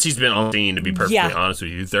since he's been on the scene, to be perfectly honest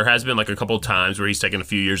with you. There has been like a couple of times where he's taken a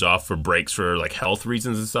few years off for breaks for like health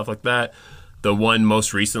reasons and stuff like that. The one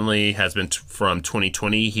most recently has been from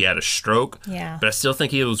 2020. He had a stroke. Yeah. But I still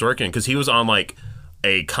think he was working because he was on like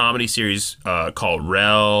a comedy series called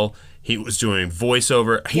Rel. He was doing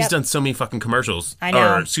voiceover. He's done so many fucking commercials. I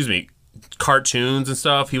know. Or, excuse me, cartoons and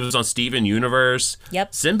stuff. He was on Steven Universe.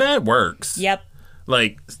 Yep. Sinbad works. Yep.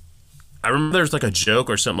 Like, I remember there's like a joke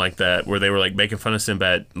or something like that where they were like making fun of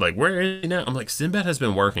Sinbad. Like, where is he now? I'm like, Sinbad has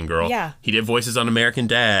been working, girl. Yeah. He did voices on American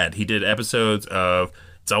Dad. He did episodes of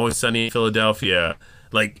It's Always Sunny in Philadelphia.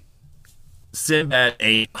 Like, Sinbad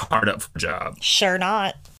ain't hard up for a job. Sure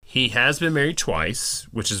not. He has been married twice,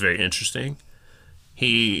 which is very interesting.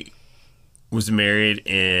 He was married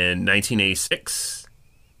in 1986.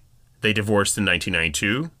 They divorced in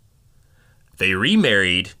 1992. They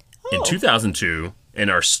remarried in 2002 and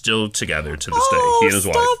are still together to this day. He and his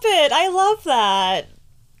wife. Stop it. I love that.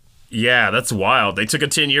 Yeah, that's wild. They took a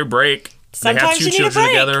 10-year break. Sometimes they have 2 children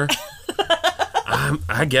together.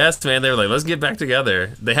 I guess, man, they were like, let's get back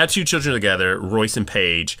together. They had 2 children together, Royce and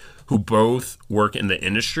Paige, who both work in the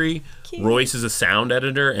industry. Cute. Royce is a sound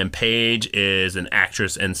editor, and Paige is an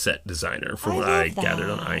actress and set designer, from what I gathered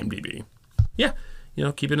on IMDb. Yeah,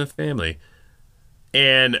 keep it in the family.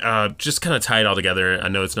 And just kind of tie it all together. I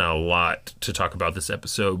know it's not a lot to talk about this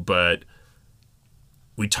episode, but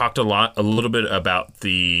we talked a little bit about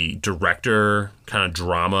the director kind of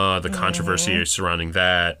drama, the controversy surrounding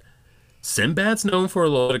that. Sinbad's known for a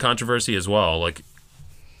little bit of controversy as well. Like,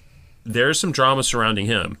 there's some drama surrounding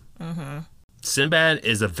him. Mm-hmm. Sinbad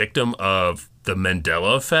is a victim of the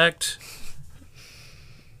Mandela effect.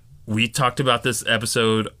 We talked about this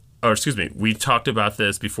we talked about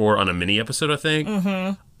this before on a mini episode, I think.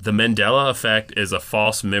 Mm-hmm. The Mandela effect is a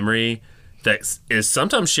false memory that is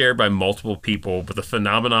sometimes shared by multiple people, but the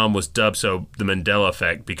phenomenon was dubbed so the Mandela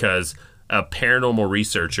effect because a paranormal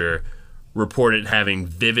researcher reported having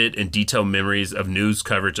vivid and detailed memories of news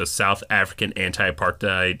coverage of South African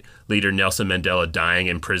anti-apartheid leader Nelson Mandela dying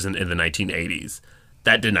in prison in the 1980s.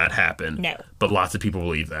 That did not happen. No. But lots of people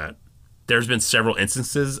believe that. There's been several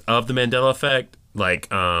instances of the Mandela effect, like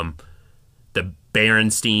the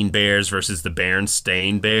Berenstein Bears versus the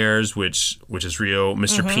Berenstain Bears, which is real.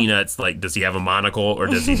 Mr. Peanuts, like, does he have a monocle or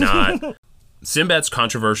does he not? Sinbad's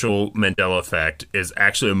controversial Mandela effect is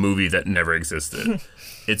actually a movie that never existed.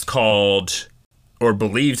 It's called, or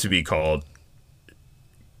believed to be called,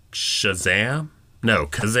 Shazam? No,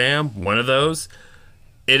 Kazam, one of those.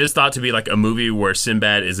 It is thought to be like a movie where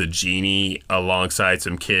Sinbad is a genie alongside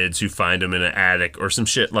some kids who find him in an attic or some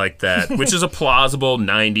shit like that, which is a plausible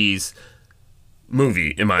 90s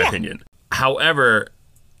movie, in my opinion. However,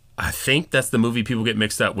 I think that's the movie people get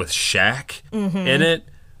mixed up with Shaq in it.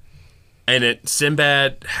 And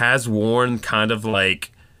Sinbad has worn kind of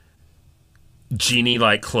like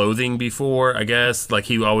genie-like clothing before, I guess. Like,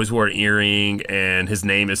 he always wore an earring, and his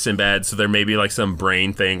name is Sinbad, so there may be like some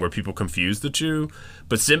brain thing where people confuse the two.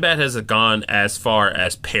 But Sinbad has gone as far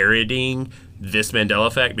as parodying this Mandela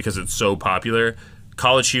effect because it's so popular.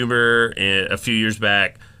 College Humor, a few years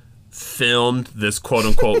back, filmed this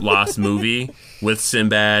quote-unquote lost movie with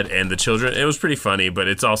Sinbad and the children. It was pretty funny, but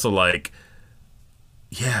it's also like,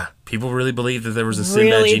 yeah, people really believe that there was a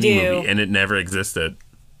Sinbad genie movie, and it never existed.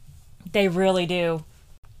 They really do.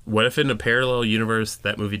 What if in a parallel universe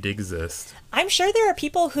that movie did exist? I'm sure there are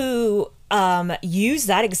people who use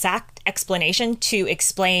that exact explanation to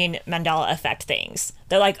explain Mandela effect things.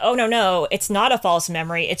 They're like, oh, no, it's not a false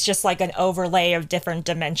memory. It's just like an overlay of different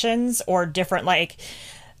dimensions or different, like,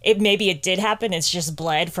 maybe it did happen. It's just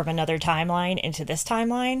bled from another timeline into this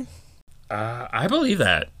timeline. I believe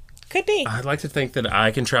that. Could be. I'd like to think that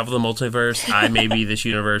I can travel the multiverse. I may be this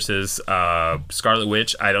universe's Scarlet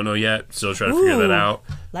Witch. I don't know yet. Still trying to figure that out.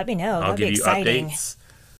 Let me know. I'll That'd give be you exciting. updates.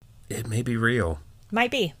 It may be real. Might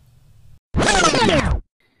be.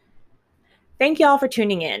 Thank you all for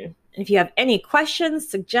tuning in. If you have any questions,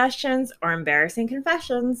 suggestions, or embarrassing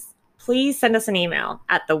confessions, please send us an email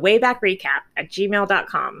at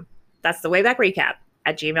thewaybackrecap@gmail.com. That's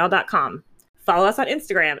thewaybackrecap@gmail.com. Follow us on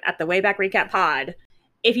Instagram at thewaybackrecappod.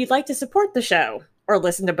 If you'd like to support the show or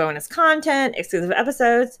listen to bonus content, exclusive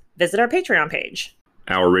episodes, visit our Patreon page.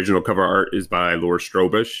 Our original cover art is by Laura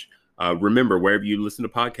Strobish. Remember, wherever you listen to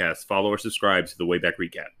podcasts, follow or subscribe to The Wayback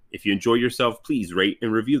Recap. If you enjoy yourself, please rate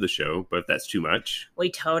and review the show, but if that's too much,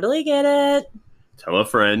 we totally get it. Tell a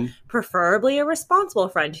friend. Preferably a responsible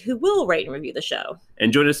friend who will rate and review the show.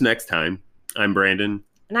 And join us next time. I'm Brandon.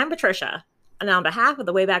 And I'm Patricia. And on behalf of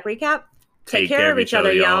The Wayback Recap, take care of each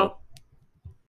other, y'all.